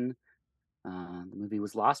Adamson. The movie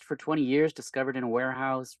was lost for 20 years, discovered in a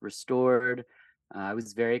warehouse, restored. I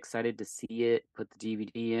was very excited to see it, put the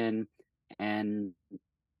DVD in, and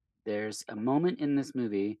there's a moment in this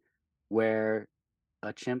movie where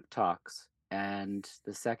a chimp talks, and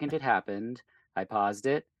the second it happened, I paused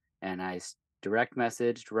it and I direct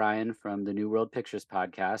messaged Ryan from the New World Pictures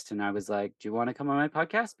podcast, and I was like, do you want to come on my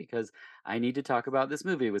podcast? Because I need to talk about this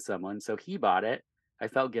movie with someone. So he bought it. I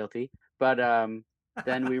felt guilty, but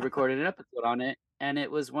then we recorded an episode on it, and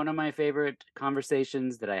it was one of my favorite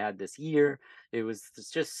conversations that I had this year.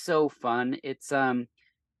 It's just so fun. It's a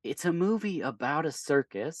movie about a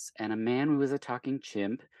circus and a man who is a talking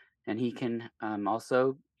chimp, and he can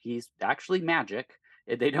he's actually magic.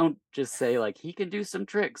 They don't just say like he can do some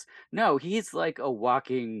tricks. No, he's like a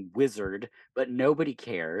walking wizard, but nobody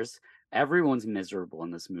cares. Everyone's miserable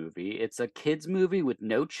in this movie. It's a kids movie with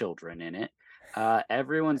no children in it.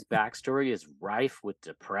 Everyone's backstory is rife with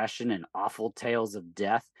depression and awful tales of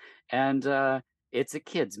death. And it's a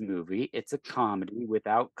kids movie. It's a comedy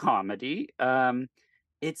without comedy.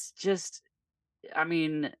 It's just, I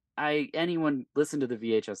mean, anyone listen to the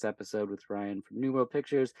VHS episode with Ryan from New World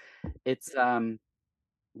Pictures. It's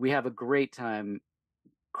we have a great time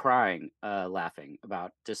crying, laughing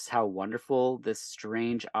about just how wonderful this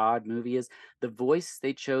strange, odd movie is. The voice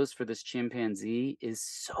they chose for this chimpanzee is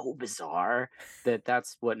so bizarre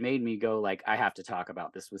that's what made me go like, I have to talk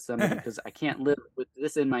about this with somebody because I can't live with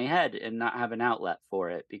this in my head and not have an outlet for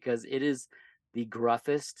it, because it is the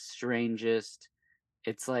gruffest, strangest.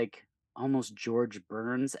 It's like almost George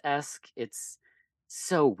Burns-esque. It's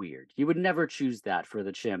so weird. You would never choose that for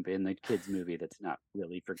the chimp in the kids movie that's not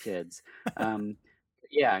really for kids.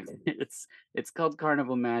 Yeah, it's called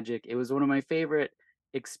Carnival Magic. It was one of my favorite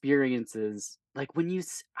experiences. Like when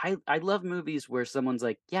I love movies where someone's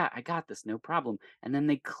like, yeah, I got this, no problem. And then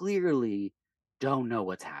they clearly don't know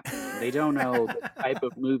what's happening. They don't know the type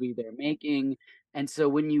of movie they're making. And so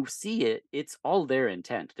when you see it, it's all their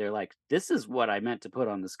intent. They're like, this is what I meant to put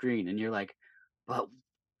on the screen. And you're like, but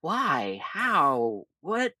why? How?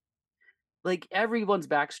 What? Like everyone's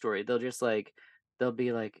backstory, they'll just like, they'll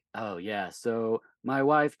be like, "Oh yeah, so my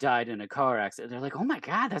wife died in a car accident." They're like, "Oh my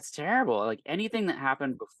God, that's terrible." Like anything that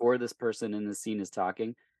happened before this person in the scene is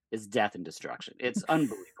talking is death and destruction. It's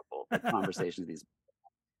unbelievable the conversations these,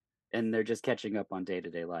 and they're just catching up on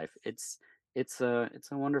day-to-day life. It's a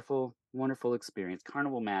wonderful, wonderful experience.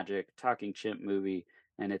 Carnival Magic, Talking Chimp movie,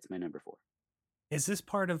 and it's my number 4. Is this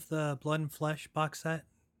part of the Blood and Flesh box set?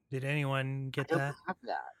 Did anyone I get don't that? have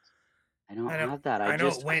that. I don't I know. have that. I know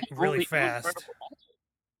it went really only know fast.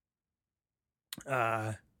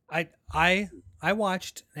 Carnival Magic. I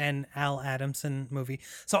watched an Al Adamson movie.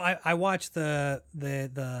 So I watched the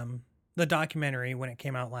documentary when it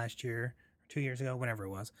came out last year, 2 years ago, whenever it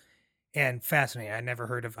was, and fascinating. I'd never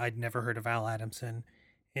heard of Al Adamson,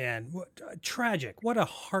 and tragic. What a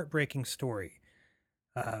heartbreaking story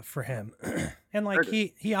for him. And like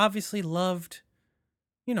he obviously loved,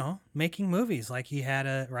 making movies. Like he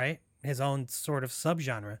had his own sort of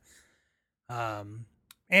subgenre. And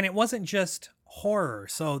it wasn't just horror.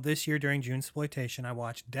 So this year during Junesploitation, I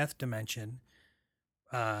watched Death Dimension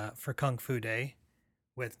for Kung Fu Day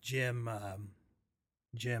with Jim,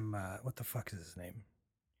 what the fuck is his name?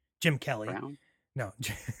 Jim Kelly. Brown? No,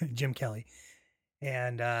 Jim Kelly.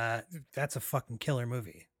 And that's a fucking killer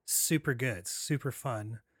movie. Super good, super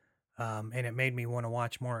fun. And it made me want to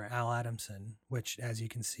watch more Al Adamson, which, as you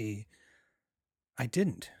can see, I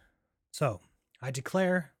didn't. So I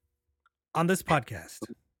declare on this podcast.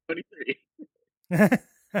 23.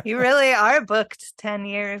 You really are booked 10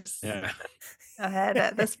 years Yeah. ahead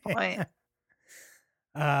at this point.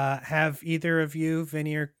 Have either of you,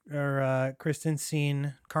 Vinny or Kristen,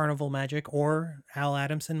 seen Carnival Magic or Al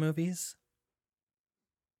Adamson movies?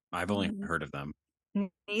 I've only heard of them.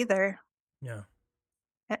 Neither. Yeah.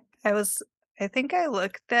 I think I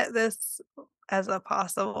looked at this as a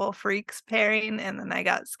possible Freaks pairing, and then I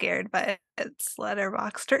got scared by its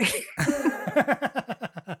Letterboxd rating.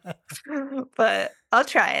 But I'll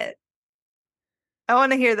try it. I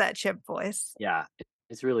want to hear that chimp voice. Yeah,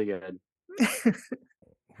 it's really good.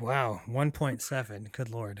 Wow, 1.7. Good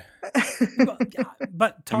Lord.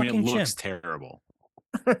 But Talking I mean, it looks Chimp. terrible.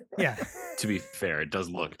 Yeah. To be fair, it does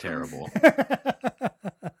look terrible.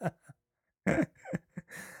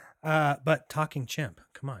 But Talking Chimp,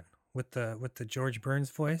 come on, with the George Burns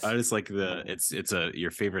voice. I just like it's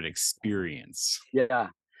your favorite experience. Yeah.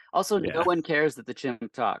 Also, no one cares that the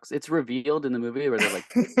chimp talks. It's revealed in the movie where they're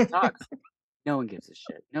like, "He talks." No one gives a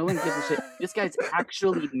shit. No one gives a shit. This guy's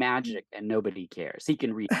actually magic and nobody cares. He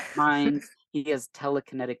can read minds. He has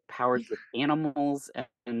telekinetic powers with animals,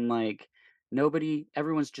 and like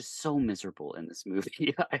everyone's just so miserable in this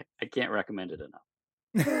movie. I can't recommend it enough.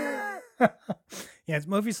 Yeah, it's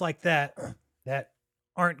movies like that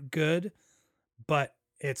aren't good, but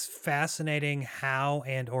it's fascinating how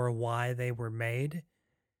and or why they were made,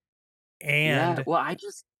 and Yeah, well,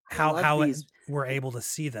 how these. we're able to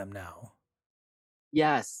see them now.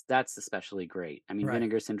 Yes, that's especially great. I mean, Right.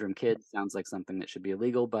 Vinegar Syndrome Kids sounds like something that should be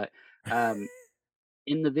illegal, but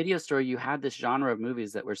in the video store, you had this genre of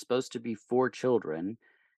movies that were supposed to be for children,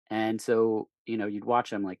 and so you'd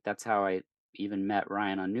watch them. Like that's how I even met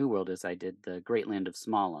Ryan on New World, as I did the Great Land of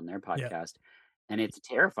Small on their Yeah. podcast, and it's a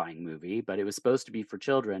terrifying movie, but it was supposed to be for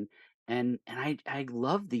children. And I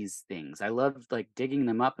love these things. I love like digging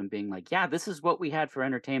them up and being like, yeah, this is what we had for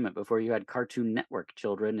entertainment before you had Cartoon Network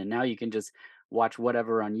children, and now you can just watch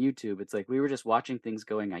whatever on YouTube. It's like we were just watching things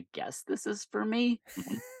going, I guess this is for me.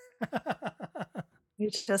 You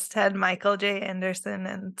just had Michael J. Anderson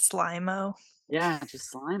and Slimo. Yeah,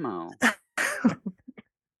 just Slimo.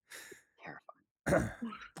 Terrifying.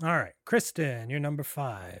 All right, Kristen, you're number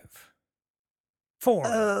 5. 4.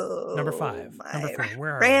 Number 5. Number 4.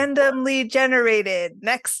 Where are we? Randomly generated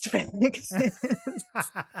next pick.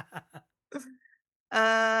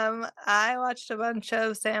 I watched a bunch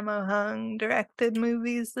of Sammo Hung directed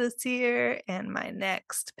movies this year, and my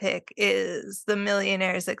next pick is The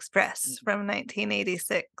Millionaire's Express from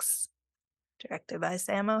 1986, directed by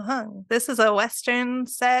Sammo Hung. This is a Western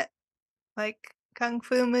set, like kung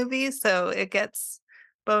fu movie, so it gets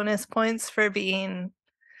bonus points for being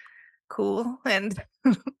cool and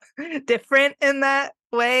different in that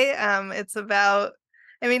way. It's about,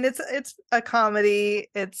 I mean, it's a comedy.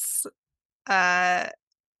 It's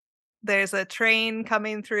there's a train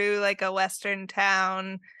coming through like a Western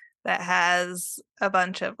town that has a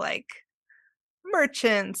bunch of like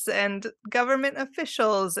merchants and government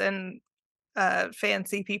officials and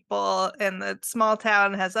fancy people, and the small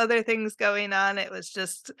town has other things going on. It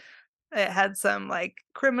had some like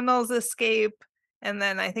criminals escape, and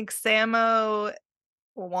then I think Sammo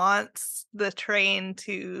wants the train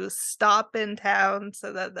to stop in town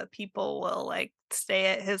so that the people will like stay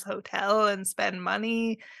at his hotel and spend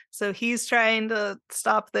money. So he's trying to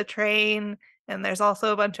stop the train, and there's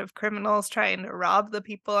also a bunch of criminals trying to rob the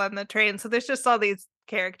people on the train. So there's just all these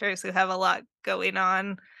characters who have a lot going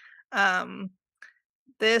on. Um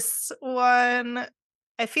this one,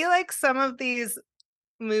 I feel like some of these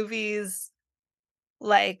movies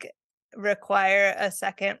like require a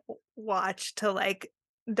second watch to like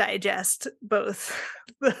digest both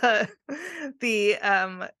the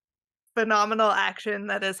the phenomenal action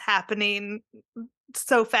that is happening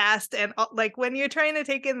so fast and like when you're trying to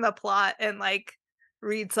take in the plot and like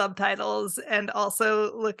read subtitles and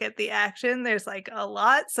also look at the action, there's like a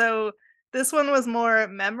lot. So this one was more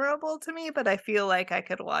memorable to me, but I feel like I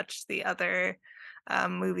could watch the other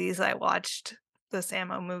movies I watched, the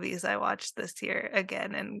Sammo movies I watched this year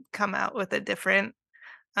again and come out with a different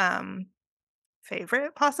um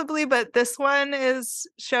favorite possibly. But this one is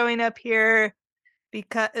showing up here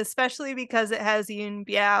because especially because it has Yoon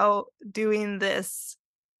Biao doing this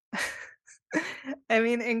I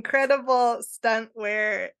mean incredible stunt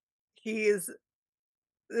where he's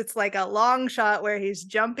it's like a long shot where he's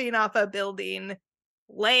jumping off a building,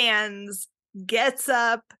 lands, gets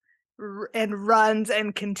up and runs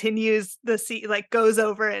and continues the scene, like goes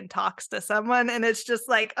over and talks to someone, and it's just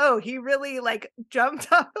like, oh, he really like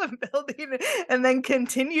jumped off a building and then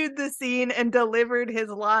continued the scene and delivered his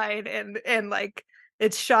line, and like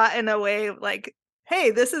it's shot in a way like, hey,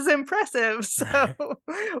 this is impressive. So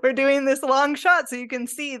we're doing this long shot so you can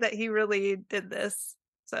see that he really did this.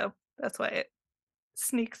 So that's why it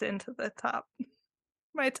sneaks into the top,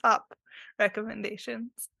 my top recommendations.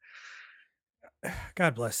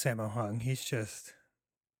 God bless Sammo Hung. He's just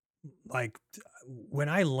like, when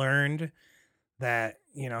I learned that,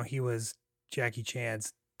 you know, he was Jackie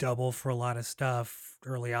Chan's double for a lot of stuff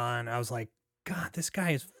early on, I was like, God, this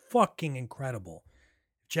guy is fucking incredible.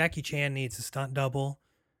 If Jackie Chan needs a stunt double,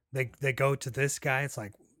 they go to this guy. It's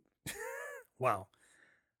like, wow.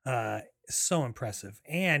 So impressive.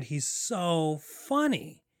 And he's so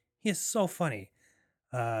funny. He is so funny.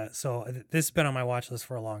 So this has been on my watch list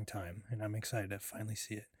for a long time, and I'm excited to finally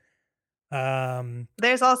see it.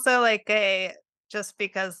 There's also like a, just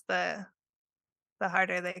because the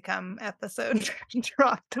Harder They Come episode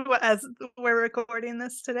dropped as we're recording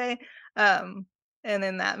this today. And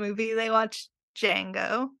in that movie they watched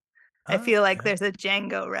Django. I feel like there's a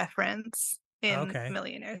Django reference in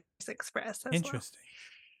Millionaire's Express as interesting.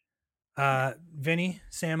 Vinny,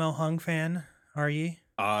 Sammo Hung fan, are ye?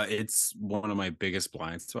 It's one of my biggest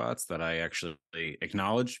blind spots that I actually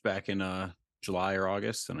acknowledged back in July or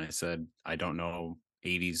August, and I said I don't know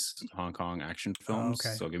 80s Hong Kong action films,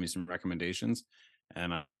 so give me some recommendations.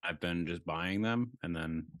 And I've been just buying them, and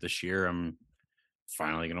then this year I'm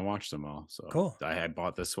finally gonna watch them all. So cool. I had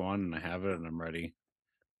bought this one, and I have it, and I'm ready.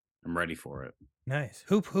 I'm ready for it. Nice.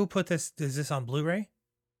 Who put this? Is this on Blu-ray?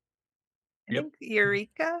 I think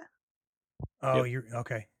Eureka. Oh, you're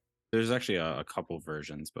okay. There's actually a couple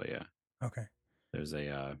versions, but yeah. Okay. There's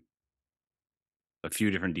a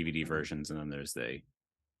few different DVD versions, and then there's the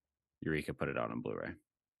Eureka put it out on Blu-ray.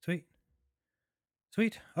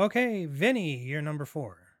 Sweet. Okay, Vinny, you're number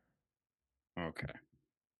 4. Okay.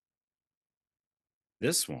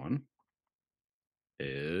 This one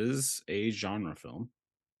is a genre film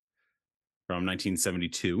from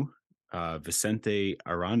 1972. Vicente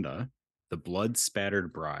Aranda, The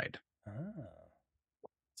Blood-Spattered Bride. Oh.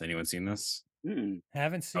 Has anyone seen this?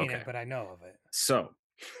 Haven't seen it, but I know of it. So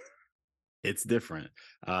it's different.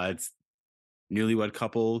 It's newlywed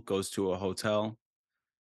couple goes to a hotel.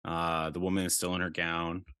 The woman is still in her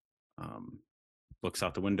gown. Looks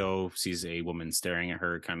out the window, sees a woman staring at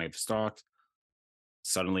her, kind of stalked.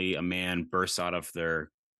 Suddenly, a man bursts out of their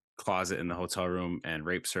closet in the hotel room and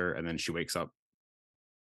rapes her, and then she wakes up,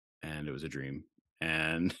 and it was a dream.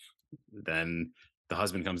 And then the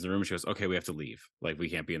husband comes in the room, and she goes, okay, we have to leave. Like, we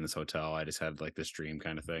can't be in this hotel. I just had like this dream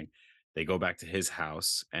kind of thing. They go back to his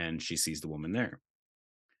house, and she sees the woman there.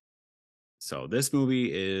 So this movie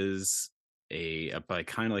is a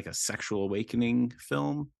kind of like a sexual awakening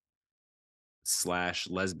film /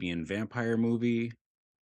 lesbian vampire movie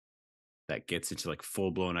that gets into like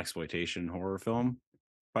full-blown exploitation horror film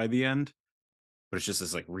by the end. But it's just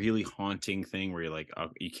this like really haunting thing where you're like,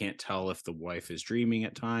 you can't tell if the wife is dreaming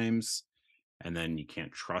at times, and then you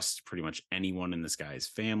can't trust pretty much anyone in this guy's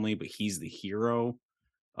family, but he's the hero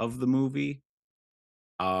of the movie.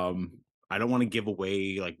 I don't want to give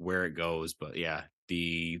away like where it goes, but yeah,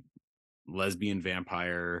 the lesbian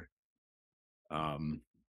vampire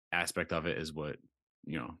aspect of it is what,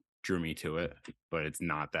 you know, drew me to it, but it's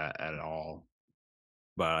not that at all.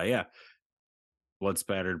 But yeah, Blood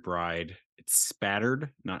Spattered Bride. It's spattered,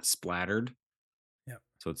 not splattered. Yep.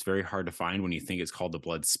 So it's very hard to find when you think it's called The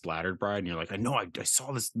Blood Splattered Bride. And you're like, I know I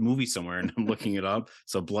saw this movie somewhere and I'm looking it up.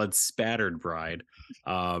 So Blood Spattered Bride.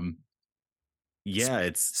 Yeah,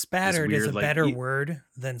 it's this Spattered is weird, a like, better word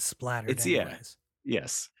than splattered it's yeah, anyways.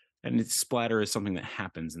 yes. And it's splatter is something that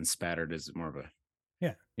happens, and spattered is more of a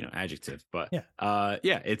Yeah. adjective. But Yeah.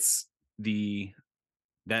 it's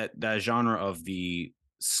that genre of the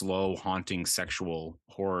slow, haunting, sexual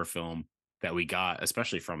horror film that we got,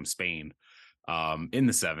 especially from Spain, in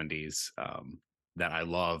the 70s, that I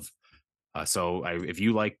love. So if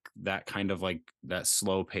you like that kind of like that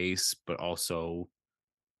slow pace, but also,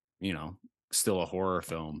 still a horror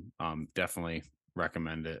film, definitely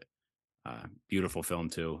recommend it. Beautiful film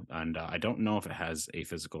too. And I don't know if it has a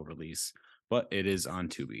physical release, but it is on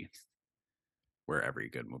Tubi, where every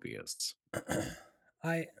good movie is.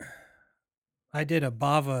 I did a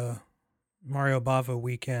Mario Bava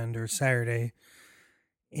weekend or Saturday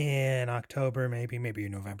in October, maybe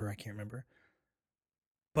November, I can't remember.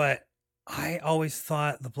 But I always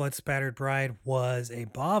thought The Blood Spattered Bride was a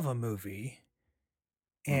Bava movie.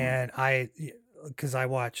 And because I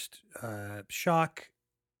watched Shock,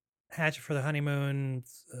 Hatchet for the Honeymoon,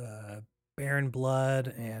 Barren Blood,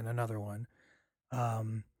 and another one.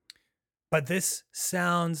 But this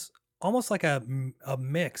sounds almost like a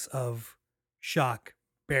mix of Shock,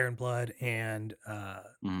 Barren Blood, and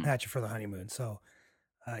Hatchet for the Honeymoon. So,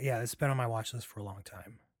 yeah, it's been on my watch list for a long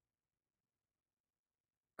time.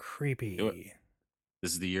 Creepy.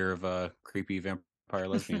 This is the year of creepy vampire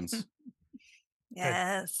lesbians.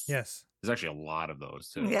 Yes. Yes. There's actually a lot of those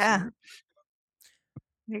too. Yeah.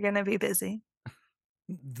 You're gonna be busy.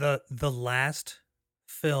 The last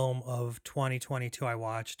film of 2022 I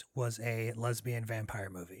watched was a lesbian vampire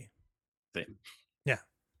movie. Same. Yeah.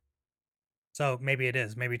 So maybe it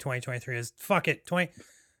is. Maybe 2023 is. Fuck it.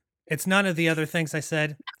 It's none of the other things I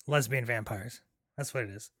said. Lesbian vampires. That's what it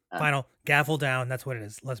is. Final gavel down. That's what it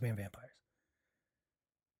is. Lesbian vampires.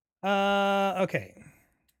 Okay.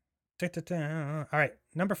 All right.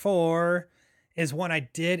 Number 4 is one I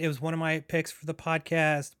did. It was one of my picks for the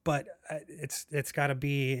podcast, but it's got to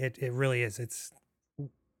be. It really is. It's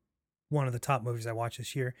one of the top movies I watched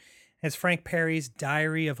this year. It's Frank Perry's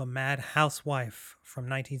Diary of a Mad Housewife from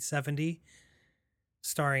 1970,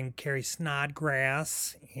 starring Carrie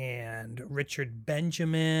Snodgrass and Richard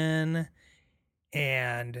Benjamin,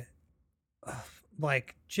 and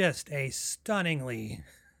like just a stunningly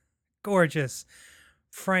gorgeous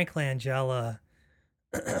Frank Langella,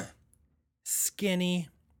 skinny,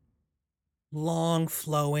 long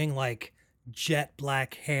flowing, like jet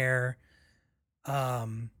black hair.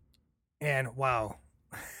 And wow.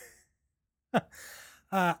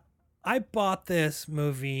 I bought this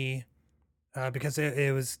movie because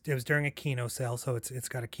it was during a Kino sale, so it's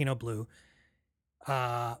got a Kino Blue.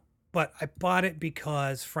 But I bought it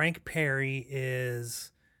because Frank Perry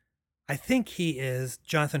I think he is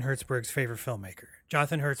Jonathan Hertzberg's favorite filmmaker.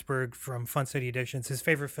 Jonathan Hertzberg from Fun City Editions, his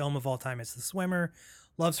favorite film of all time is The Swimmer,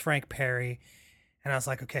 loves Frank Perry. And I was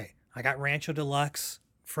like, okay, I got Rancho Deluxe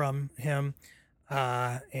from him.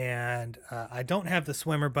 And I don't have The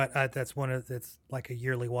Swimmer, but that's it's like a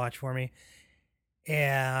yearly watch for me.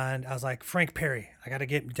 And I was like, Frank Perry, I got to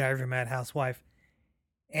get Diary of a Mad Housewife.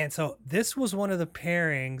 And so this was one of the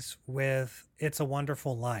pairings with It's a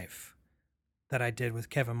Wonderful Life that I did with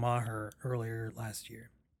Kevin Maher earlier last year.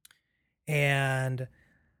 And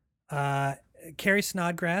Carrie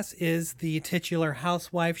Snodgrass is the titular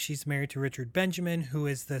housewife. She's married to Richard Benjamin, who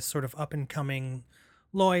is this sort of up-and-coming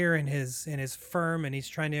lawyer in his firm, and he's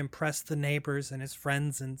trying to impress the neighbors and his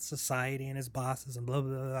friends and society and his bosses and blah,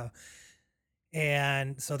 blah, blah.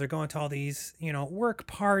 And so they're going to all these, work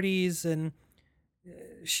parties, and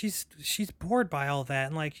she's bored by all that.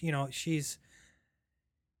 And like,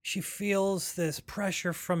 she feels this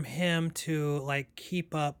pressure from him to like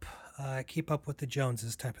keep up with the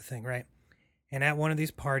Joneses type of thing, right? And at one of these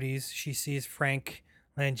parties, she sees Frank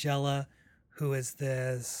Langella, who is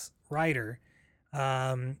this writer,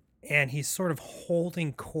 and he's sort of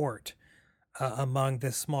holding court among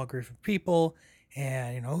this small group of people.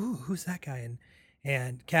 And who's that guy?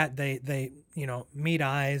 And Kat, they meet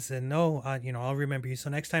eyes, and I'll remember you. So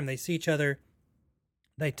next time they see each other,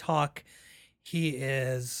 they talk. He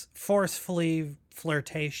is forcefully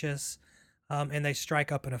flirtatious, and they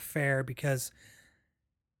strike up an affair because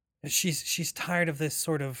she's tired of this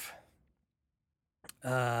sort of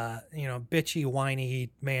bitchy,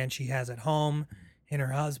 whiny man she has at home in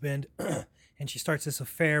her husband, and she starts this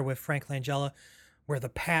affair with Frank Langella, where the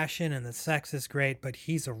passion and the sex is great, but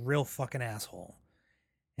he's a real fucking asshole.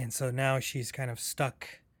 And so now she's kind of stuck,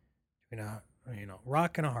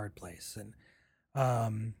 rock in a hard place.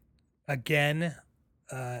 And again,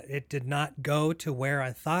 it did not go to where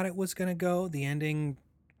I thought it was going to go. The ending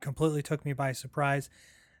completely took me by surprise.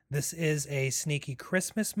 This is a sneaky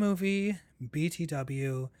Christmas movie,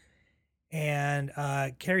 BTW, and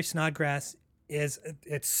Carrie Snodgrass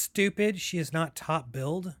it's stupid. She is not top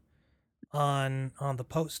billed on the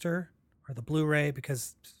poster or the Blu-ray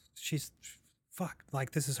because she's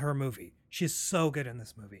like this is her movie. She's so good in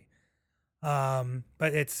this movie.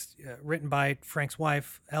 But it's written by Frank's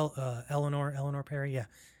wife, Eleanor Perry, yeah,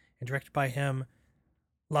 and directed by him.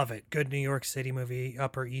 Love it. Good New York City movie,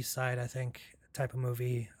 Upper East Side, I think, type of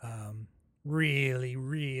movie. Really,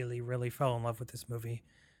 really, really fell in love with this movie.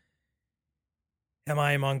 Am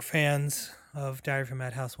I among fans of Diary of a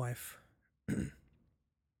Mad Housewife?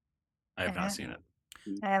 I have not seen it.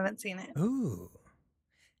 I haven't seen it. Ooh.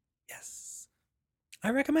 Yes. I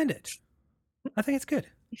recommend it. I think it's good.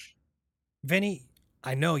 Vinny,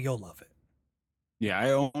 I know you'll love it. Yeah,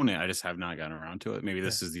 I own it. I just have not gotten around to it. Maybe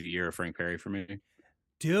this is the year of Frank Perry for me.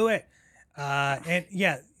 Do it. And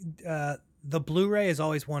yeah, the Blu-ray is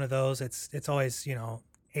always one of those. It's always, $8,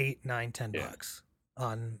 $9, $10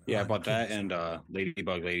 on. Yeah, on I bought that Kids. and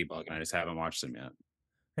Ladybug, and I just haven't watched them yet.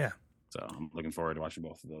 Yeah. So I'm looking forward to watching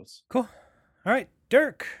both of those. Cool. All right,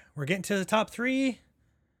 Dirk, we're getting to the top 3.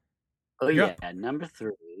 Oh You're yeah, up. number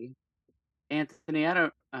 3. Anthony, I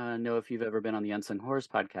don't know if you've ever been on the Unsung Horrors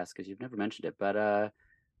podcast because you've never mentioned it, but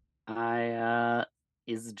I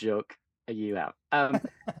is a joke. You have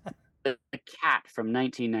the Cat from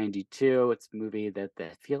 1992. It's a movie that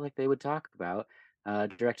I feel like they would talk about.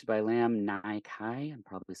 Directed by Lam Nai Kai. I'm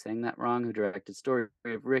probably saying that wrong. Who directed Story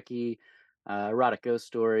of Ricky, Erotic Ghost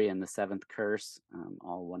Story, and The Seventh Curse.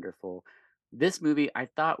 All wonderful. This movie I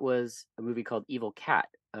thought was a movie called Evil Cat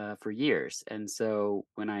for years, and so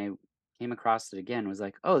when I came across it again, was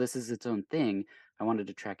like, oh, this is its own thing. I wanted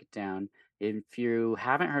to track it down. If you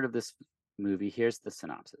haven't heard of this movie, here's the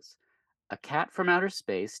synopsis. A cat from outer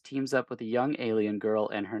space teams up with a young alien girl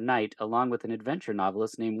and her knight, along with an adventure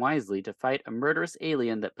novelist named Wisely, to fight a murderous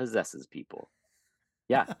alien that possesses people.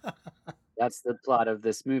 Yeah, that's the plot of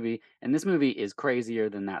this movie. And this movie is crazier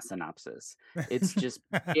than that synopsis. It's just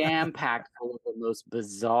jam-packed full of the most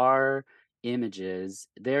bizarre images.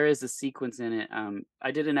 There is a sequence in it.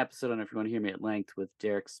 I did an episode on If You Want to Hear Me at Length with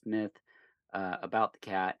Derek Smith about the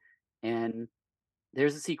cat. And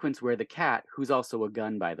there's a sequence where the cat, who's also a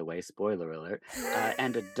gun, by the way, spoiler alert,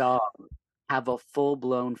 and a dog have a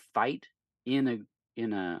full-blown fight in a what's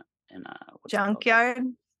it called? Junkyard.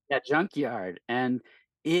 Yeah, junkyard, and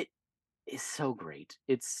it is so great.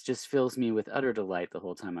 It's just fills me with utter delight the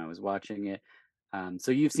whole time I was watching it.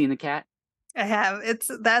 So you've seen the cat? I have.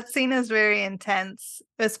 That scene is very intense,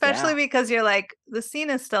 especially because you're like the scene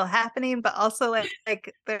is still happening, but also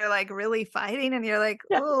like they're like really fighting, and you're like,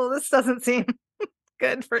 oh, this doesn't seem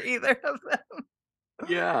good for either of them.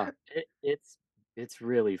 Yeah, it's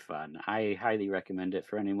really fun. I highly recommend it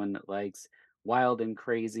for anyone that likes wild and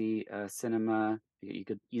crazy cinema. You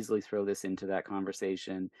could easily throw this into that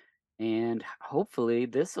conversation. And hopefully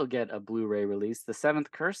this will get a Blu-ray release. The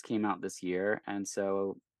Seventh Curse came out this year, and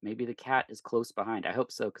so maybe the cat is close behind. I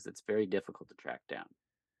hope so, because it's very difficult to track down.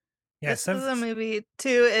 Yeah, This is a movie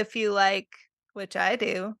too, if you like, which I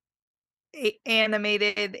do,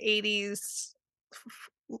 animated 80s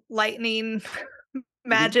lightning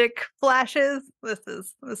magic flashes. This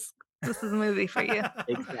is a movie for you.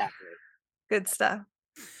 Exactly. Good stuff.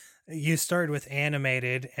 You started with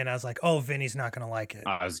animated, and I was like, "Oh, Vinny's not gonna like it."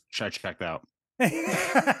 I checked out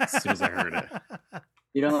as soon as I heard it.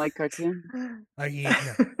 You don't like cartoon? He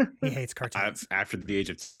hates cartoons. After the age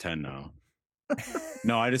of 10, no.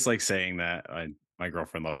 No, I just like saying that. My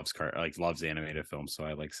girlfriend loves animated films, so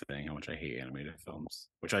I like saying how much I hate animated films,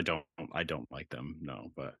 which I don't like them,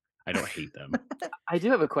 no, but I don't hate them. I do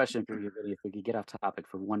have a question for you, Vinny, if we could get off topic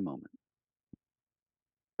for one moment.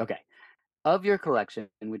 Okay. Of your collection,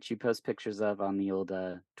 which you post pictures of on the old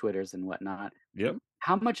Twitters and whatnot, Yep.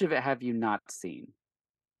 how much of it have you not seen?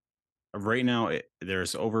 Right now,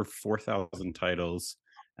 there's over 4,000 titles,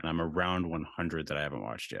 and I'm around 100 that I haven't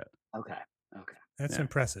watched yet. Okay. That's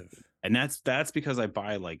impressive. And that's because I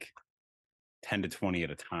buy like 10 to 20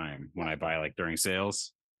 at a time when I buy like during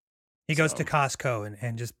sales. He goes to Costco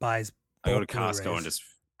and just buys. I go to bulk Costco Blu-rays. and just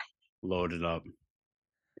load it up.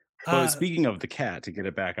 But speaking of the cat, to get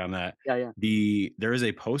it back on that, there is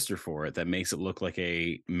a poster for it that makes it look like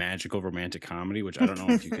a magical romantic comedy, which I don't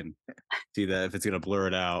know if you can see that, if it's gonna blur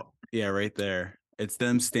it out. Yeah, right there. It's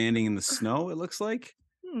them standing in the snow, it looks like.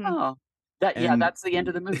 Oh, that's the end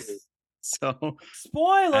of the movie. So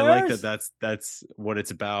Spoilers. I like that. That's what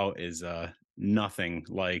it's about. Is nothing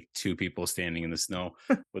like two people standing in the snow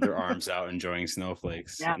with their arms out enjoying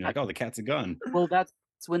snowflakes. Yeah. And you're like, oh, the cat's a gun. Well, that's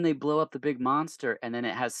when they blow up the big monster, and then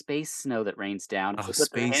it has space snow that rains down. Oh, So they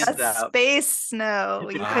put their space hands That's out. space snow.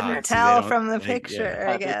 You Ah, couldn't see, they tell don't- from the they- picture,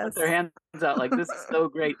 yeah. I They guess. put their hands out like, this is so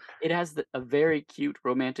great. It has a very cute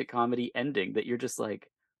romantic comedy ending that you're just like,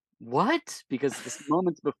 what? Because this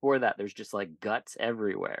moments before that, there's just like guts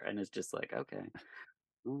everywhere, and it's just like, okay,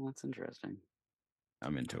 well, that's interesting.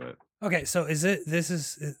 I'm into it. Okay, so this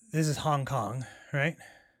is Hong Kong, right?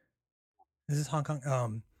 This is Hong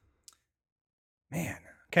Kong. Man.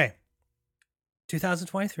 Okay.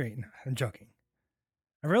 2023. No, I'm joking.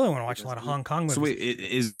 I really want to watch a lot of Hong Kong movies. So wait,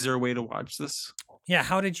 is there a way to watch this? Yeah,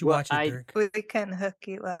 how did you Well, watch it, Dirk? We can hook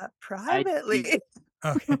you up privately.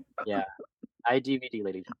 Okay. Yeah, I DVD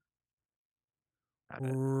lady.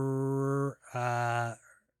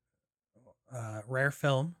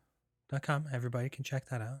 Rarefilm.com. Everybody can check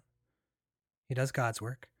that out. He does God's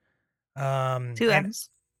work. Two and- M's.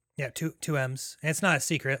 Yeah, two M's. And it's not a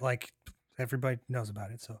secret, like everybody knows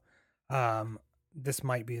about it. So this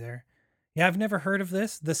might be there. Yeah, I've never heard of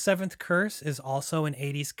this. The Seventh Curse is also an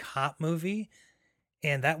 80s cop movie.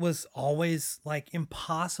 And that was always like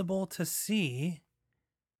impossible to see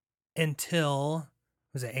until,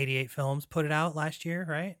 was it 88 Films put it out last year,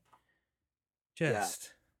 right?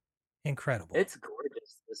 Just incredible. It's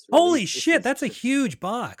gorgeous. This Holy release. This shit, is that's a just- huge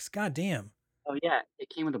box. God damn. Oh yeah, it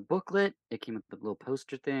came with a booklet. It came with the little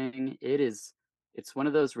poster thing. It's one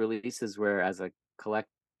of those releases where, as a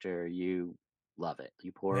collector, you love it.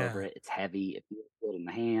 You pour over Yeah. it. It's heavy. It feels good in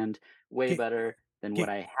the hand. Way Get- better than what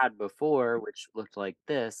I had before, which looked like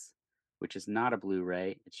this, which is not a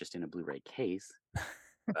Blu-ray. It's just in a Blu-ray case.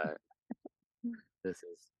 But this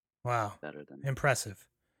is Wow. better than. Impressive.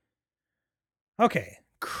 Okay,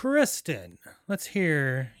 Kristen, let's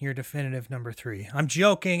hear your definitive number 3. I'm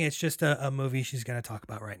joking. It's just a movie she's going to talk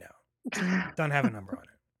about right now. Don't have a number on it.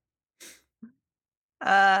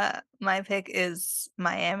 My pick is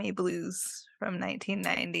Miami Blues from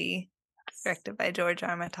 1990, directed by George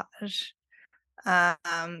Armitage.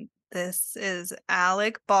 This is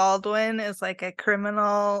Alec Baldwin is like a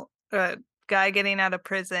criminal guy getting out of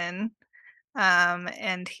prison,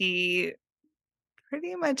 and he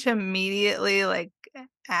pretty much immediately like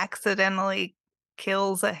accidentally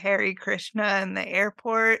kills a Hare Krishna in the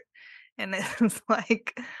airport, and is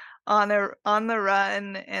like on the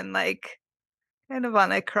run and like kind of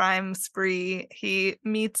on a crime spree. He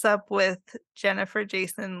meets up with Jennifer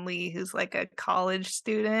Jason Leigh, who's like a college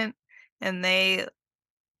student, and they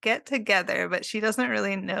get together, but she doesn't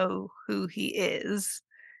really know who he is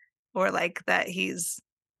or like that he's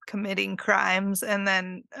committing crimes. And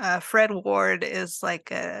then Fred Ward is like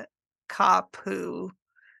a cop who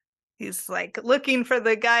he's like looking for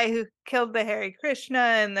the guy who killed the Hare Krishna,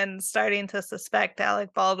 and then starting to suspect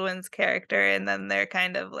Alec Baldwin's character, and then they're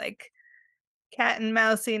kind of like cat and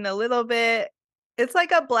mousing a little bit. It's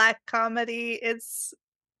like a black comedy. It's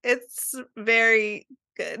very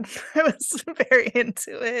good. I was very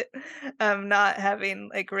into it. Not having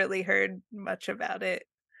like really heard much about it.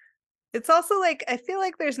 It's also like I feel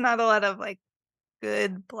like there's not a lot of like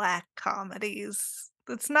good black comedies.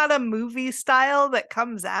 It's not a movie style that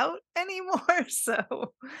comes out anymore.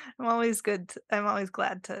 So I'm always glad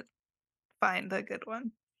to find a good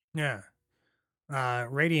one. Yeah.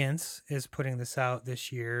 Radiance is putting this out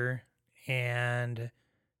this year. And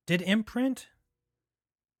did Imprint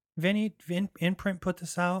put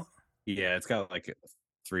this out? Yeah, it's got like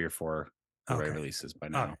 3 or 4 Blu-ray Okay. releases by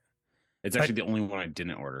now. Okay. It's actually the only one I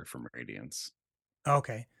didn't order from Radiance.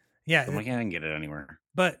 Okay. Yeah. I'm like, yeah, I can get it anywhere.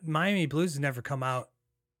 But Miami Blues has never come out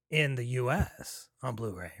in the US on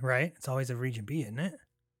Blu-ray, right? It's always a region B, isn't it?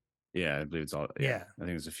 Yeah, I believe it's all. Yeah. Yeah, I think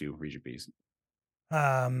there's a few region Bs.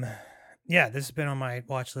 Yeah, this has been on my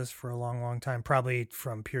watch list for a long, long time. Probably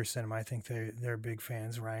from Pure Cinema. I think they're big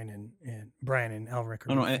fans. Ryan and Brian and Elric.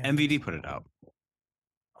 Oh no, MVD put it out.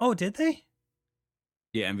 Oh, did they?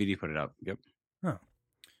 Yeah, MVD put it out. Yep.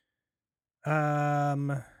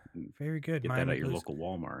 Very good. Get Miami that at your Blues. local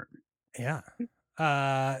Walmart. Yeah.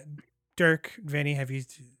 Dirk, Vinny, have you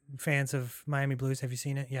fans of Miami Blues? Have you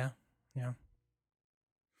seen it? Yeah. Yeah.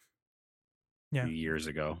 Yeah. Years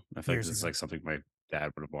ago. I feel like Years this is ago. like something my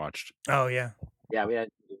dad would have watched. Oh yeah. Yeah, we had.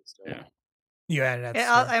 Yeah. You added that.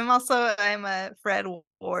 Yeah, story. I'm a Fred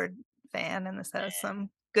Ward fan, and this has some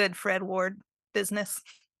good Fred Ward business.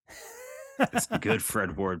 It's good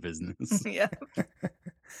Fred Ward business. Yeah.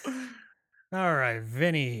 All right,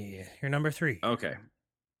 Vinny, you're number 3. Okay.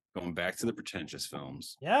 Going back to the pretentious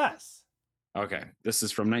films. Yes. Okay. This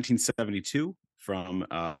is from 1972 from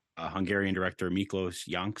a Hungarian director Miklos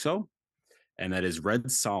Jankso, and that is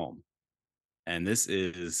Red Psalm. And this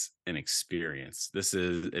is an experience.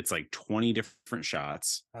 It's like 20 different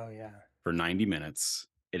shots. Oh yeah. For 90 minutes.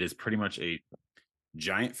 It is pretty much a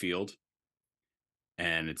giant field,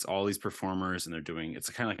 and it's all these performers, and it's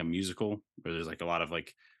kind of like a musical where there's like a lot of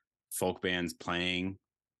like folk bands playing,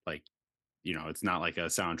 like, it's not like a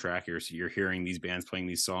soundtrack. You're hearing these bands playing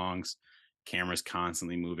these songs, cameras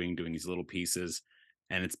constantly moving, doing these little pieces,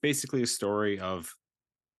 and it's basically a story of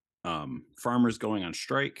farmers going on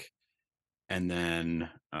strike, and then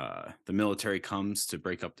the military comes to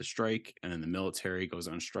break up the strike, and then the military goes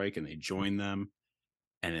on strike and they join them,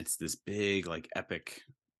 and it's this big like epic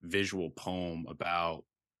visual poem about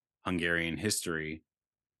Hungarian history,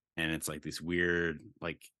 and it's like this weird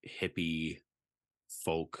like hippie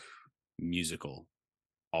folk musical,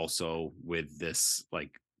 also with this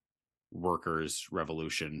like workers'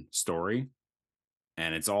 revolution story,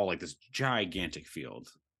 and it's all like this gigantic field,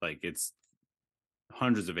 like it's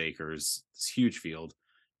hundreds of acres, this huge field,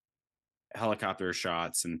 helicopter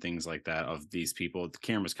shots and things like that of these people. The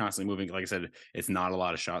camera's constantly moving. Like I said, it's not a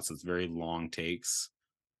lot of shots, so it's very long takes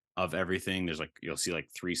of everything. There's like, you'll see like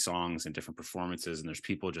 3 songs and different performances, and there's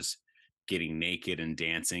people just getting naked and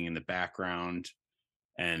dancing in the background,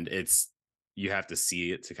 and you have to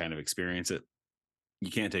see it to kind of experience it.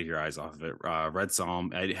 You can't take your eyes off of it. Red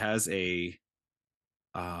Psalm, it has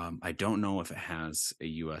I don't know if it has a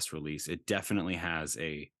US release. It definitely has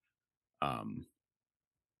a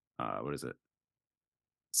what is it?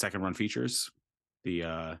 Second Run Features, the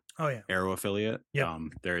Oh yeah. Arrow affiliate. Yep.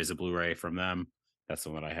 There is a Blu-ray from them. That's the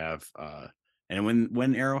one that I have. And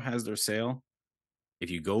when Arrow has their sale, if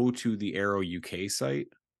you go to the Arrow UK site,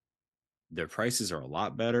 their prices are a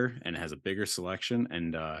lot better and it has a bigger selection.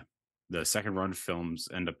 And the second run films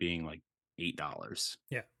end up being like $8.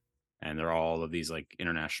 Yeah. And they're all of these like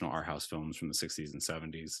international art house films from the 60s and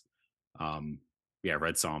 70s. Yeah,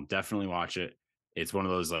 Red Psalm, definitely watch it. It's one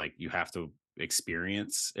of those like you have to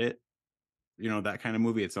experience it, that kind of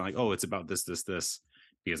movie. It's not like, oh, it's about this, because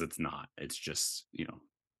it's not. It's just,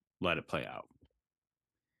 let it play out.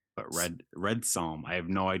 But Red Psalm, I have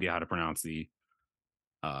no idea how to pronounce the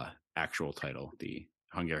actual title, the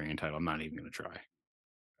Hungarian title. I'm not even going to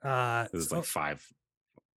try. It's like 5.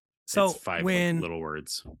 So it's 5 when like, little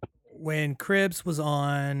words. When Cribbs was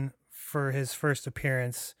on for his first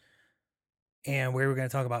appearance, and we were going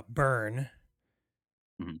to talk about Burn,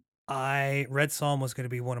 Red Psalm was going to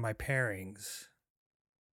be one of my pairings,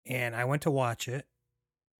 and I went to watch it,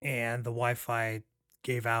 and the Wi-Fi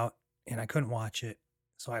gave out, and I couldn't watch it,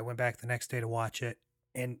 so I went back the next day to watch it,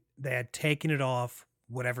 and they had taken it off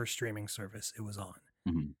whatever streaming service it was on,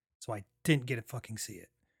 so I didn't get to fucking see it.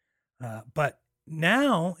 But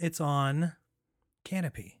now it's on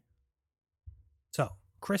Canopy. So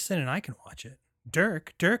Kristen and I can watch it.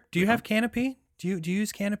 Dirk, do you have Canopy? Do you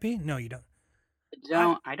use Canopy? No, you don't.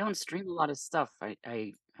 I don't stream a lot of stuff.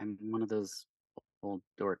 I'm one of those old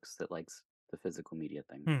dorks that likes the physical media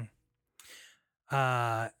thing.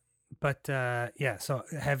 Yeah. So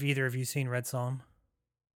have either of you seen Red Psalm?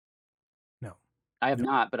 No, I have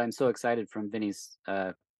not, but I'm so excited from Vinny's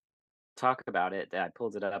talk about it that I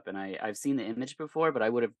pulled it up, and I've seen the image before, but I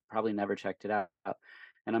would have probably never checked it out.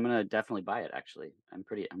 And I'm gonna definitely buy it. Actually, I'm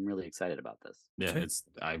really excited about this. Yeah,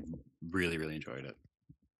 I really, really enjoyed it.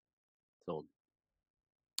 Sold.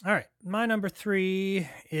 All right, my number 3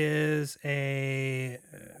 is a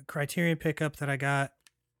Criterion pickup that I got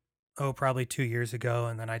probably 2 years ago,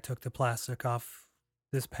 and then I took the plastic off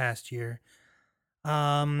this past year.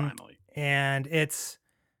 Finally. And this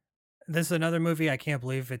is another movie I can't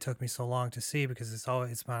believe it took me so long to see, because it's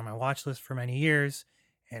been on my watch list for many years,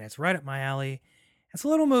 and it's right up my alley. It's a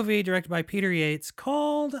little movie directed by Peter Yates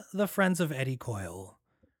called The Friends of Eddie Coyle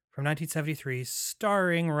from 1973,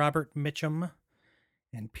 starring Robert Mitchum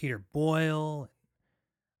and Peter Boyle,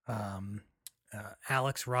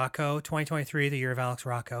 Alex Rocco. 2023, the year of Alex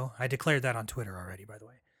Rocco. I declared that on Twitter already, by the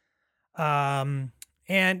way.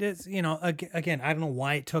 And it's, again, I don't know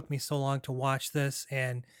why it took me so long to watch this.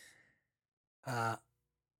 And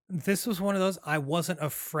this was one of those, I wasn't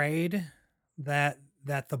afraid that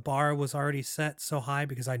the bar was already set so high,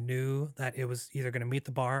 because I knew that it was either going to meet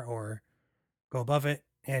the bar or go above it.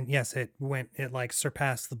 And yes, it like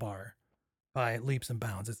surpassed the bar by leaps and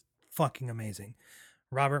bounds. It's fucking amazing.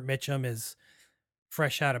 Robert Mitchum is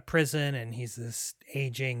fresh out of prison, and he's this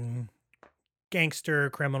aging gangster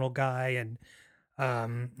criminal guy, and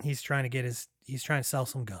he's trying to sell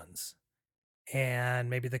some guns, and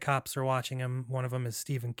maybe the cops are watching him. One of them is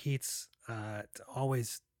Stephen Keats,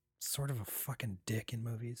 always sort of a fucking dick in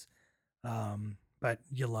movies, but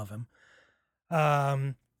you love him.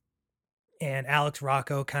 Um, and Alex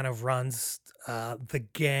Rocco kind of runs the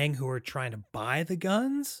gang who are trying to buy the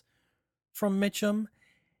guns from Mitchum.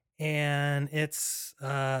 And it's,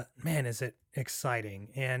 man, is it exciting.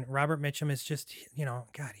 And Robert Mitchum is just,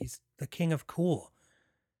 God, he's the king of cool.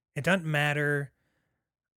 It doesn't matter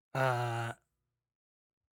whether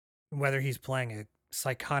he's playing a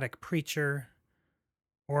psychotic preacher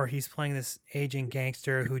or he's playing this aging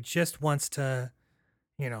gangster who just wants to,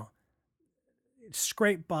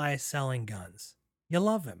 scrape by selling guns. You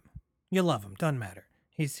love him. Doesn't matter.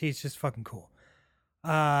 He's just fucking cool.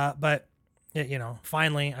 But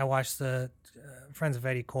finally I watched the Friends of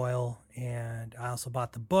Eddie Coyle, and I also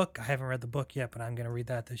bought the book. I haven't read the book yet, but I'm going to read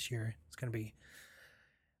that this year. It's going to be,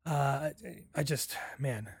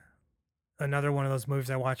 another one of those movies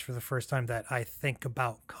I watched for the first time that I think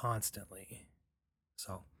about constantly.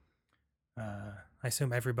 So, I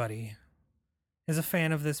assume everybody is a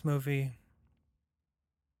fan of this movie.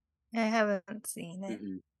 I haven't seen it.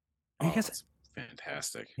 Oh, it's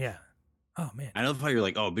fantastic. Yeah. Oh man. I know how you're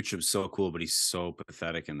like, oh, Bishop's so cool, but he's so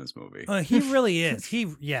pathetic in this movie. He really is. He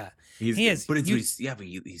is. But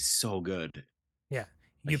he's so good. Yeah.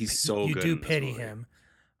 Like, he's so you good. You do pity him.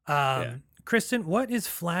 Kristen, what is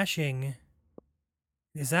flashing?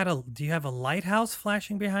 Is that do you have a lighthouse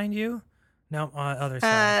flashing behind you? No, other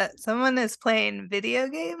side. Someone is playing video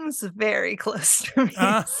games very close to me,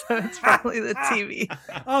 so it's probably the TV.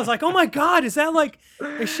 I was like, oh my God, is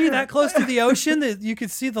she that close to the ocean that you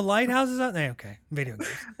could see the lighthouses out there? Okay, video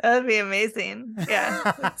games. That'd be amazing.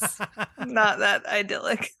 Yeah, it's not that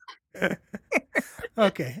idyllic.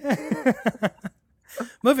 Okay.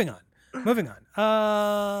 Moving on.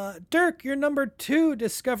 Dirk, your number 2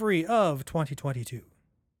 discovery of 2022.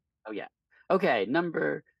 Oh yeah. Okay,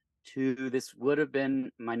 number 2. This would have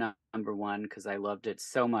been my number 1 because I loved it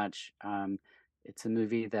so much. It's a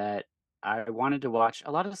movie that I wanted to watch.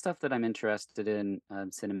 A lot of stuff that I'm interested in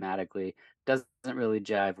cinematically doesn't really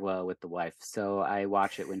jive well with the wife, so I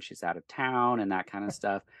watch it when she's out of town and that kind of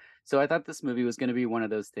stuff. So I thought this movie was going to be one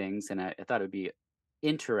of those things, and I thought it would be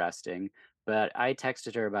interesting. But I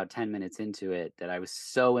texted her about 10 minutes into it that I was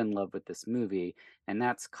so in love with this movie, and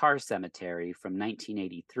that's Car Cemetery from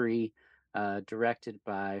 1983. Directed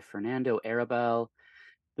by Fernando Arrabal.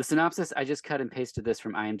 The synopsis, I just cut and pasted this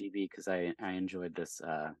from IMDb because I enjoyed this,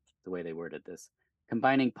 the way they worded this.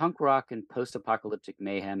 Combining punk rock and post-apocalyptic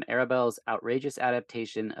mayhem, Arrabal's outrageous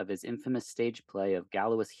adaptation of his infamous stage play of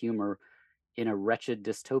gallows humor in a wretched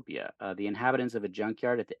dystopia. The inhabitants of a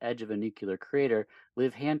junkyard at the edge of a nuclear crater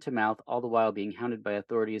live hand to mouth, all the while being hounded by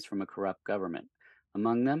authorities from a corrupt government.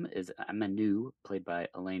 Among them is Manu, played by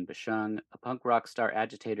Elaine Bashung, a punk rock star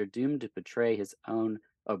agitator doomed to betray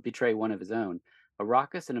one of his own. A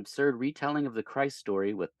raucous and absurd retelling of the Christ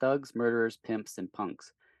story with thugs, murderers, pimps, and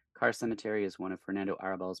punks. Car Cemetery is one of Fernando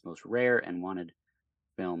Arrabal's most rare and wanted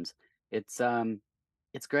films. It's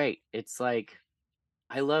great. It's like,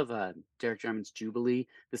 I love Derek Jarman's Jubilee.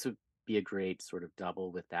 This would be a great sort of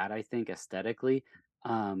double with that, I think, aesthetically.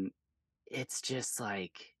 It's just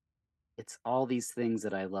like, it's all these things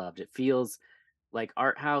that I loved. It feels like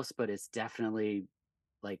art house, but it's definitely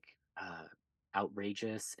like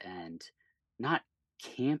outrageous and not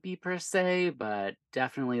campy per se, but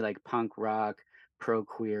definitely like punk rock, pro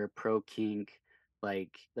queer, pro kink.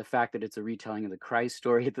 Like the fact that it's a retelling of the Christ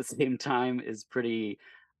story at the same time is pretty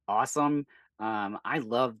awesome. I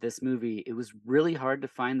love this movie. It was really hard to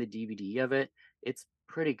find the DVD of it. It's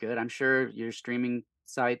pretty good. I'm sure your streaming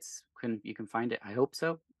sites you can find it. I hope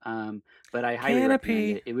so. But I highly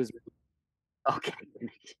recommend it. It was okay.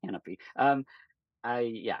 Canopy.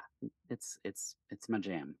 It's my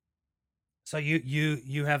jam. So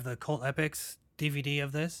you have the Cult Epics DVD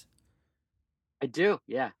of this? I do.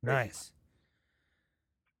 Yeah. Nice.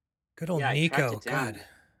 Good old Nico. God,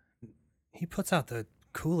 he puts out the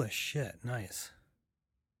coolest shit. Nice.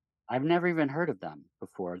 I've never even heard of them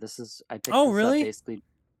before. I picked really? Up basically.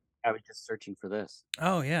 I was just searching for this.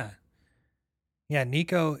 Oh yeah. Yeah,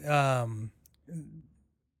 Nico.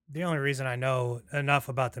 The only reason I know enough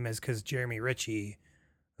about them is because Jeremy Ritchie,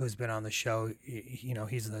 who's been on the show,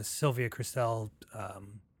 he's the Sylvia Christel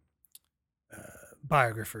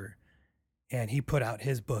biographer, and he put out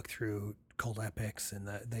his book through Cult Epics, and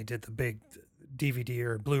they did the big DVD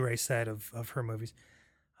or Blu-ray set of her movies.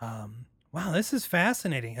 Wow, this is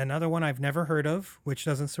fascinating. Another one I've never heard of, which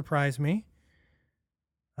doesn't surprise me.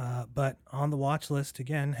 But on the watch list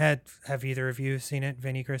again. Have either of you seen it,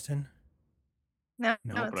 Vinny, Kristen? No,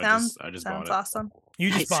 it sounds awesome. You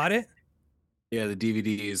just bought it? Yeah, the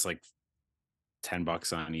DVD is like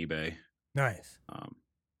 $10 on eBay. Nice.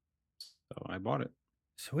 So I bought it.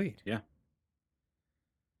 Sweet. Yeah.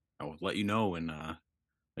 I'll let you know in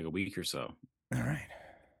like a week or so. All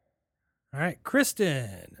right,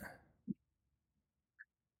 Kristen.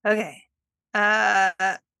 Okay.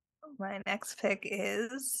 My next pick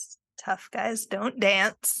is Tough Guys Don't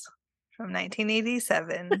Dance from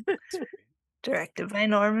 1987, directed by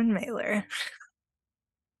Norman Mailer.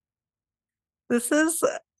 This is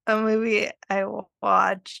a movie I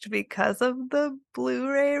watched because of the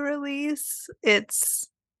Blu-ray release. It's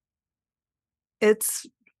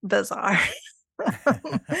bizarre.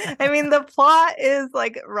 I mean, the plot is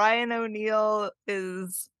like Ryan O'Neal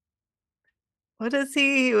is, what is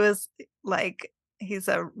he? He was like, he's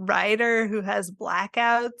a writer who has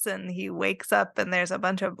blackouts and he wakes up and there's a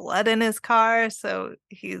bunch of blood in his car. So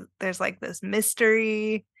there's like this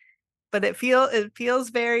mystery, but it feels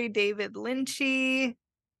very David Lynchy.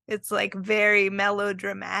 It's like very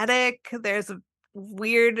melodramatic. There's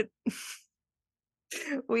weird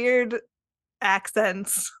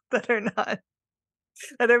accents that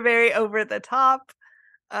are very over the top.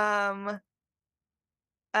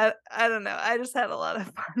 I don't know. I just had a lot of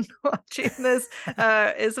fun watching this.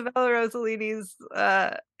 Isabella Rossellini's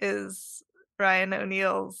is Ryan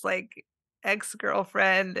O'Neal's like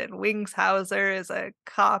ex-girlfriend, and Wings Hauser is a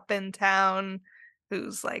cop in town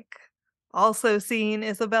who's like also seen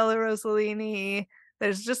Isabella Rossellini.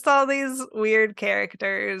 There's just all these weird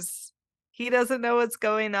characters. He doesn't know what's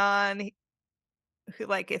going on.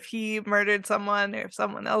 Like if he murdered someone or if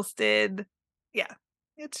someone else did. Yeah.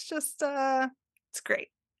 It's just it's great.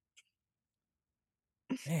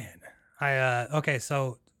 Man, okay,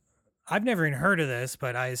 so I've never even heard of this,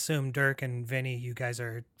 but I assume Dirk and Vinny, you guys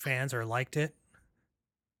are fans or liked it.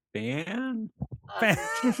 Fan? I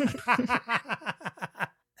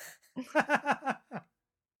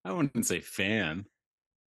wouldn't say fan.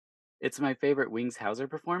 It's my favorite Wings Hauser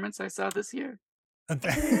performance I saw this year.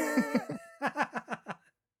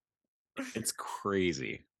 It's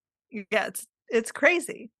crazy. Yeah, it's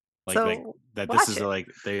crazy. Like, so like that. This is like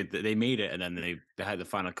they made it, and then they had the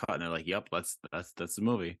final cut, and they're like, "Yep, that's the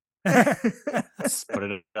movie." Let's put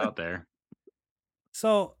it out there.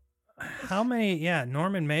 So, how many? Yeah,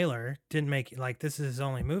 Norman Mailer didn't make like this is his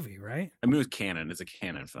only movie, right? I mean, it was canon. It's a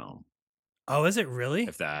canon film. Oh, is it really?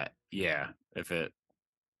 If that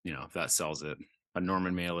sells it, a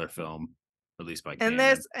Norman Mailer film, at least by canon.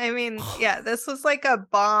 And this was like a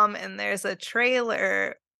bomb, and there's a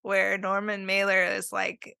trailer where Norman Mailer is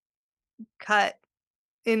like cut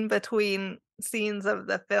in between scenes of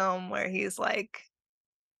the film where he's like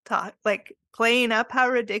playing up how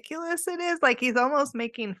ridiculous it is. Like he's almost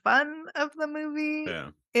making fun of the movie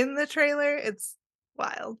in the trailer. It's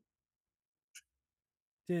wild.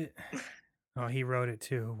 Oh, he wrote it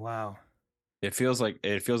too. Wow. It feels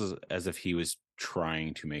as if he was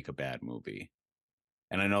trying to make a bad movie.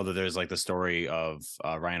 And I know that there's like the story of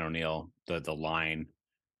Ryan O'Neal, the line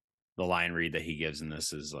read that he gives in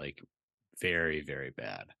this is like very, very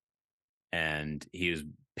bad. And he was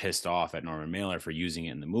pissed off at Norman Mailer for using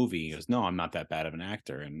it in the movie. He goes, "No, I'm not that bad of an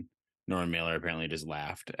actor." And Norman Mailer apparently just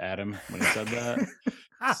laughed at him when he said that.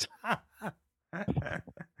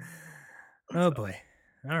 Oh boy.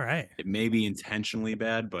 All right. It may be intentionally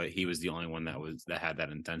bad, but he was the only one that had that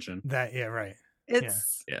intention. Right.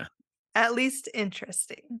 It's at least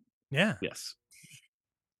interesting. Yeah. Yes.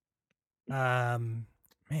 Man,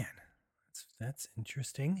 that's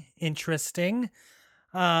interesting.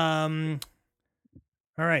 All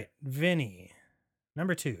right, Vinny,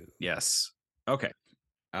 number 2. Yes. Okay.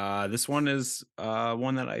 This one is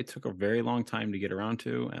one that I took a very long time to get around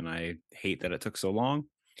to, and I hate that it took so long.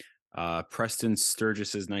 Preston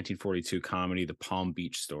Sturges's 1942 comedy, The Palm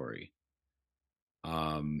Beach Story,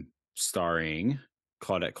 starring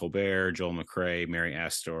Claudette Colbert, Joel McCrea, Mary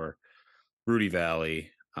Astor, Rudy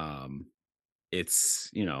Valley. It's,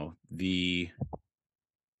 the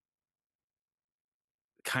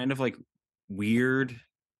kind of like weird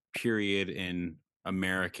period in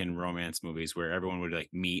American romance movies where everyone would like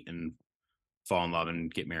meet and fall in love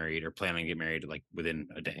and get married or plan on get married like within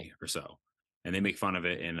a day or so. And they make fun of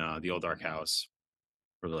it in The Old Dark House,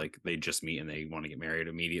 where like they just meet and they want to get married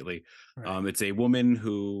immediately. Right. It's a woman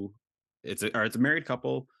who it's a married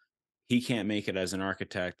couple. He can't make it as an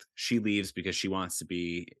architect. She leaves because she wants to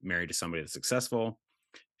be married to somebody that's successful.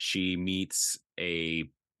 She meets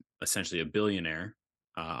essentially a billionaire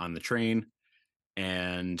on the train,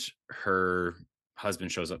 and her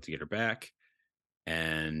husband shows up to get her back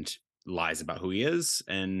and lies about who he is,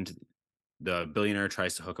 and the billionaire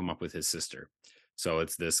tries to hook him up with his sister. So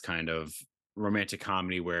it's this kind of romantic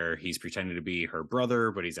comedy where he's pretending to be her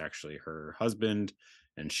brother, but he's actually her husband,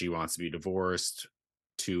 and she wants to be divorced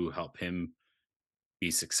to help him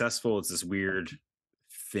be successful. It's this weird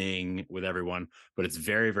thing with everyone, but it's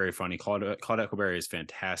very, very funny. Claudette Colbert is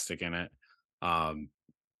fantastic in it.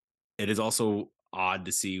 It is also odd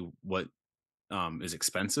to see what is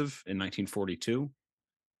expensive in 1942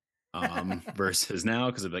 versus now,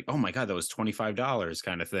 because it'd be like, oh my god, that was $25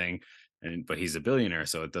 kind of thing. But he's a billionaire,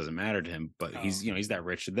 so it doesn't matter to him. But he's he's that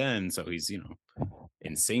rich then, so he's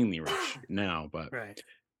insanely rich now. But Right.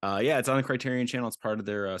 yeah, it's on the Criterion Channel. It's part of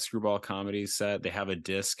their Screwball comedy set. They have a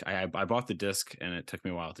disc. I bought the disc, and it took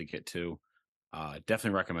me a while to get to.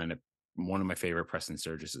 Definitely recommend it. One of my favorite Preston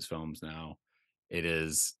Sturges' films now. It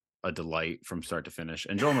is a delight from start to finish.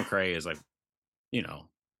 And Joel McCrea is like, he's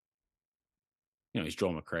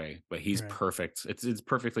Joel McCrea, but he's Right. perfect. It's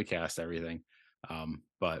perfectly cast, everything.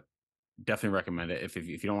 But definitely recommend it. If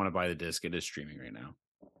you don't want to buy the disc, it is streaming right now.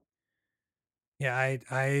 Yeah,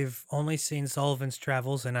 I've only seen Sullivan's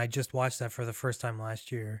Travels, and I just watched that for the first time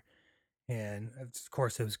last year, and of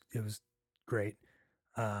course it was great.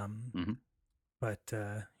 But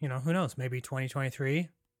who knows? Maybe 2023.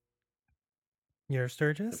 Year of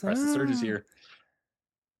Sturgis. The Preston Sturges here.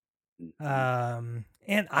 And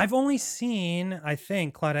I've only seen, I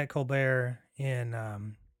think, Claudette Colbert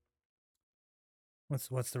in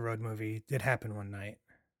what's the road movie? It Happened One Night.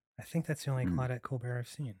 I think that's the only Claudette Colbert I've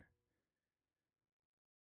seen.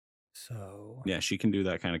 So yeah, she can do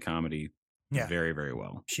that kind of comedy very, very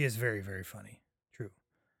well. She is very, very funny. True.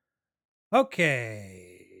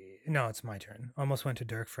 Okay. No, it's my turn. Almost went to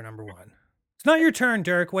Dirk for number 1. It's not your turn,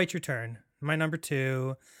 Dirk. Wait your turn. My number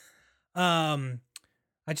 2.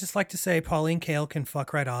 I just like to say Pauline Kael can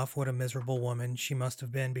fuck right off. What a miserable woman she must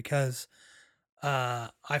have been, because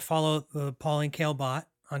I follow the Pauline Kael bot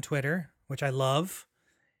on Twitter, which I love.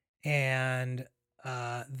 And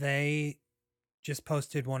they just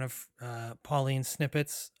posted one of Pauline's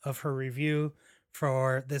snippets of her review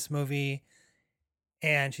for this movie.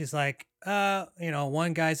 And she's like,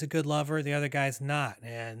 one guy's a good lover, the other guy's not.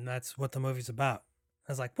 And that's what the movie's about.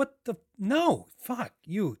 I was like, what the? No, fuck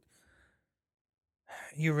you.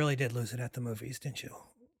 You really did lose it at the movies, didn't you,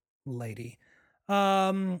 lady?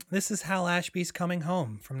 This is Hal Ashby's Coming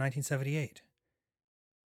Home from 1978.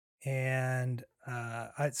 And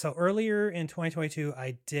so earlier in 2022,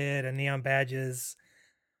 I did a Neon Badges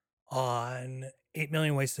on 8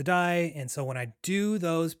 Million Ways to Die. And so when I do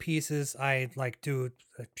those pieces, I do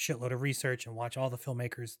a shitload of research and watch all the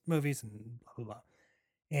filmmakers' movies and blah, blah, blah.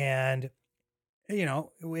 And,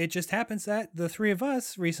 it just happens that the three of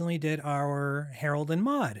us recently did our Harold and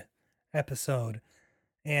Maude episode.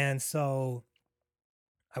 And so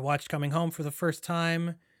I watched Coming Home for the first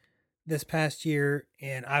time this past year,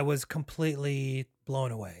 and I was completely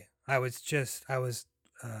blown away. I was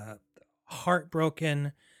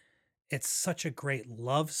heartbroken. It's such a great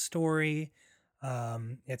love story.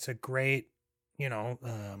 It's a great,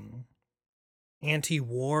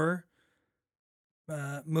 anti-war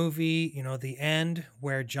movie. The end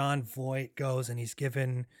where Jon Voight goes and he's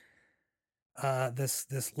given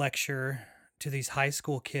this lecture to these high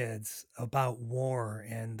school kids about war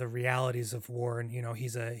and the realities of war, and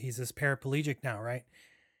he's this paraplegic now, right?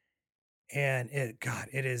 And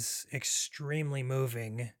it is extremely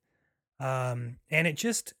moving, and it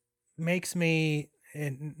just makes me,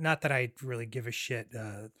 and not that I really give a shit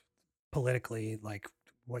politically, like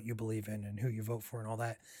what you believe in and who you vote for and all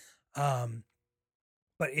that,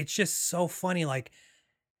 but it's just so funny, like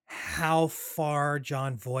how far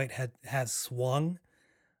Jon Voight has swung,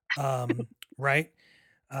 right?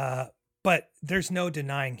 But there's no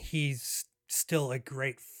denying he's still a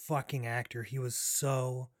great fucking actor. He's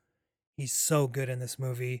so good in this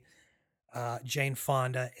movie. Jane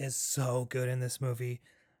Fonda is so good in this movie.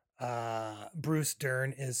 Bruce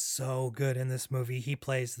Dern is so good in this movie. He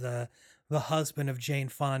plays the husband of Jane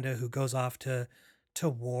Fonda, who goes off to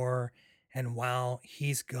war. And while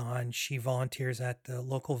he's gone, she volunteers at the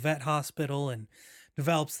local vet hospital and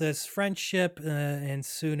develops this friendship, and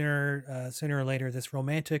sooner or later, this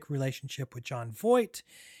romantic relationship with Jon Voight.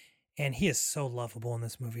 And he is so lovable in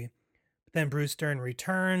this movie. But then Bruce Dern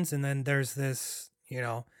returns, and then there's this,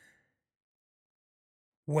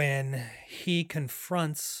 when he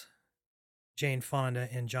confronts Jane Fonda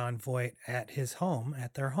and Jon Voight at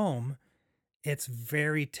their home, it's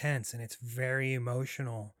very tense and it's very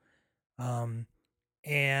emotional.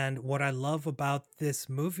 And what I love about this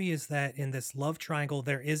movie is that in this love triangle,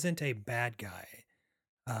 there isn't a bad guy.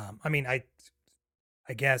 I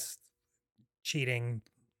guess cheating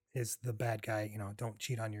is the bad guy, don't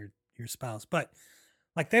cheat on your spouse, but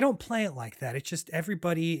they don't play it like that. It's just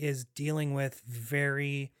everybody is dealing with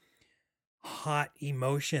very hot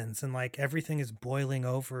emotions, and everything is boiling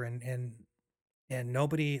over, and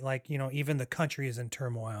nobody, even the country is in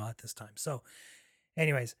turmoil at this time. So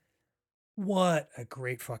Anyways, what a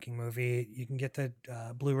great fucking movie. You can get the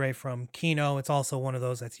Blu-ray from Kino. It's also one of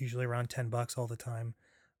those that's usually around $10 all the time.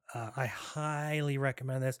 I highly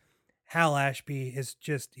recommend this. Hal Ashby is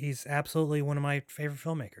he's absolutely one of my favorite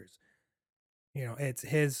filmmakers. You know, it's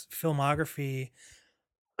his filmography,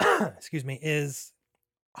 excuse me, is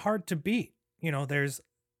hard to beat. You know, there's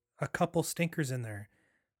a couple stinkers in there.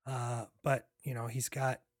 But, you know, he's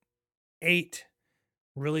got 8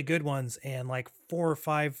 really good ones and like 4 or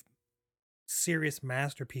 5 serious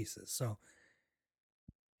masterpieces. So,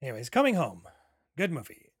 anyways, Coming Home, good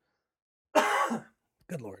movie.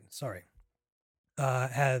 Good Lord, sorry.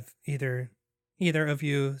 Have either of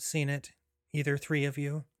you seen it? Either 3 of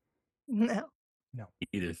you? No. No,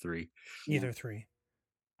 Either 3. either 3.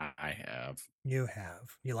 I have. You have.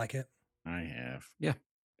 You like it? I have. Yeah.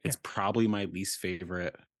 It's probably my least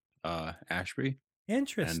favorite Ashby.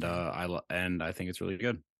 Interesting. And I think it's really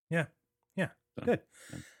good. Yeah. Yeah. So, Good.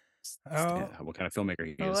 yeah, what kind of filmmaker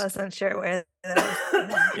he I is. wasn't sure where that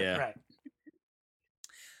was. Yeah.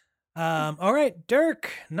 Right. All right,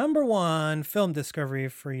 Dirk, number 1 film discovery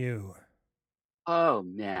for you. Oh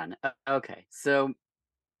man. Okay. So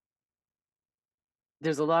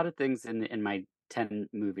there's a lot of things in my 10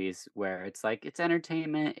 movies where it's like it's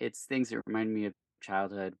entertainment, it's things that remind me of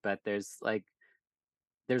childhood, but there's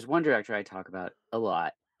one director I talk about a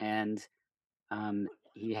lot, and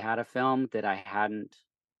he had a film that I hadn't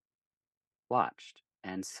watched.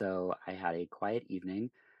 And so I had a quiet evening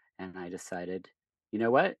and I decided, you know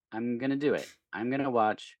what? I'm going to do it. I'm going to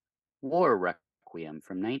watch War Requiem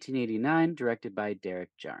from 1989, directed by Derek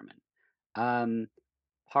Jarman. Um,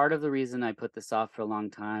 Part of the reason I put this off for a long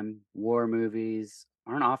time, war movies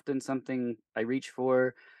aren't often something I reach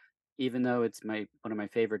for, even though it's one of my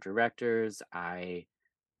favorite directors. I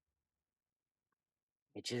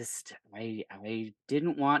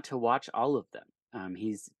didn't want to watch all of them.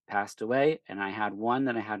 He's passed away, and I had one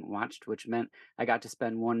that I hadn't watched, which meant I got to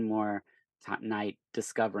spend one more night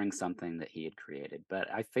discovering something that he had created. But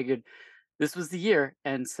I figured this was the year,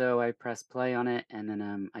 and so I pressed play on it, and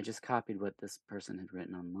then I just copied what this person had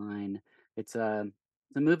written online. It's a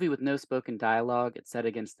movie with no spoken dialogue. It's set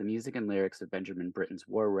against the music and lyrics of Benjamin Britten's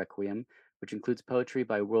War Requiem, which includes poetry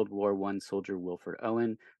by World War I soldier Wilfred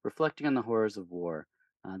Owen, reflecting on the horrors of war.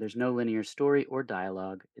 There's no linear story or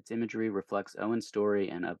dialogue. Its imagery reflects Owen's story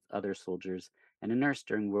and of other soldiers and a nurse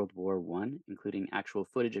during World War I, including actual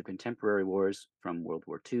footage of contemporary wars from World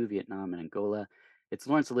War II, Vietnam, and Angola. It's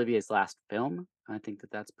Laurence Olivier's last film. I think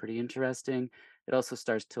that that's pretty interesting. It also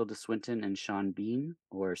stars Tilda Swinton and Sean Bean,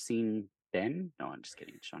 or Sean Ben. No, I'm just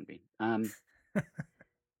kidding. It's Sean Bean.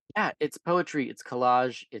 Yeah, it's poetry, it's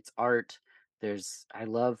collage, it's art. I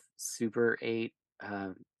love Super 8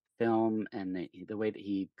 film and the way that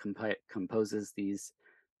he composes these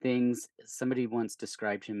things. Somebody once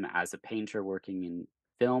described him as a painter working in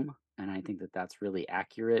film, and I think that that's really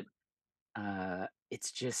accurate.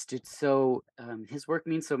 It's so his work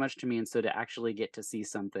means so much to me, and so to actually get to see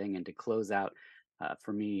something and to close out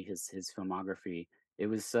for me his filmography, it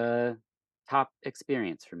was a top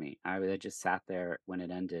experience for me. I just sat there when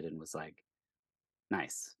it ended and was like,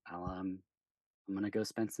 nice. I'm gonna go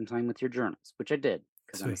spend some time with your journals, which I did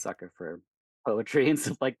because I'm a Sweet. sucker for poetry and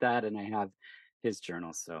stuff like that, and I have his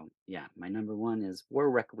journals. So yeah, my number 1 is War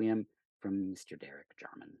Requiem from Mr. Derek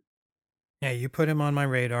Jarman. Yeah, you put him on my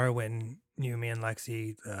radar when you, me, and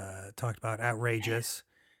Lexi talked about Outrageous.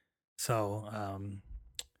 So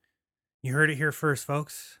you heard it here first,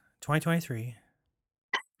 folks. 2023.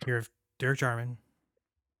 Year of Derek Jarman.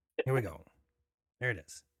 Here we go. There it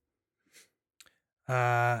is.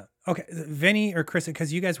 Okay, Vinny or Chris,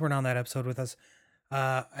 because you guys weren't on that episode with us.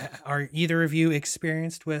 Are either of you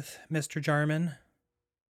experienced with Mr. Jarman?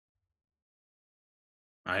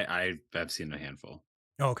 I've seen a handful.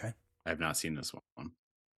 Oh, okay. I have not seen this one.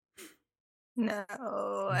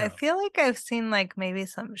 No, I No. feel like I've seen like maybe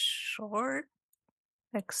some short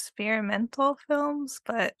experimental films,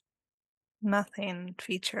 but nothing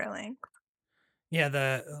feature length. Yeah,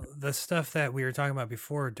 the stuff that we were talking about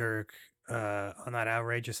before, Dirk, on that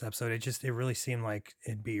Outrageous episode, it really seemed like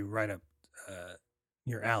it'd be right up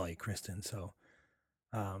your alley, Kristen. So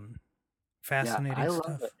fascinating I love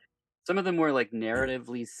stuff. it. Some of the more like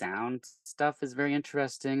narratively sound stuff is very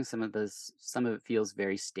interesting. Some of it feels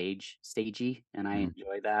very stagey, and I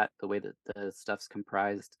enjoy that the way that the stuff's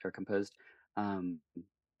comprised or composed.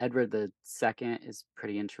 Edward the Second is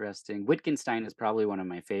pretty interesting. Wittgenstein is probably one of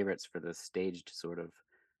my favorites for the staged sort of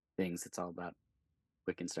things. It's all about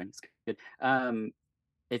Wittgenstein. It's good.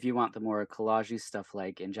 If you want the more collagey stuff,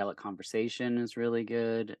 like Angelic Conversation is really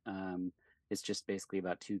good. It's just basically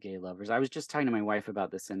about 2 gay lovers. I was just talking to my wife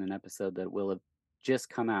about this in an episode that will have just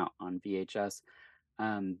come out on VHS.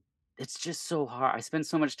 It's just so hard. I spend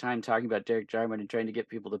so much time talking about Derek Jarman and trying to get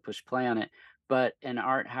people to push play on it, but an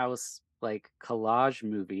art house like collage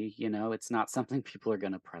movie, it's not something people are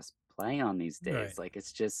going to press play on these days. Right. Like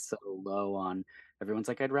it's just so low on. Everyone's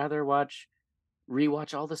like, I'd rather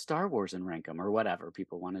rewatch all the Star Wars and rank them or whatever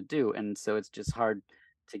people want to do, and so it's just hard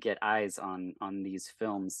to get eyes on these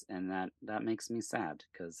films, and that makes me sad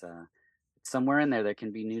because somewhere in there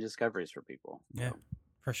can be new discoveries for people. Yeah, So,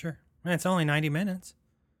 for sure. And it's only 90 minutes.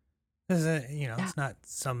 This is Yeah. it's not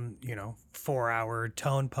some 4-hour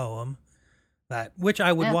tone poem which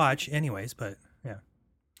I would Yeah. watch anyways, but yeah.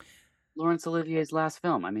 Laurence Olivier's last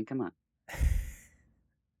film. I mean, come on.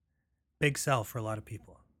 Big sell for a lot of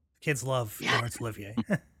people. Kids love Yeah. Laurence Olivier.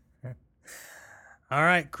 All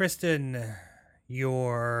right, Kristen,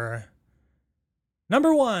 your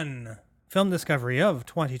number one film discovery of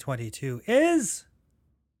 2022 is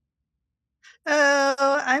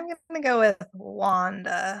Oh, I'm gonna go with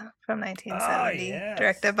Wanda from 1970, yes.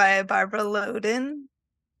 directed by Barbara Loden.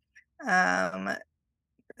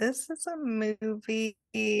 This is a movie.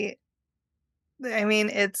 I mean,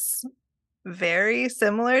 it's very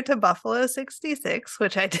similar to Buffalo 66,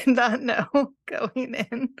 which I did not know going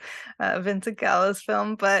in, Vincent Gallo's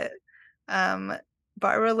film, but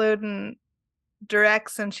Barbara Loden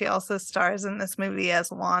directs, and she also stars in this movie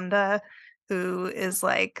as Wanda, who is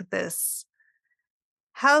like this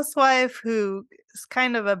housewife who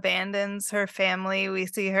kind of abandons her family. We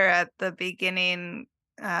see her at the beginning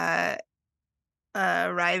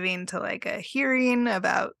arriving to like a hearing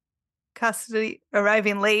about custody,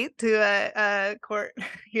 arriving late to a court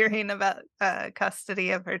hearing about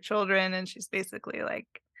custody of her children, and she's basically like,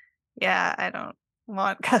 yeah, I don't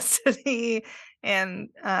want custody. And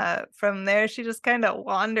from there she just kind of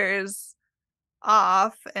wanders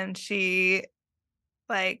off, and she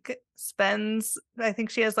like spends, I think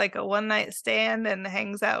she has like a one night stand and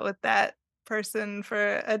hangs out with that person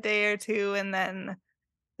for a day or two, and then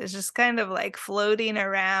is just kind of like floating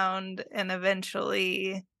around, and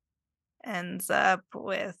eventually ends up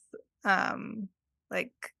with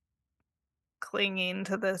like clinging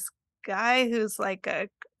to this guy who's like a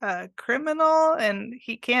criminal, and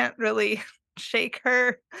he can't really shake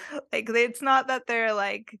her. Like it's not that they're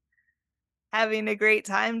like having a great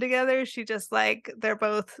time together. She just like, they're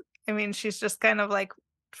both, I mean, she's just kind of like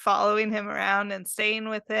following him around and staying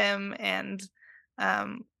with him, and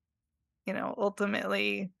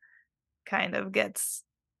ultimately kind of gets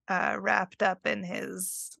wrapped up in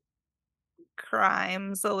his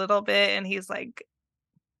crimes a little bit, and he's like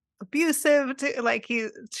abusive to like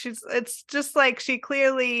it's just like she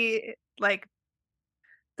clearly like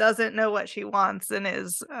doesn't know what she wants and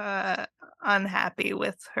is unhappy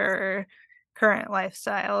with her current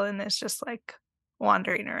lifestyle, and it's just like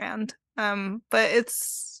wandering around. But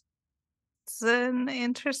it's an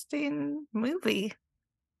interesting movie.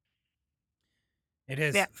 It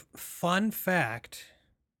is. Yeah. Fun fact,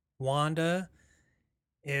 Wanda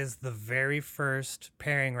is the very first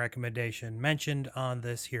pairing recommendation mentioned on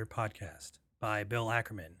this here podcast by Bill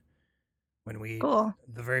Ackerman. When Cool.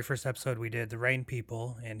 the very first episode we did, The Rain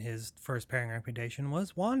People, and his first pairing recommendation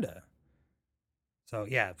was Wanda. So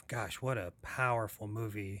yeah, gosh, what a powerful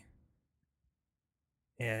movie.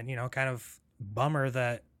 And, kind of bummer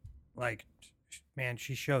that, like, man,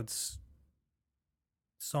 she showed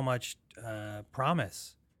so much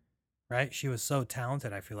promise, right? She was so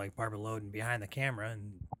talented, I feel like, Barbara Loden, behind the camera,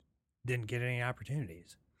 and didn't get any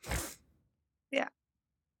opportunities. Yeah.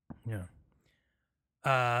 Yeah.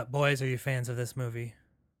 Boys, are you fans of this movie?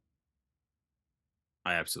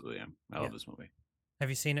 I absolutely am. I love this movie. Have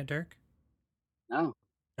you seen it, Dirk? No,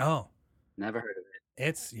 Oh, never heard of it.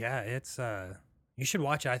 it's you should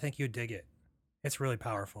watch it. I think you'd dig it. It's really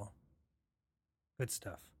powerful. Good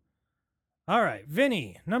stuff. All right,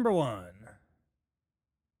 Vinny, number one.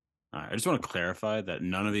 I just want to clarify that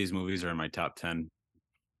none of these movies are in my top 10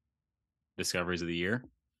 discoveries of the year.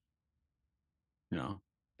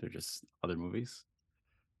 They're just other movies.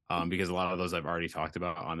 Because a lot of those I've already talked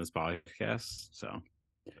about on this podcast. So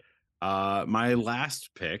my last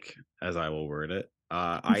pick, as I will word it,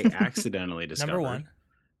 I accidentally discovered Number one.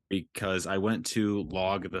 because I went to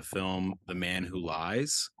log the film The Man Who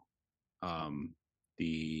Lies,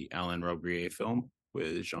 the Alain Robbe-Grillet film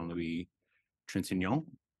with Jean-Louis Trintignant,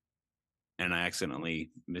 and I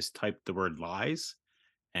accidentally mistyped the word lies,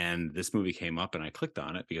 and this movie came up, and I clicked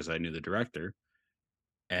on it because I knew the director,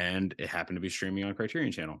 and it happened to be streaming on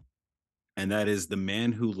Criterion Channel, and that is The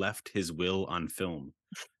Man Who Left His Will on Film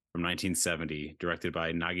from 1970, directed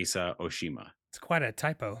by Nagisa Oshima. It's quite a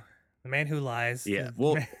typo. The Man Who Lies. Yeah,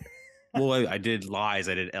 well, I did lies.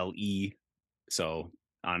 I did LE So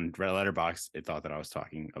on Red Letterbox, it thought that I was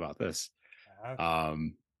talking about this.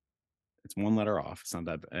 Okay. It's one letter off. It's not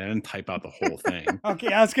that bad. I didn't type out the whole thing.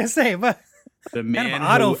 Okay, I was gonna say, but The kind man of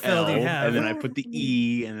who autofill do you L, have? and then I put the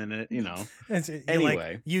E, and then it,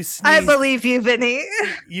 Anyway, you I sneezed. believe you, Vinny.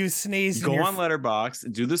 You sneezed. go and your on Letterbox,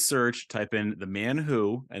 do the search, type in the man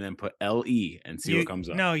who, and then put LE and see what comes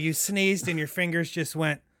up. No, you sneezed and your fingers just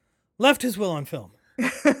went left his will on film.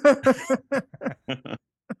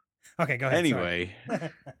 Okay, go ahead. Anyway,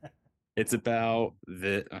 it's about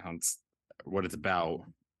what it's about.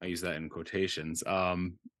 I use that in quotations.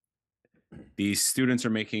 These students are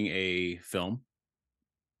making a film,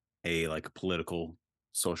 a like political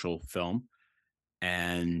social film,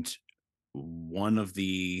 and one of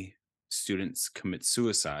the students commits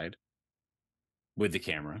suicide with the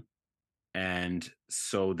camera, and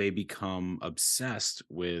so they become obsessed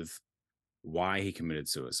with why he committed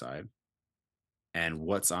suicide and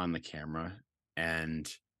what's on the camera, and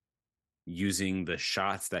using the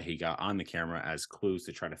shots that he got on the camera as clues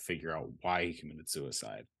to try to figure out why he committed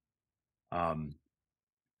suicide.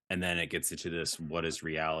 And then it gets into this: what is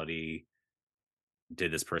reality?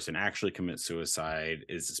 Did this person actually commit suicide?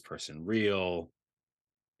 Is this person real?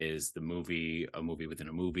 Is the movie a movie within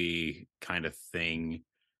a movie kind of thing?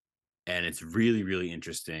 And it's really, really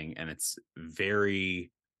interesting, and it's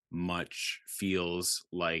very much feels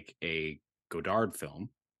like a Godard film.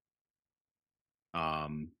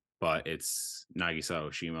 But it's Nagisa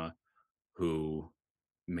Oshima who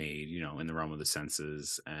made, In the Realm of the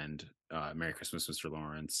Senses and Merry Christmas, Mr.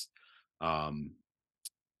 Lawrence.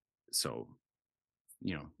 So,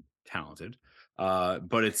 talented.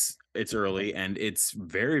 But it's early, and it's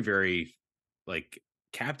very, very like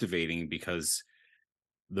captivating because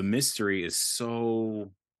the mystery is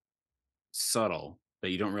so subtle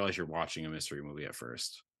that you don't realize you're watching a mystery movie at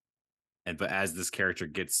first. But as this character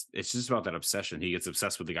it's just about that obsession. He gets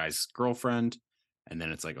obsessed with the guy's girlfriend, and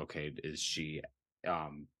then it's like, okay, is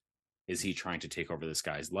he trying to take over this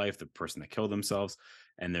guy's life, the person that killed themselves?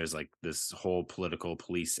 And there's like this whole political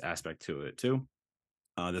police aspect to it too.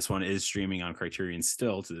 This one is streaming on Criterion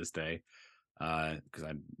still to this day, because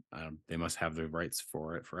they must have the rights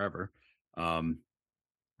for it forever.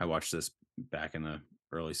 I watched this back in the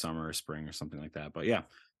early summer or spring or something like that. But yeah,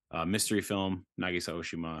 mystery film, Nagisa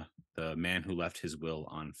Oshima, The Man Who Left His Will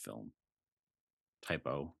on Film.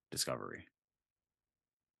 Typo Discovery.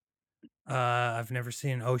 I've never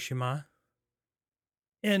seen Oshima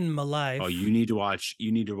in my life. Oh, you need to watch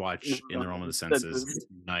In the Realm of the Senses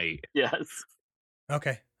tonight. Yes.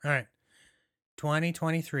 Okay. All right.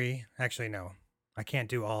 2023. Actually, no. I can't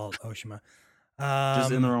do all Oshima.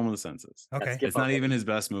 Just In the Realm of the Senses. Okay. It's not even his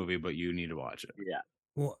best movie, but you need to watch it. Yeah.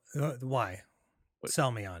 Well, why?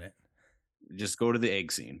 Sell me on it. Just go to the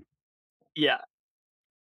egg scene. Yeah.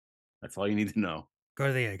 That's all you need to know. Go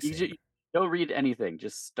to the egg scene. Don't read anything.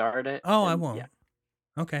 Just start it. Oh, I won't. Yeah.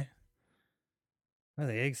 Okay. Oh,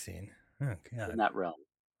 the egg scene. Oh, God. In that realm.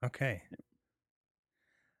 Okay.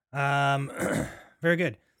 Very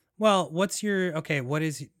good. Well, what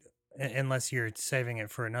is, unless you're saving it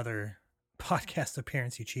for another podcast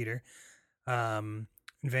appearance, you cheater.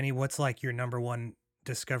 Vinny, what's like your number one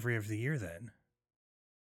discovery of the year then?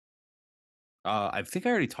 I think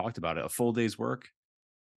I already talked about it. A Full Day's Work.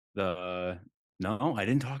 No, I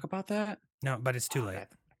didn't talk about that. No, but it's too late.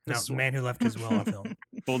 No, Man Who Left His Will on Film.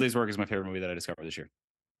 Full Day's Work is my favorite movie that I discovered this year.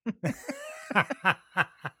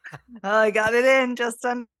 I got it in just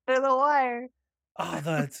under the wire.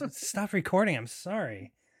 Oh, stop recording. I'm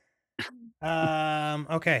sorry.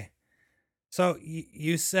 Okay. So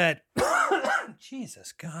you said,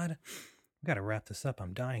 Jesus God, I got to wrap this up.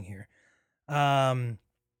 I'm dying here.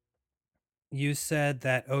 You said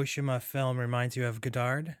that Oshima film reminds you of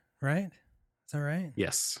Godard, right? Is that right?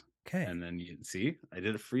 Yes. Okay. And then you see, I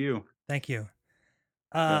did it for you. Thank you.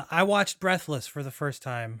 I watched Breathless for the first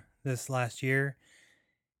time this last year.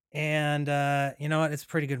 And you know what? It's a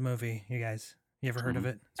pretty good movie, you guys. You ever heard of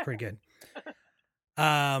it? It's pretty good.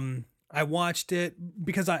 I watched it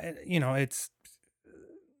because I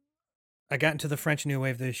got into the French New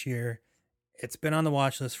Wave this year. It's been on the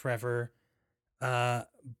watch list forever.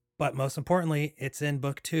 But most importantly, it's in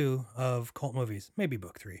book 2 of cult movies, maybe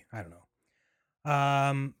book 3. I don't know.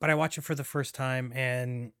 But I watched it for the first time,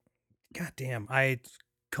 and goddamn, I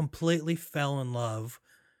completely fell in love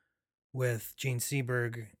with Gene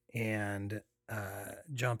Seberg and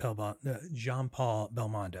Jean Paul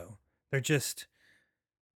Belmondo. They're just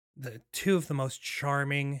the two of the most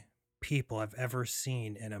charming people I've ever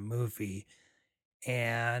seen in a movie,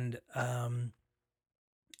 and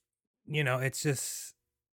it's just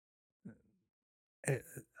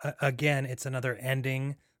again, it's another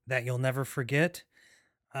ending that you'll never forget.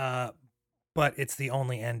 But it's the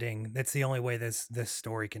only ending. It's the only way this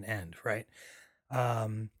story can end, right?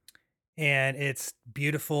 Um, and it's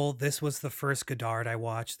beautiful. This was the first Godard I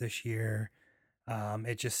watched this year.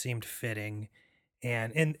 It just seemed fitting,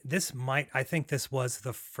 and I think this was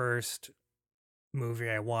the first movie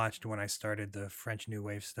I watched when I started the French New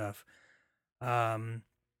Wave stuff. Um,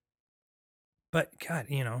 but God,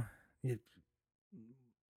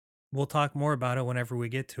 we'll talk more about it whenever we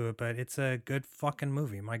get to it. But it's a good fucking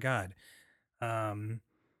movie. My God. Um,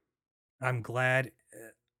 I'm glad.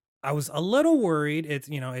 I was a little worried. It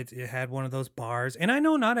had one of those bars, and I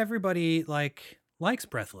know not everybody likes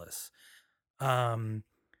Breathless. Um,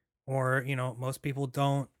 or most people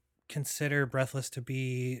don't consider Breathless to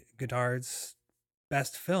be Godard's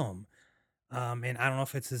best film. And I don't know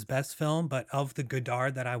if it's his best film, but of the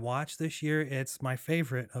Godard that I watched this year, it's my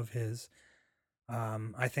favorite of his.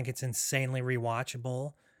 I think it's insanely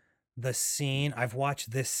rewatchable. The scene, I've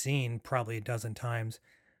watched this scene probably a dozen times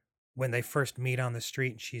when they first meet on the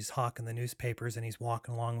street and she's hawking the newspapers and he's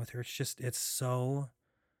walking along with her. It's so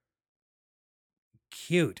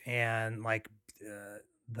cute. And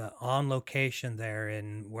the on location there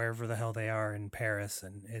in wherever the hell they are in Paris.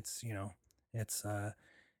 And it's a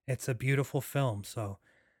beautiful film. So,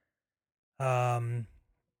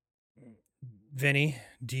 Vinny,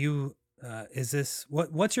 do you,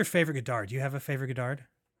 what's your favorite Godard? Do you have a favorite Godard?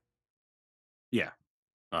 Yeah.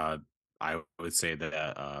 I would say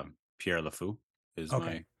that Pierre LeFou is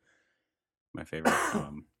Okay. my favorite.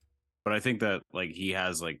 But I think that he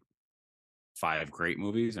has 5 great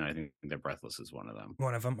movies, and I think that Breathless is one of them.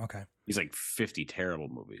 One of them, okay. He's 50 terrible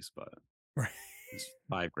movies, but Right. there's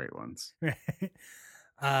 5 great ones. Right.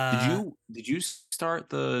 Did you start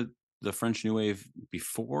the French New Wave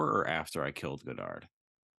before or after I Killed Godard?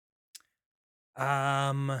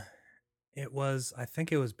 I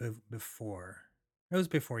think it was before. It was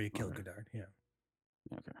before you killed Okay. Godard, yeah.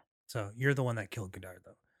 Okay. So you're the one that killed Godard,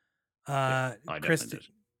 though. Yeah, I definitely did.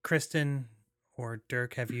 Kristen or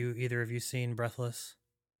Dirk, have either of you seen Breathless?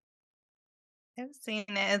 I've seen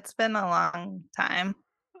it. It's been a long time.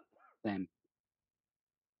 Same.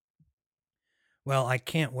 Well, I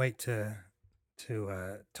can't wait to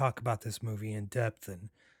talk about this movie in depth and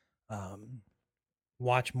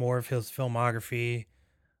watch more of his filmography.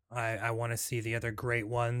 I want to see the other great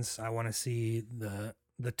ones. I want to see the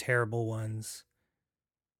terrible ones,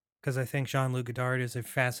 because I think Jean-Luc Godard is a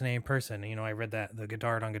fascinating person. I read the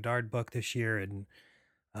Godard on Godard book this year, and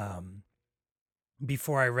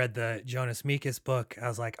before I read the Jonas Mekas book, I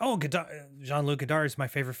was like, oh, Jean-Luc Godard is my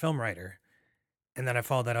favorite film writer. And then I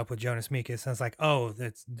followed that up with Jonas Mekas, and I was like, oh,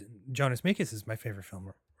 Jonas Mekas is my favorite film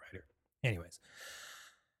writer. Anyways,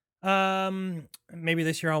 maybe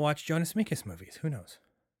this year I'll watch Jonas Mekas movies. Who knows?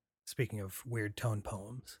 Speaking of weird tone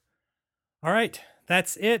poems. All right,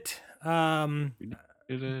 that's it. Do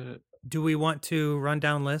we want to run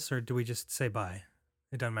down lists, or do we just say bye?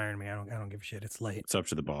 It doesn't matter to me. I don't give a shit. It's late. It's up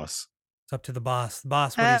to the boss. It's up to the boss. The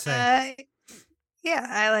boss, what do you say? Yeah,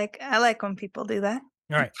 I like when people do that.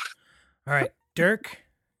 All right. Dirk,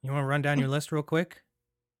 you want to run down your list real quick?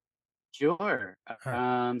 Sure. All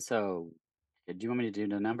right. So do you want me to do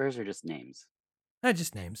the numbers or just names?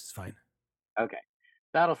 Just names. It's fine. Okay.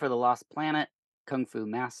 Battle for the Lost Planet, Kung Fu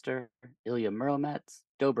Master, Ilya Muromets,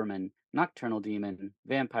 Doberman, Nocturnal Demon,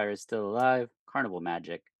 Vampire is Still Alive, Carnival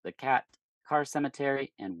Magic, The Cat, Car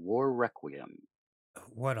Cemetery, and War Requiem.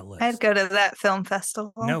 What a list. I'd go to that film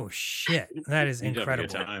festival. No shit. That is You'd have a good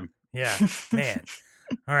incredible. time. Yeah, man.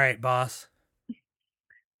 All right, boss.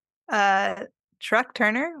 Truck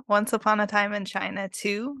Turner, Once Upon a Time in China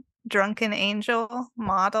 2, Drunken Angel,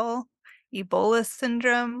 Model, Ebola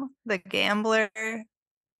Syndrome, The Gambler,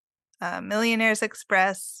 Millionaires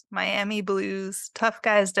Express, Miami Blues, Tough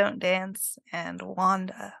Guys Don't Dance, and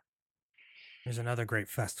Wanda. There's another great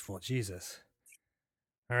festival. Jesus.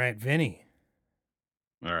 All right, Vinny.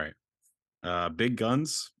 All right. Big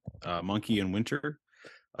Guns, Monkey in Winter,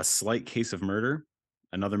 A Slight Case of Murder,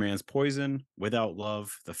 Another Man's Poison, Without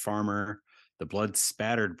Love, The Farmer, The Blood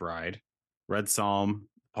Spattered Bride, Red Psalm,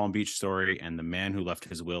 Palm Beach Story, and The Man Who Left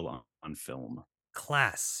His Will on Film.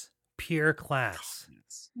 Class. Pure class.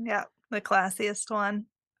 Yeah, the classiest one.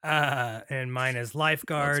 And mine is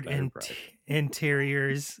Lifeguard,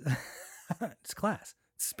 Interiors. It's class.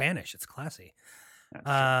 It's Spanish. It's classy.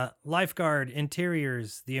 Lifeguard,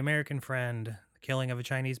 Interiors, The American Friend, The Killing of a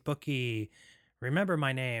Chinese Bookie, Remember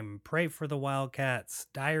My Name, Pray for the Wildcats,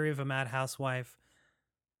 Diary of a Mad Housewife,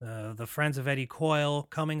 The Friends of Eddie Coyle,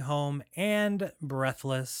 Coming Home, and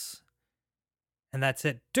Breathless. And that's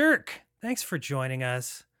it. Dirk, thanks for joining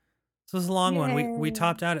us. This was a long one. We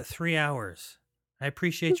topped out at 3 hours. I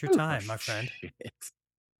appreciate your time, my friend. Shit.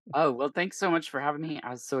 Oh, well, thanks so much for having me.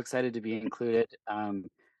 I was so excited to be included. I'm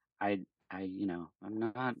not, I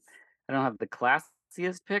don't have the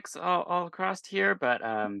classiest picks all across here, but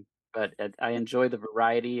I enjoy the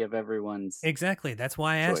variety of everyone's. Exactly. That's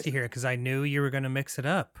why I asked you choice. here, because I knew you were going to mix it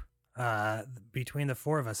up. Between the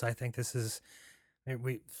four of us, I think this is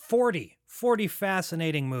 40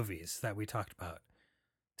 fascinating movies that we talked about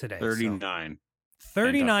today. 39.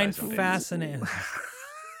 39 Tough Guys Don't Dance. fascinating.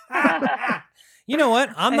 You know what?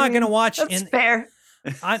 I'm not going to watch That's fair.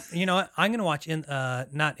 You know what? I'm going to watch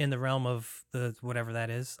not In the Realm of the whatever that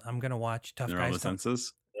is. I'm going to watch Tough In all the Guys Don't.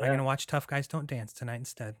 senses. I'm going to watch Tough Guys Don't Dance tonight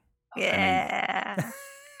instead. Yeah.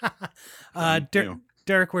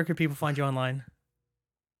 Derek, where can people find you online?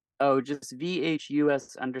 Oh, just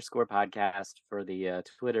VHUS_podcast for the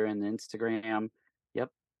Twitter and the Instagram. Yep.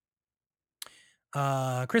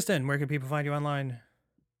 Kristen, where can people find you online?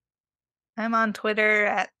 I'm on Twitter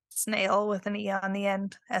at Snail with an E on the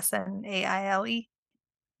end. SNAILE.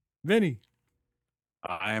 Vinny.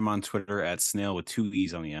 I am on Twitter at Snail with 2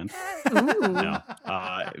 E's on the end. Ooh. No,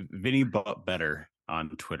 Vinny but better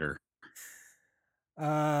on Twitter.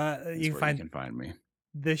 You can find me.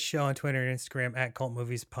 This show on Twitter and Instagram at Cult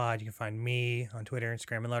Movies Pod. You can find me on Twitter,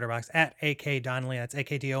 Instagram, and Letterboxd at AK Donnelly. That's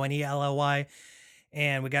AKDONELLY.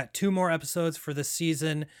 And we got 2 more episodes for this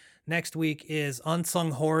season. Next week is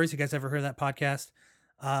Unsung Horrors. You guys ever heard of that podcast?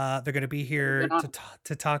 They're going to be here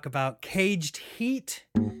to talk about Caged Heat,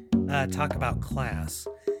 talk about Class.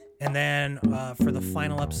 And then for the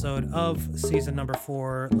final episode of season number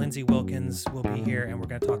 4, Lindsay Wilkins will be here, and we're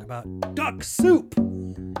going to talk about Duck Soup.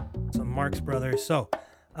 Some Marx Brothers. So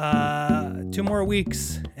 2 more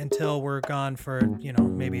weeks until we're gone for,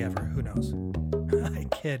 maybe ever. Who knows? I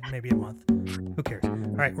kid. Maybe a month. Who cares? All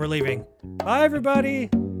right, we're leaving. Bye, everybody.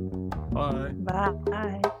 Bye.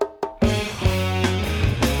 Bye.